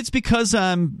 maybe it's because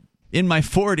I'm in my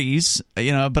 40s,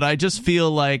 but I just feel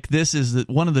like this is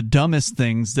one of the dumbest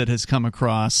things that has come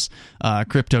across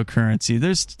cryptocurrency.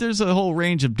 There's a whole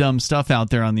range of dumb stuff out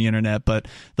there on the internet, but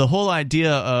the whole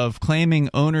idea of claiming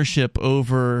ownership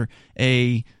over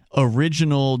a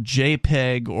original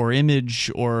JPEG or image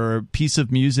or piece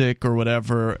of music or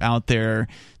whatever out there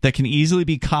that can easily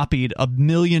be copied a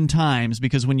million times,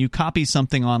 because when you copy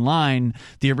something online,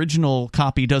 the original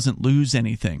copy doesn't lose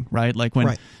anything, right? Like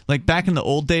like back in the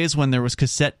old days when there was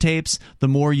cassette tapes, the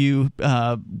more you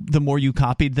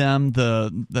copied them,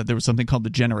 there was something called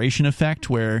the generation effect,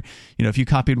 where if you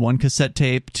copied one cassette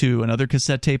tape to another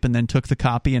cassette tape and then took the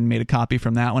copy and made a copy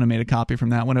from that one and made a copy from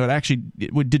that one,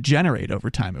 it would degenerate over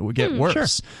time. It would get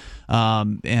worse. Sure.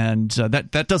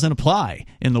 That doesn't apply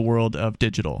in the world of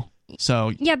digital.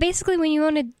 So yeah, basically when you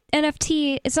own an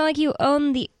NFT, it's not like you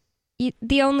own the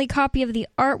only copy of the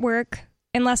artwork,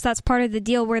 unless that's part of the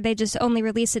deal where they just only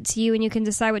release it to you and you can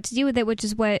decide what to do with it, which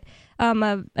is what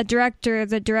the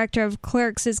director of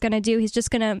Clerks is going to do. He's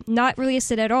just going to not release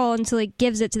it at all until he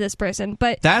gives it to this person.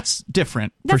 But that's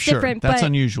different, for sure. That's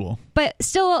unusual. But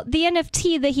still, the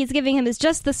NFT that he's giving him is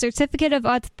just the certificate of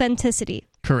authenticity.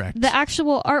 Correct. The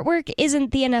actual artwork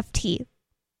isn't the NFT.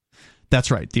 That's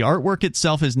right. The artwork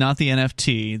itself is not the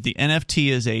NFT. The NFT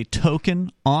is a token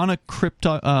on a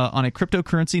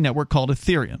cryptocurrency network called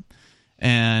Ethereum.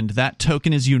 And that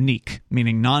token is unique,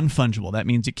 meaning non-fungible. That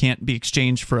means it can't be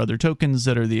exchanged for other tokens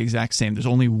that are the exact same. There's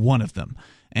only one of them.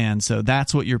 And so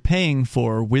that's what you're paying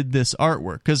for with this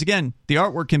artwork. Because, again, the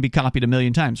artwork can be copied a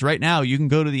million times. Right now, you can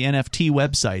go to the NFT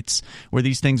websites where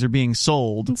these things are being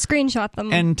sold. And screenshot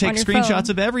them. And take screenshots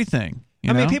of everything.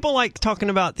 I mean, people like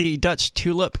talking about the Dutch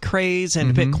tulip craze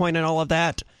and Bitcoin and all of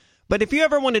that. But if you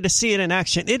ever wanted to see it in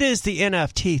action, it is the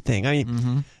NFT thing. I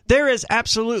mean, there is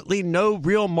absolutely no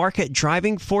real market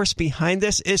driving force behind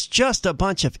this. It's just a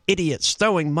bunch of idiots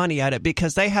throwing money at it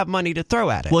because they have money to throw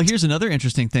at it. Well, here's another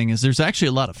interesting thing is there's actually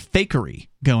a lot of fakery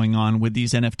going on with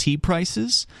these NFT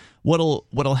prices.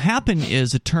 What'll happen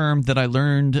is a term that I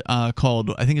learned I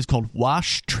think it's called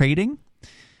wash trading.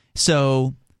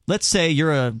 So let's say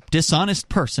you're a dishonest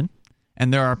person,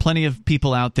 and there are plenty of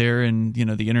people out there in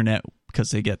the internet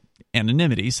because they get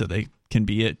anonymity, so they can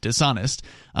be dishonest,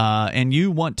 and you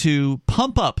want to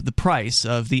pump up the price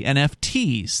of the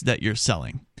NFTs that you're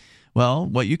selling. Well,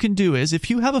 what you can do is if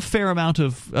you have a fair amount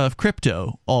of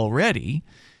crypto already,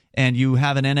 and you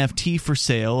have an NFT for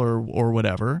sale or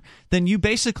whatever, then you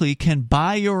basically can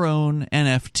buy your own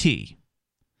NFT.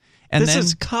 And this then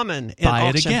is common in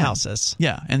auction houses.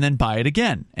 Yeah, and then buy it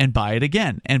again and buy it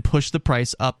again and push the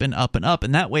price up and up and up.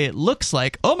 And that way it looks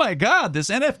like, oh my God, this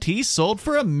NFT sold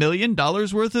for $1 million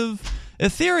worth of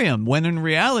Ethereum, when in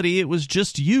reality it was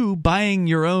just you buying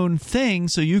your own thing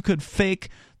so you could fake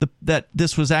that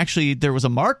this was actually, there was a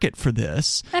market for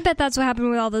this. I bet that's what happened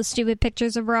with all those stupid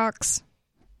pictures of rocks.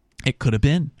 It could have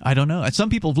been. I don't know.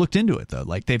 Some people have looked into it, though.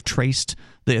 Like, they've traced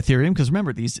the Ethereum, because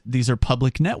remember, these are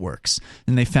public networks.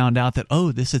 And they found out that,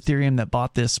 this Ethereum that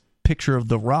bought this picture of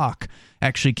the rock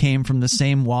actually came from the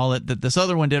same wallet that this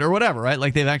other one did, or whatever, right?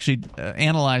 Like, they've actually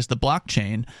analyzed the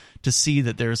blockchain to see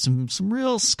that there's some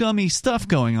real scummy stuff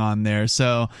going on there.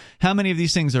 So how many of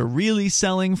these things are really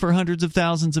selling for hundreds of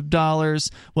thousands of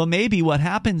dollars? Well, maybe what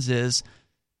happens is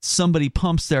somebody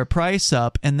pumps their price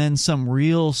up, and then some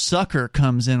real sucker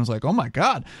comes in and is like, oh my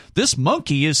God, this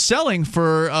monkey is selling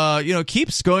for,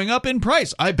 keeps going up in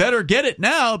price. I better get it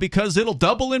now because it'll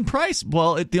double in price.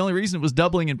 Well, the only reason it was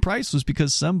doubling in price was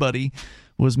because somebody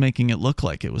was making it look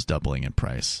like it was doubling in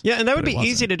price. Yeah, and that would be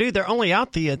easy to do. They're only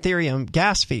out the Ethereum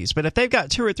gas fees. But if they've got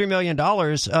 $2 or $3 million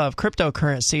of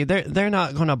cryptocurrency, they're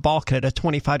not going to balk at a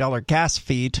 $25 gas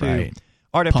fee to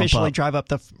artificially drive up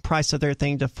the price of their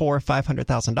thing to $400,000 or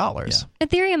 $500,000. Yeah.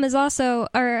 Ethereum is also,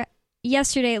 or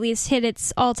yesterday at least, hit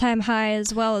its all-time high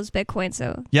as well as Bitcoin.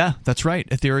 So yeah, that's right.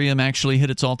 Ethereum actually hit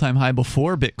its all-time high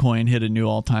before Bitcoin hit a new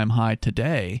all-time high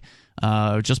today,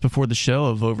 just before the show,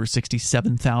 of over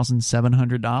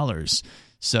 $67,700.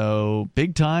 So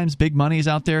big times, big money's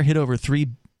out there. Hit over $3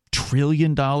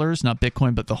 trillion, not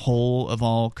Bitcoin, but the whole of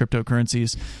all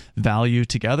cryptocurrencies value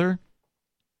together.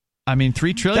 I mean,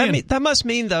 $3 trillion. That must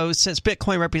mean, though, since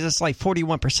Bitcoin represents like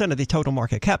 41% of the total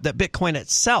market cap, that Bitcoin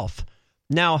itself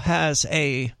now has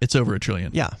it's over $1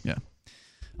 trillion. Yeah. Pretty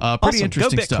awesome.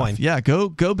 Interesting Go Bitcoin. stuff. Yeah, go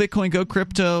Bitcoin, go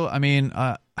crypto. I mean,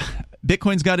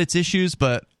 Bitcoin's got its issues,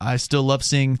 but I still love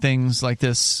seeing things like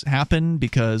this happen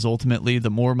because ultimately the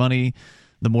more money,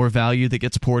 the more value that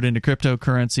gets poured into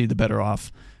cryptocurrency, the better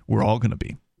off we're all going to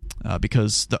be.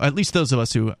 Because at least those of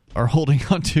us who are holding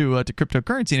on to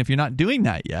cryptocurrency, and if you're not doing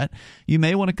that yet, you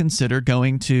may want to consider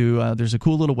going to there's a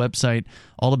cool little website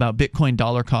all about Bitcoin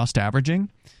dollar cost averaging.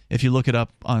 If you look it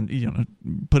up on,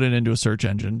 put it into a search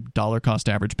engine, dollar cost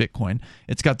average Bitcoin,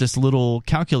 it's got this little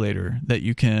calculator that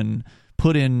you can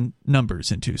put in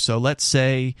numbers into. So let's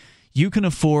say you can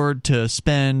afford to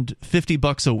spend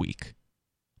 $50 a week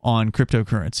on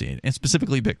cryptocurrency, and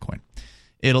specifically Bitcoin.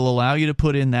 It'll allow you to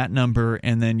put in that number,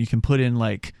 and then you can put in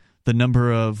like the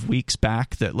number of weeks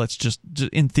back that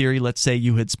in theory, let's say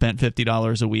you had spent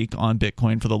 $50 a week on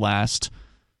Bitcoin for the last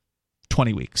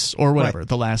 20 weeks or whatever, right.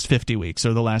 The last 50 weeks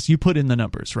or you put in the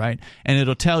numbers, right? And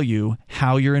it'll tell you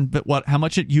how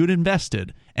much you'd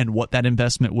invested and what that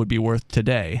investment would be worth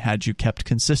today had you kept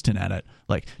consistent at it.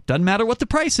 Like, doesn't matter what the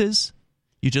price is.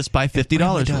 You just buy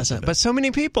 $50 worth of it. But so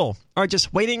many people are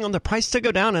just waiting on the price to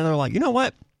go down, and they're like, you know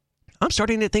what? I'm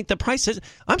starting to think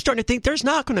there's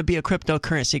not going to be a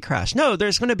cryptocurrency crash. No,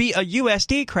 there's going to be a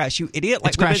USD crash, you idiot,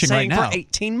 like we've been saying for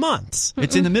 18 months.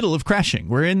 It's in the middle of crashing.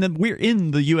 We're in the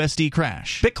USD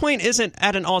crash. Bitcoin isn't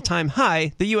at an all-time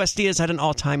high. The USD is at an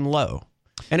all-time low.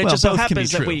 And it just so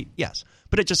happens that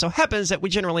but it just so happens that we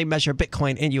generally measure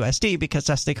Bitcoin in USD because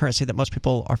that's the currency that most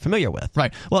people are familiar with.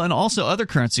 Right. Well, and also other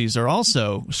currencies are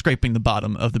also scraping the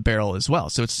bottom of the barrel as well.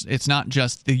 So it's not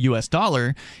just the US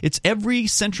dollar. It's every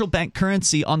central bank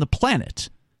currency on the planet.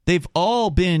 They've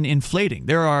all been inflating.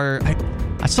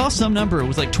 I saw some number. It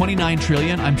was like 29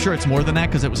 trillion. I'm sure it's more than that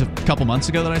because it was a couple months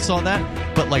ago that I saw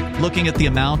that. But like looking at the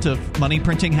amount of money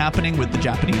printing happening with the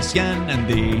Japanese yen and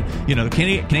the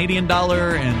Canadian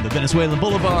dollar and the Venezuelan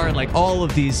bolivar and like all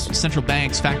of these central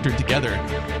banks factored together,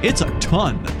 it's a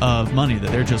ton of money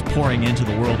that they're just pouring into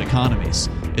the world economies.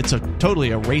 It's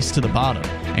totally a race to the bottom.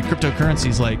 And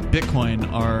cryptocurrencies like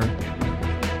Bitcoin are,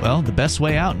 well, the best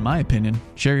way out, in my opinion.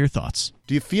 Share your thoughts.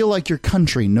 Do you feel like your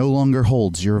country no longer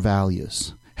holds your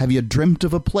values? Have you dreamt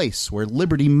of a place where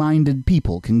liberty-minded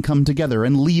people can come together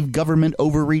and leave government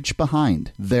overreach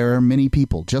behind? There are many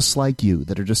people just like you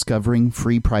that are discovering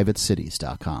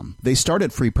freeprivatecities.com. They start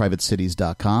at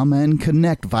freeprivatecities.com and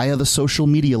connect via the social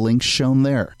media links shown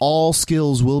there. All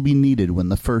skills will be needed when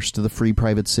the first of the Free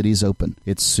Private Cities open.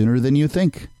 It's sooner than you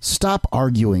think. Stop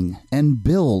arguing and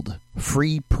build.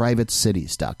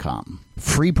 freeprivatecities.com.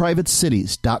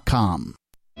 freeprivatecities.com.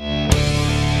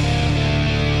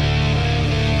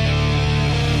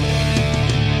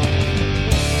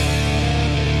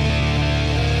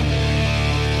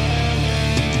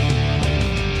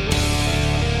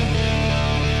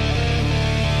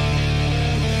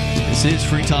 This is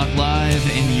Free Talk Live,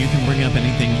 and you can bring up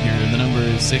anything here. The number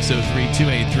is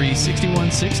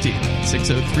 603-283-6160.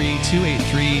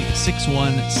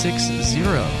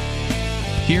 603-283-6160.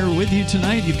 Here with you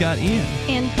tonight, you've got Ian.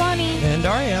 And Bonnie. And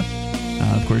Aria.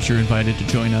 Of course, you're invited to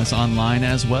join us online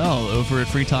as well over at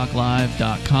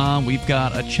freetalklive.com. We've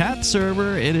got a chat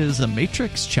server. It is a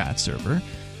Matrix chat server.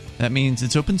 That means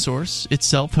it's open source, it's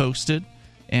self-hosted,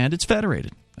 and it's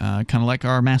federated. Kind of like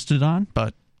our Mastodon,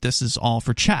 but this is all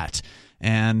for chat.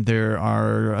 And there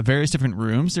are various different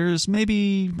rooms. There's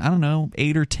maybe,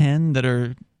 8 or 10 that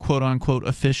are quote-unquote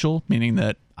official, meaning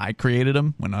that I created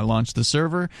them when I launched the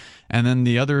server. And then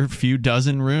the other few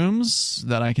dozen rooms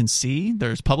that I can see,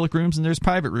 there's public rooms and there's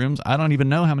private rooms. I don't even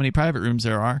know how many private rooms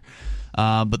there are.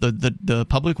 But the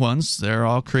public ones, they're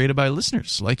all created by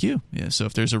listeners like you. Yeah, so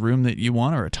if there's a room that you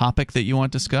want or a topic that you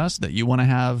want discussed that you want to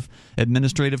have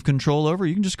administrative control over,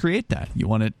 you can just create that. You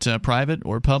want it private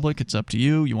or public, it's up to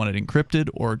you. You want it encrypted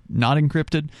or not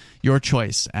encrypted, your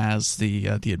choice as the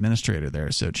administrator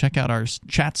there. So check out our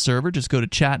chat server. Just go to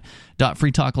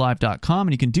chat.freetalklive.com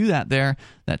and you can do that there.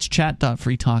 That's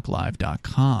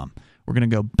chat.freetalklive.com. We're going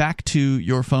to go back to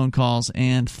your phone calls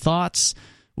and thoughts.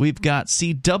 We've got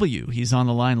CW. He's on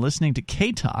the line listening to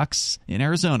K-Talks in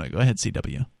Arizona. Go ahead,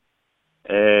 CW.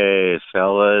 Hey,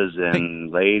 fellas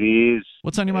and ladies.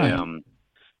 What's on your mind?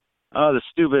 The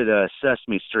stupid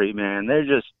Sesame Street, man. They're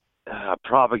just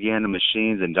propaganda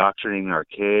machines indoctrinating our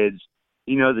kids.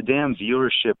 You know, the damn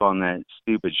viewership on that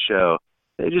stupid show.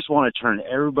 They just want to turn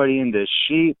everybody into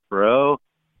sheep, bro.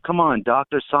 Come on,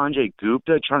 Dr. Sanjay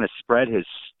Gupta trying to spread his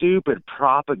stupid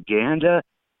propaganda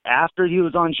after he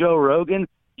was on Joe Rogan.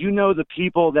 You know, the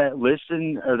people that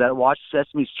listen or that watch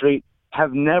Sesame Street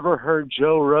have never heard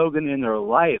Joe Rogan in their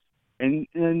life. And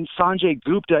Sanjay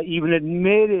Gupta even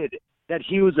admitted that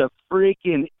he was a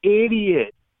freaking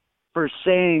idiot for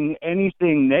saying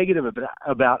anything negative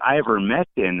about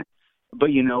ivermectin.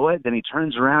 But you know what? Then he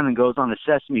turns around and goes on the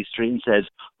Sesame Street and says,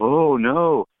 oh,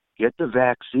 no, get the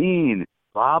vaccine,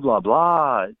 blah, blah,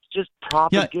 blah. It's just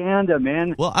propaganda,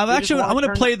 man. Well, I'm going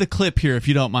to play the clip here if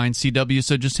you don't mind, CW.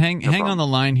 So just hang on the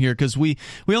line here, because we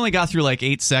only got through like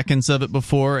 8 seconds of it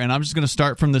before, and I'm just going to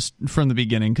start from the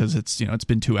beginning, because it's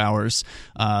been 2 hours.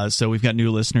 So we've got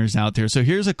new listeners out there. So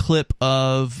here's a clip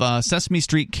of Sesame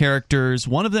Street characters.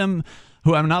 One of them,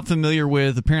 who I'm not familiar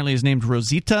with, apparently is named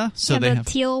Rosita. So they have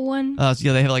teal one.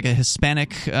 They have like a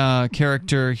Hispanic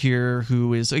character here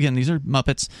who is, again, these are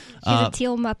Muppets. She's a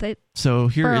teal Muppet. So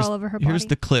here's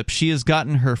the clip. She has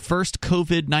gotten her first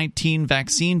COVID-19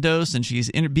 vaccine dose, and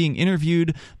she's being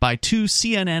interviewed by 2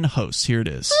 CNN hosts. Here it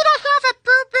is. Did I have a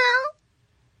boo-boo?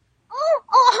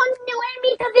 Oh, no,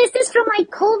 Ermita, this is from my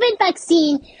COVID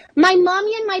vaccine. My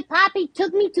mommy and my papi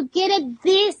took me to get it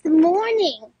this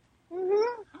morning.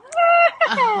 Mm-hmm.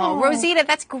 Oh, Rosita,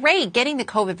 that's great. Getting the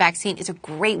COVID vaccine is a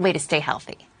great way to stay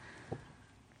healthy.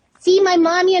 See, my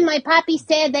mommy and my papi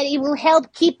said that it will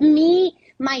help keep me,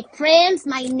 my friends,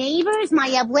 my neighbors, my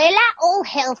abuela, all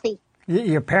healthy.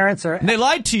 Your parents are... They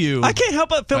lied to you. I can't help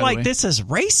but feel like this is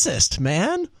racist,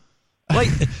 man. Like,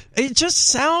 it just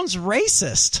sounds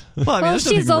racist. Well,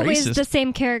 she's always the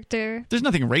same character. There's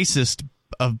nothing racist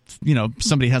of,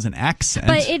 somebody has an accent.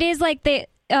 But it is like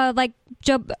like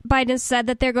Joe Biden said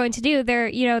that they're going to do.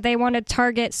 They want to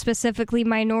target specifically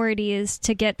minorities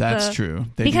to get That's true.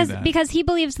 They because do that. because he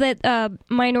believes that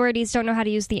minorities don't know how to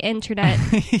use the internet.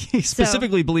 He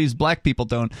specifically believes black people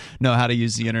don't know how to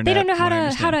use the internet. They don't know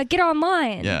how to get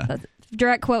online. Yeah. That's a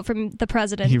direct quote from the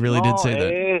president. He really did say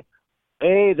that.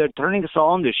 Hey, they're turning us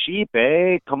all into sheep.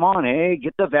 Hey, come on. Hey,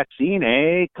 get the vaccine.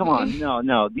 Hey, come on.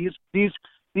 No. These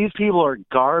people are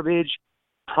garbage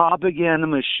propaganda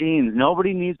machines.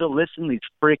 Nobody needs to listen to these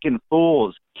freaking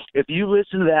fools. If you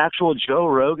listen to the actual Joe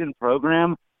Rogan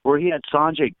program where he had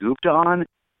Sanjay Gupta on,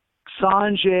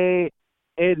 Sanjay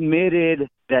admitted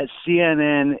that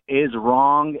CNN is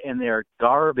wrong and they're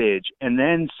garbage. And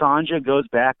then Sanjay goes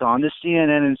back on to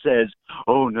CNN and says,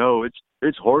 oh no,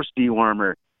 it's horse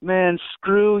dewormer. Man,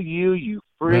 screw you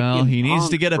freaking Well, he needs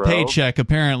to get a bro. paycheck,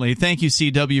 apparently. Thank you,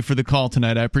 CW, for the call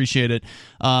tonight. I appreciate it.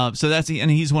 And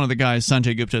he's one of the guys.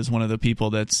 Sanjay Gupta is one of the people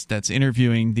that's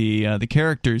interviewing the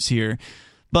characters here.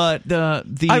 But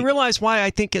I realize why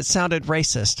I think it sounded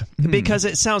racist. Because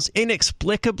it sounds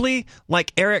inexplicably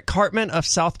like Eric Cartman of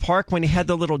South Park when he had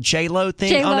the little J-Lo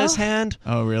thing on his hand.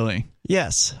 Oh, really?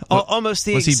 Yes. Almost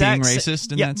the Was exact... he being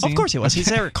racist in that scene? Of course he was. Okay.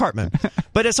 He's Eric Cartman.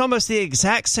 But it's almost the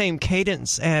exact same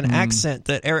cadence and accent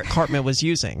that Eric Cartman was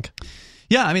using.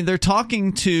 Yeah, I mean, they're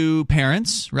talking to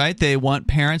parents, right? They want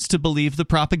parents to believe the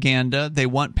propaganda. They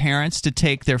want parents to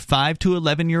take their 5 to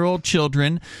 11-year-old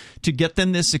children to get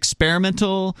them this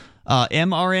experimental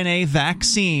mRNA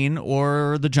vaccine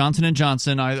or the Johnson &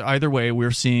 Johnson. Either way,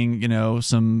 we're seeing,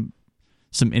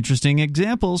 some interesting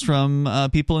examples from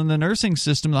people in the nursing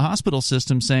system, the hospital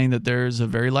system, saying that there's a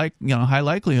very high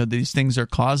likelihood these things are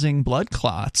causing blood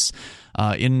clots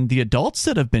in the adults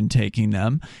that have been taking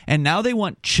them. And now they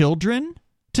want children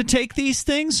to take these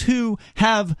things who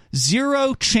have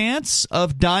zero chance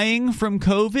of dying from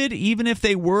COVID, even if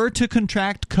they were to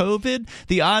contract COVID.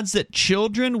 The odds that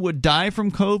children would die from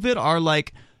COVID are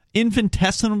like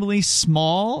infinitesimally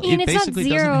small. And it it's basically not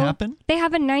zero. doesn't happen. They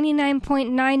have a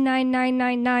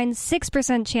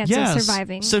 99.99996% chance of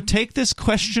surviving. So take this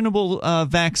questionable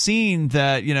vaccine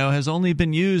that has only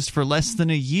been used for less than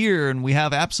a year, and we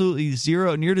have absolutely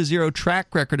near to zero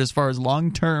track record as far as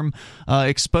long-term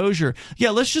exposure.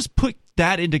 Yeah, let's just put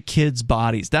that into kids'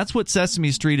 bodies. That's what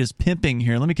Sesame Street is pimping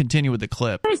here. Let me continue with the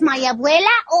clip. Here's my abuela,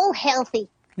 all healthy.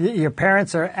 Your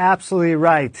parents are absolutely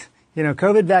right.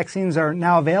 COVID vaccines are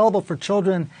now available for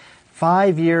children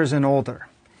 5 years and older.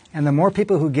 And the more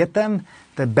people who get them,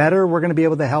 the better we're going to be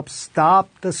able to help stop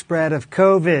the spread of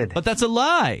COVID. But that's a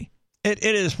lie. It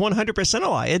is 100% a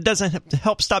lie. It doesn't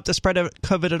help stop the spread of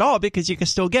COVID at all because you can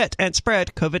still get and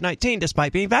spread COVID-19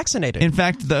 despite being vaccinated. In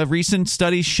fact, the recent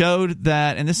study showed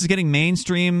that, and this is getting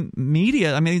mainstream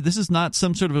media. I mean, this is not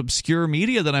some sort of obscure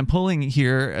media that I'm pulling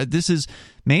here. This is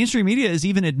mainstream media is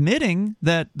even admitting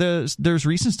that there's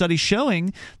recent studies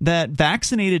showing that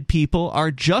vaccinated people are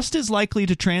just as likely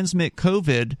to transmit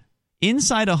COVID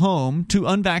inside a home to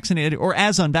unvaccinated or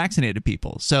as unvaccinated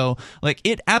people. So, like,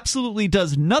 it absolutely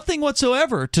does nothing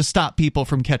whatsoever to stop people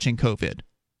from catching COVID,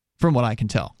 from what I can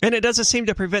tell. And it doesn't seem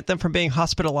to prevent them from being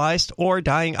hospitalized or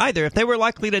dying either. If they were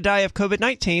likely to die of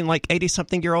COVID-19, like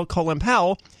 80-something-year-old Colin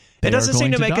Powell, it doesn't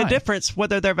seem to make a difference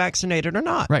whether they're vaccinated or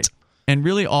not. Right. And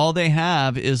really all they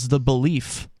have is the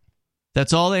belief.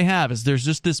 That's all they have, is there's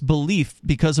just this belief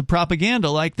because of propaganda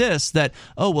like this that,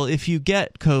 oh, well, if you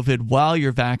get COVID while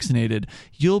you're vaccinated,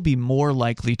 you'll be more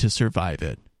likely to survive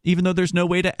it, even though there's no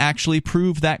way to actually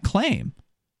prove that claim.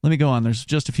 Let me go on. There's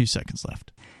just a few seconds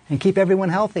left. And keep everyone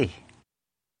healthy.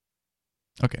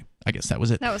 Okay, I guess that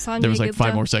was it. That was Sanjay There was like Gupta.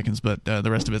 5 more seconds, but the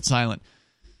rest of it's silent.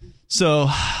 So,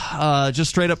 just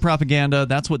straight up propaganda.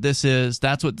 That's what this is.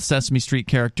 That's what the Sesame Street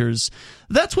characters,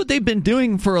 that's what they've been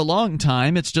doing for a long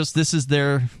time. It's just this is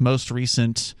their most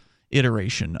recent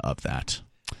iteration of that.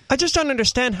 I just don't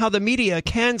understand how the media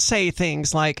can say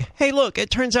things like, hey, look, it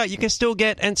turns out you can still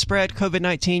get and spread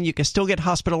COVID-19. You can still get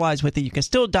hospitalized with it. You can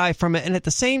still die from it. And at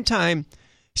the same time,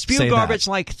 spew Say garbage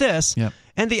that. like this. Yep.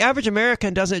 And the average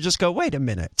American doesn't just go, wait a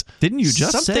minute. Didn't you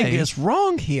just Something say is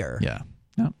wrong here. Yeah.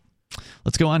 No.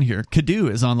 Let's go on here. Kadu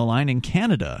is on the line in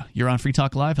Canada. You're on Free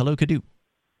Talk Live. Hello, Kadu.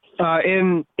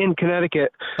 In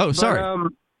Connecticut. Oh, sorry.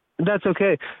 But, that's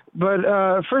okay. But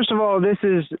first of all, this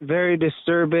is very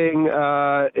disturbing.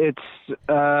 It's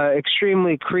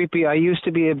extremely creepy. I used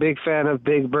to be a big fan of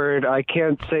Big Bird. I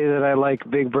can't say that I like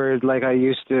Big Bird like I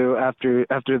used to after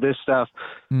this stuff.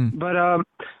 But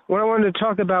what I wanted to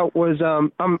talk about was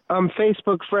I'm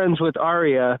Facebook friends with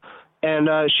Aria,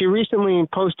 and she recently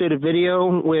posted a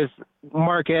video with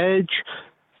Mark Edge.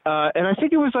 And I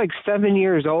think it was like 7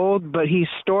 years old, but he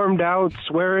stormed out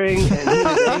swearing and he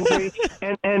was angry.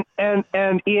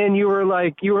 And Ian, you were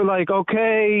like,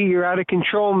 okay, you're out of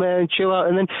control, man, chill out.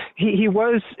 And then he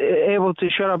was able to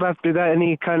shut up after that, and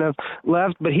he kind of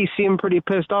left, but he seemed pretty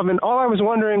pissed off. And all I was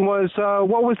wondering was,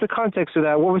 what was the context of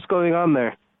that? What was going on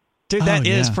there? Dude, that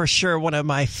is for sure one of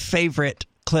my favorite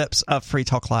clips of Free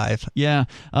Talk Live. Yeah.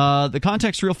 The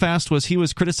context real fast was he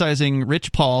was criticizing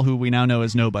Rich Paul, who we now know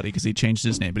as Nobody because he changed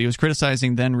his name, but he was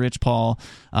criticizing then Rich Paul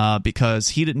because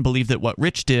he didn't believe that what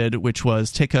Rich did, which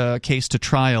was take a case to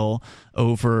trial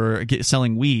over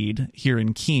selling weed here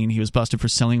in Keene. He was busted for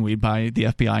selling weed by the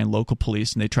FBI and local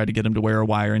police, and they tried to get him to wear a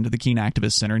wire into the Keene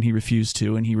Activist Center, and he refused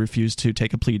to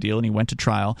take a plea deal, and he went to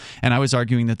trial. And I was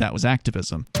arguing that that was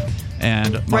activism.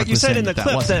 And Mark right, you was said saying in the that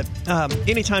clip wasn't. that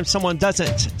anytime someone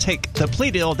doesn't take the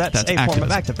plea deal, that's a form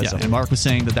of activism. Yeah, and Mark was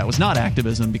saying that that was not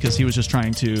activism because he was just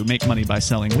trying to make money by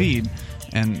selling weed.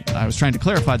 And I was trying to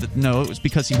clarify that no, it was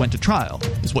because he went to trial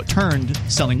is what turned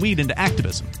selling weed into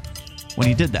activism when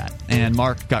he did that. And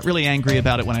Mark got really angry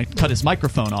about it when I cut his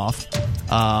microphone off.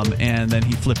 And then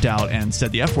he flipped out and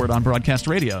said the F word on broadcast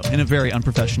radio in a very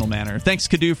unprofessional manner. Thanks,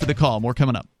 Kadu, for the call. More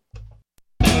coming up.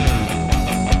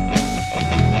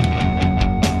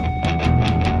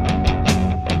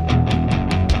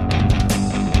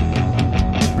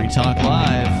 Talk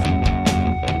Live.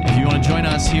 If you want to join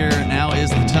us here, now is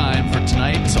the time for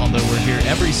tonight, although we're here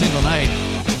every single night,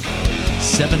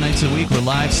 7 nights a week. We're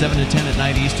live 7 to 10 at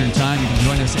night Eastern Time. You can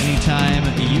join us anytime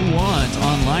you want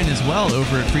online as well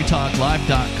over at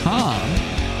freetalklive.com.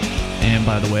 And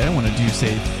by the way, I want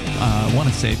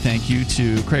to say thank you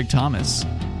to Craig Thomas,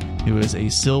 who is a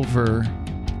silver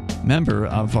member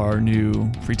of our new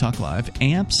Free Talk Live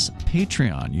AMPS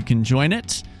Patreon. You can join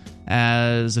it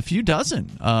as a few dozen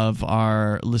of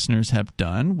our listeners have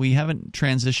done. We haven't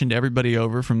transitioned everybody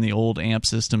over from the old AMP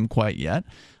system quite yet,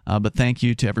 but thank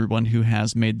you to everyone who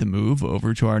has made the move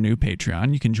over to our new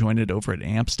Patreon. You can join it over at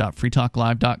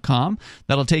amps.freetalklive.com.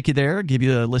 That'll take you there, give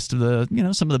you a list of the,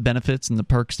 some of the benefits and the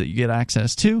perks that you get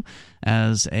access to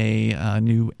as a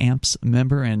new AMPS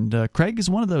member. And Craig is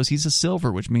one of those. He's a silver,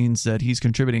 which means that he's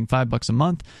contributing $5 a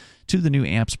month to the new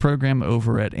AMPS program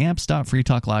over at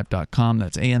amps.freetalklive.com.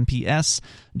 That's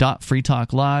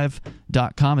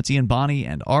amps.freetalklive.com. It's Ian Bonney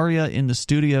and Aria in the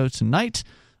studio tonight.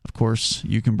 Of course,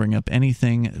 you can bring up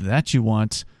anything that you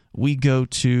want. We go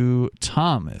to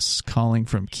Thomas calling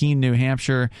from Keene, New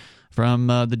Hampshire, from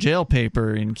the jail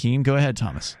paper in Keene. Go ahead,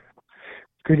 Thomas.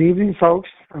 Good evening, folks.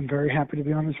 I'm very happy to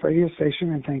be on this radio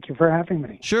station, and thank you for having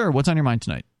me. Sure. What's on your mind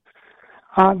tonight?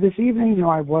 This evening,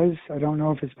 I don't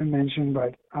know if it's been mentioned,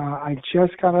 but I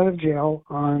just got out of jail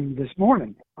this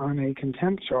morning on a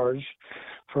contempt charge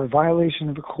for a violation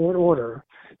of a court order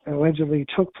that allegedly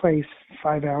took place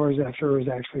 5 hours after it was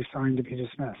actually signed to be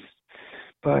dismissed.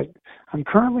 But I'm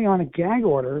currently on a gag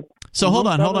order. So hold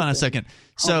on a second.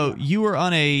 So you were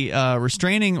on a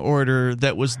restraining order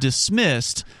that was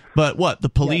dismissed, but what? The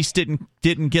police didn't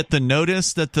get the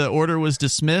notice that the order was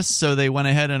dismissed, so they went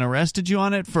ahead and arrested you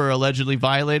on it for allegedly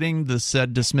violating the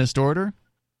said dismissed order?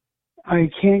 I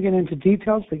can't get into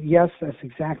details, but yes, that's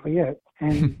exactly it.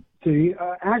 And the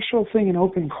actual thing in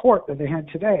open court that they had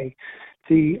today,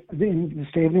 in the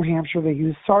state of New Hampshire, they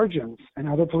use sergeants and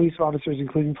other police officers,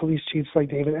 including police chiefs like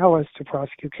David Ellis, to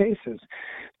prosecute cases.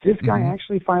 This guy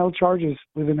actually filed charges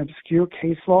with an obscure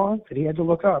case law that he had to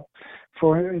look up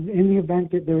for in the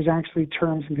event that there was actually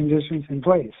terms and conditions in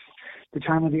place. The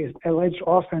time of the alleged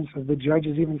offense of the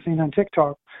judges even seen on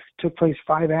TikTok took place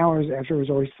 5 hours after it was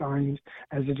already signed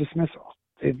as a dismissal.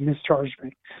 They mischarged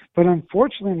me. But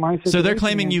unfortunately, my situation... So they're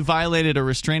claiming you violated a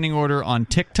restraining order on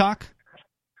TikTok?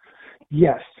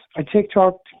 Yes. I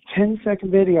TikToked 10-second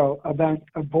video about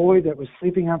a boy that was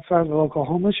sleeping outside the local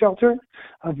homeless shelter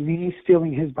of me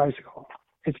stealing his bicycle.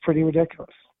 It's pretty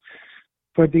ridiculous.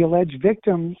 But the alleged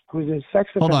victim, who's a sex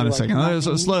offender... Hold on a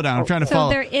second. Slow down. I'm trying to follow.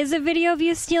 So there is a video of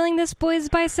you stealing this boy's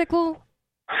bicycle?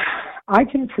 I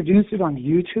can produce it on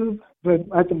YouTube, but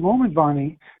at the moment,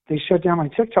 Barney, they shut down my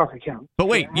TikTok account. But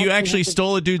wait, you actually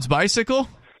stole a dude's bicycle?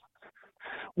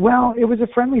 Well, it was a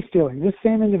friendly stealing. This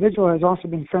same individual has also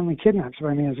been friendly kidnapped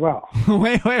by me as well.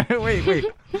 Wait.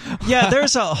 Yeah,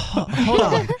 there's a... Hold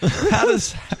on.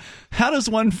 How does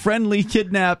one friendly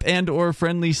kidnap and or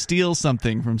friendly steal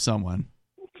something from someone?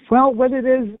 Well, what it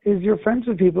is you're friends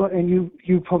with people and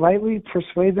you politely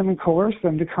persuade them and coerce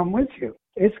them to come with you.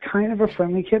 It's kind of a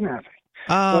friendly kidnapping.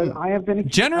 But I have been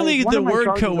generally the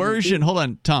word coercion. Hold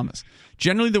on, Thomas.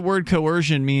 Generally, the word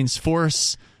coercion means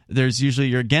force. There's usually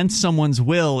you're against someone's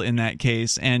will in that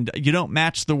case, and you don't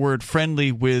match the word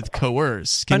friendly with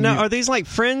coerce. Are these like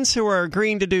friends who are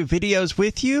agreeing to do videos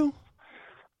with you?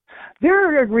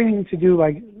 They're agreeing to do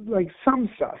like some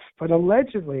stuff, but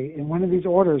allegedly in one of these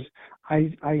orders,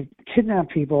 I kidnap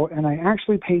people and I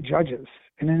actually pay judges.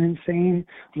 In an insane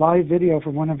live video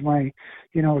from one of my,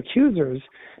 accusers,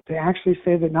 they actually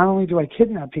say that not only do I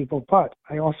kidnap people, but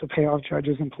I also pay off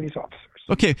judges and police officers.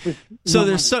 Okay,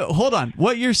 hold on.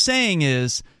 What you're saying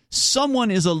is someone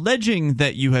is alleging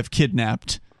that you have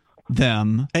kidnapped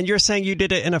them. And you're saying you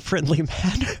did it in a friendly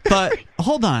manner. But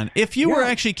hold on. If you were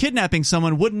actually kidnapping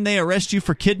someone, wouldn't they arrest you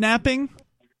for kidnapping?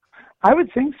 I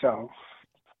would think so.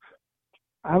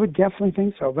 I would definitely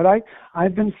think so. But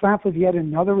I've been slapped with yet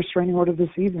another restraining order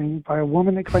this evening by a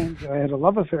woman that claims that I had a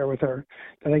love affair with her,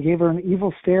 that I gave her an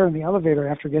evil stare in the elevator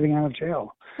after getting out of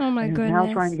jail. Oh, my goodness.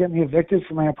 Now trying to get me evicted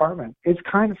from my apartment. It's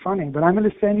kind of funny, but I'm going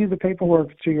to send you the paperwork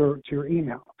to your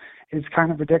email. It's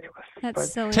kind of ridiculous.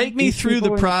 That's silly. Take me through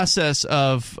the process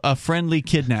of a friendly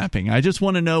kidnapping. I just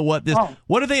want to know what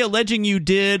are they alleging you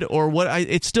did, or what?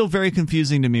 It's still very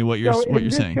confusing to me what you're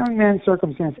saying. This young man's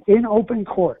circumstance in open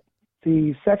court,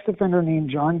 the sex offender named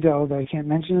John Doe, that I can't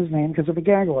mention his name because of a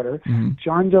gag order,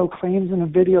 John Doe claims in a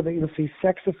video that you'll see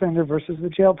sex offender versus the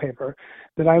jail paper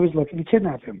that I was looking to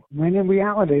kidnap him. When in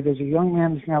reality, there's a young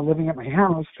man that's now living at my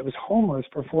house that was homeless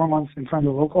for 4 months in front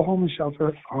of the local homeless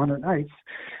shelter on nights,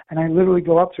 and I literally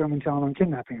go up to him and tell him I'm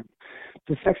kidnapping him.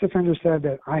 The sex offender said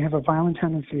that I have a violent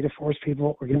tendency to force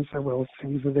people against their will,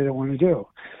 things that they don't want to do.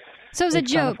 So it was a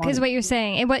joke, is what you're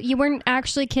saying. You weren't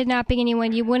actually kidnapping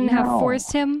anyone. You wouldn't have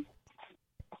forced him?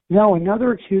 No,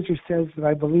 another accuser says that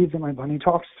I believe that my bunny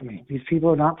talks to me. These people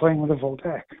are not playing with a full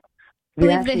deck.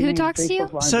 Believe that who talks to you?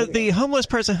 So the homeless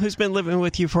person who's been living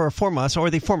with you for 4 months, or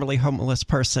the formerly homeless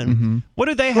person, what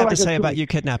do they have to say about you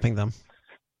kidnapping them?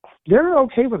 They're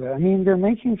okay with it. I mean, they're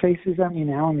making faces at me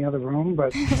now in the other room,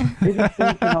 but they just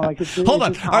think, it's Hold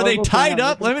on. Are they tied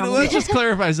up? Let's just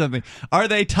clarify something. Are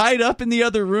they tied up in the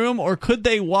other room, or could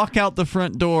they walk out the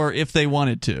front door if they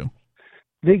wanted to?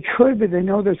 They could, but they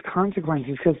know there's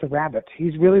consequences because the rabbit.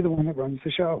 He's really the one that runs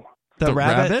the show. The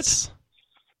rabbits?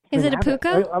 Is it a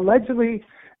puka? Allegedly,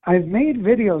 I've made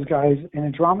videos, guys, in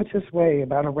a dramatist way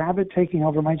about a rabbit taking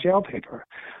over my jail paper.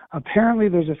 Apparently,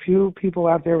 there's a few people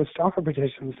out there with stalker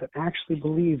petitions that actually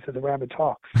believe that the rabbit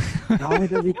talks. Not only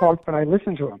does he talk, but I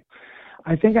listen to him.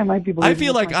 I think I might be believing. I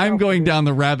feel like I'm going down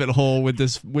the rabbit hole with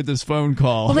this phone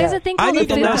call. Well, there's a thing called I need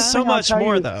to know so much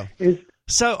more, though.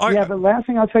 But last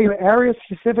thing I'll tell you, Aria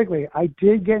specifically, I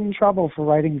did get in trouble for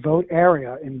writing "Vote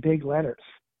Aria" in big letters.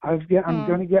 I'm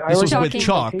going to get. This was with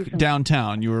chalk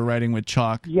downtown. You were writing with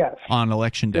chalk. Yes. On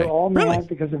election day. They're all mad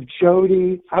because of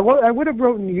Jody. I would have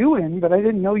written you in, but I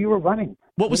didn't know you were running.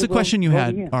 What was the question you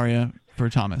had, Aria, for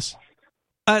Thomas?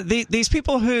 These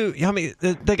people who,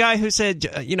 the guy who said,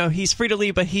 he's free to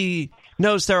leave, but he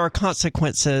knows there are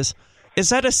consequences. Is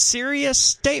that a serious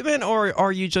statement, or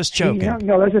are you just joking?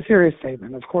 No, that's a serious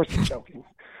statement. Of course I'm joking.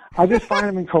 I'll just find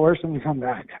them and coerce them to come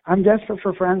back. I'm desperate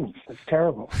for friends. It's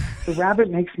terrible. The rabbit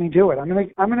makes me do it. I'm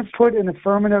gonna put an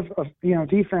affirmative of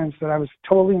defense that I was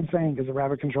totally insane because the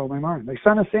rabbit controlled my mind. Like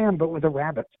Son of Sam, but with a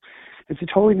rabbit. It's a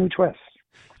totally new twist.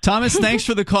 Thomas, thanks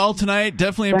for the call tonight.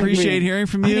 Definitely appreciate hearing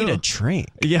from you. I need a drink.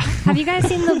 Yeah. Have you guys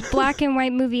seen the black and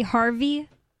white movie Harvey?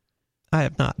 I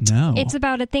have not. No. It's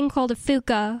about a thing called a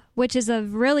fuca, which is a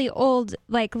really old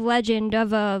legend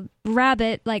of a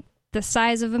rabbit the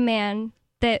size of a man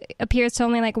that appears to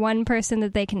only one person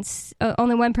that they can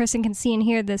only one person can see and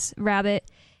hear this rabbit.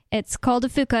 It's called a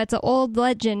fuca. It's an old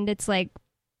legend. It's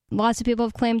lots of people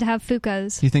have claimed to have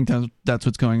fucas. You think that's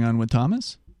what's going on with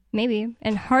Thomas? Maybe.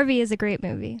 And Harvey is a great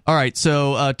movie. All right,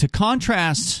 so to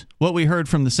contrast what we heard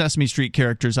from the Sesame Street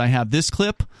characters, I have this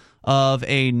clip of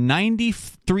a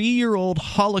 93-year-old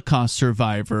Holocaust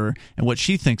survivor and what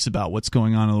she thinks about what's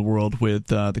going on in the world with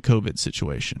the COVID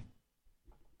situation.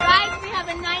 Guys, we have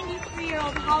a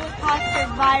 93-year-old Holocaust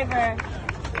survivor.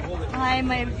 Hi,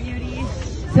 my beauty.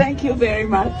 Thank you very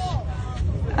much.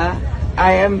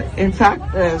 I am, in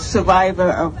fact, a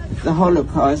survivor of the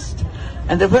Holocaust.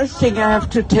 And the first thing I have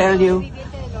to tell you,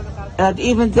 that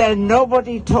even then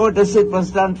nobody told us it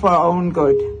was done for our own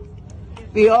good.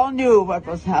 We all knew what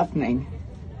was happening.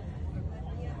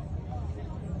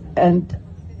 And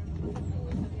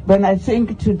when I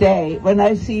think today, when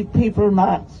I see people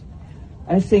masked,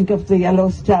 I think of the Yellow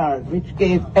Star, which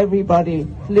gave everybody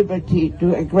liberty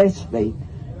to aggress me,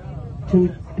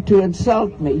 to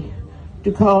insult me,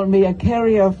 to call me a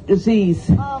carrier of disease,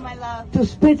 my love. to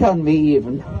spit on me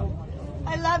even.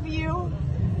 I love you.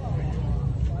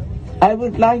 I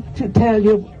would like to tell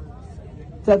you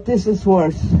that this is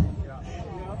worse.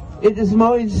 It is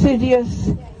more insidious.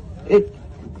 It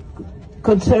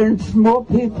concerns more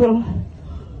people.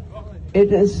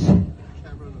 There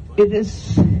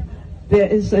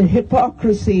is a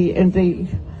hypocrisy in the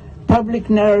public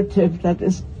narrative that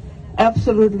is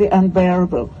absolutely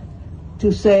unbearable,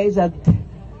 to say that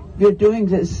we're doing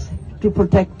this to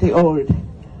protect the old.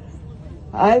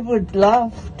 I would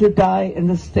love to die in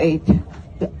a state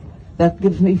that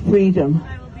gives me freedom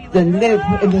than live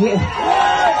in here.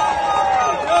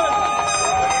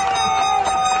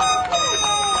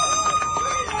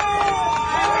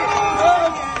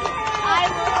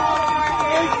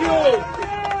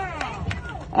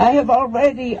 I have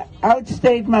already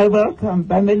outstayed my welcome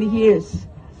by many years,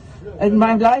 and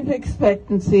my life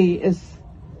expectancy is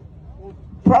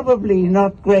probably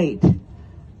not great,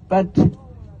 but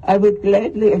I would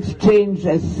gladly exchange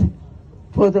this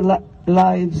for the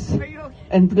lives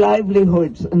and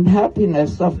livelihoods and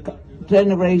happiness of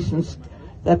generations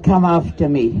that come after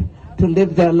me, to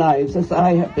live their lives as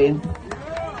I have been.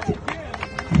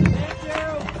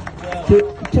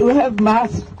 To have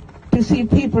masks, to see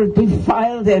people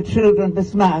defile their children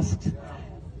with masks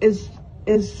is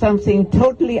something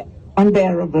totally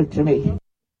unbearable to me.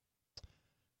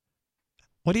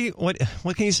 What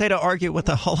can you say to argue with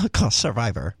a Holocaust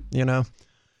survivor, And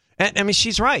I mean,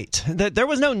 she's right. There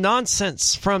was no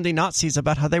nonsense from the Nazis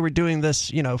about how they were doing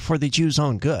this, for the Jews'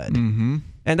 own good. Mm-hmm.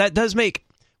 And that does make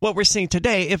what we're seeing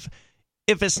today, if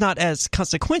it's not as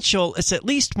consequential, it's at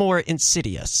least more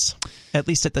insidious, at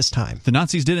least at this time. The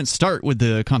Nazis didn't start with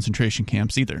the concentration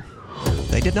camps either.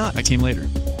 They did not. That came later.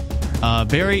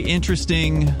 Very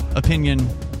interesting opinion,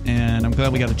 and I'm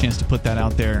glad we got a chance to put that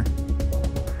out there.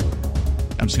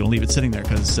 I'm just going to leave it sitting there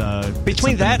because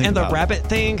between that and the rabbit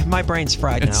thing, my brain's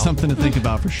fried now. It's something to think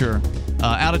about for sure.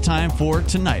 Out of time for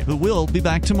tonight, but we'll be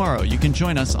back tomorrow. You can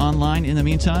join us online in the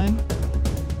meantime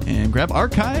and grab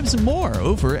archives and more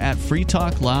over at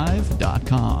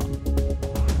freetalklive.com.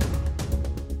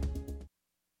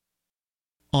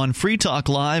 On Free Talk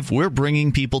Live, we're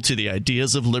bringing people to the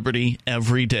ideas of liberty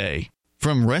every day.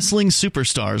 From wrestling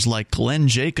superstars like Glenn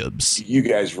Jacobs. You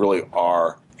guys really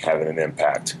are having an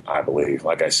impact, I believe.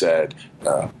 Like I said,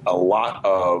 a lot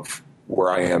of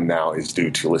where I am now is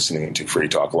due to listening to Free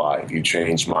Talk Live. You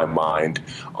changed my mind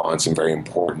on some very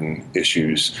important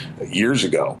issues years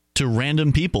ago. To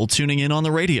random people tuning in on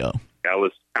the radio. I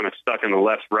was kind of stuck in the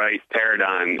left-right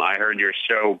paradigm. I heard your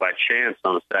show by chance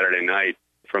on a Saturday night.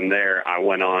 From there, I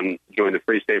went on, joined the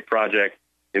Free State Project,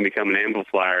 and become an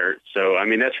amplifier. So, I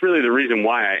mean, that's really the reason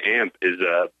why I amp, is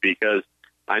because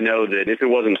I know that if it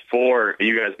wasn't for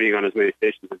you guys being on as many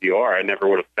stations as you are, I never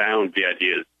would have found the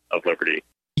ideas of liberty.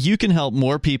 You can help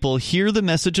more people hear the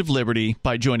message of liberty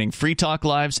by joining Free Talk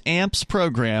Live's AMPS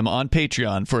program on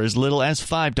Patreon for as little as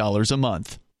 $5 a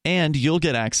month. And you'll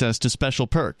get access to special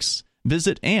perks.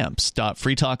 Visit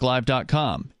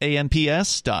amps.freetalklive.com,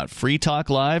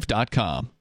 amps.freetalklive.com.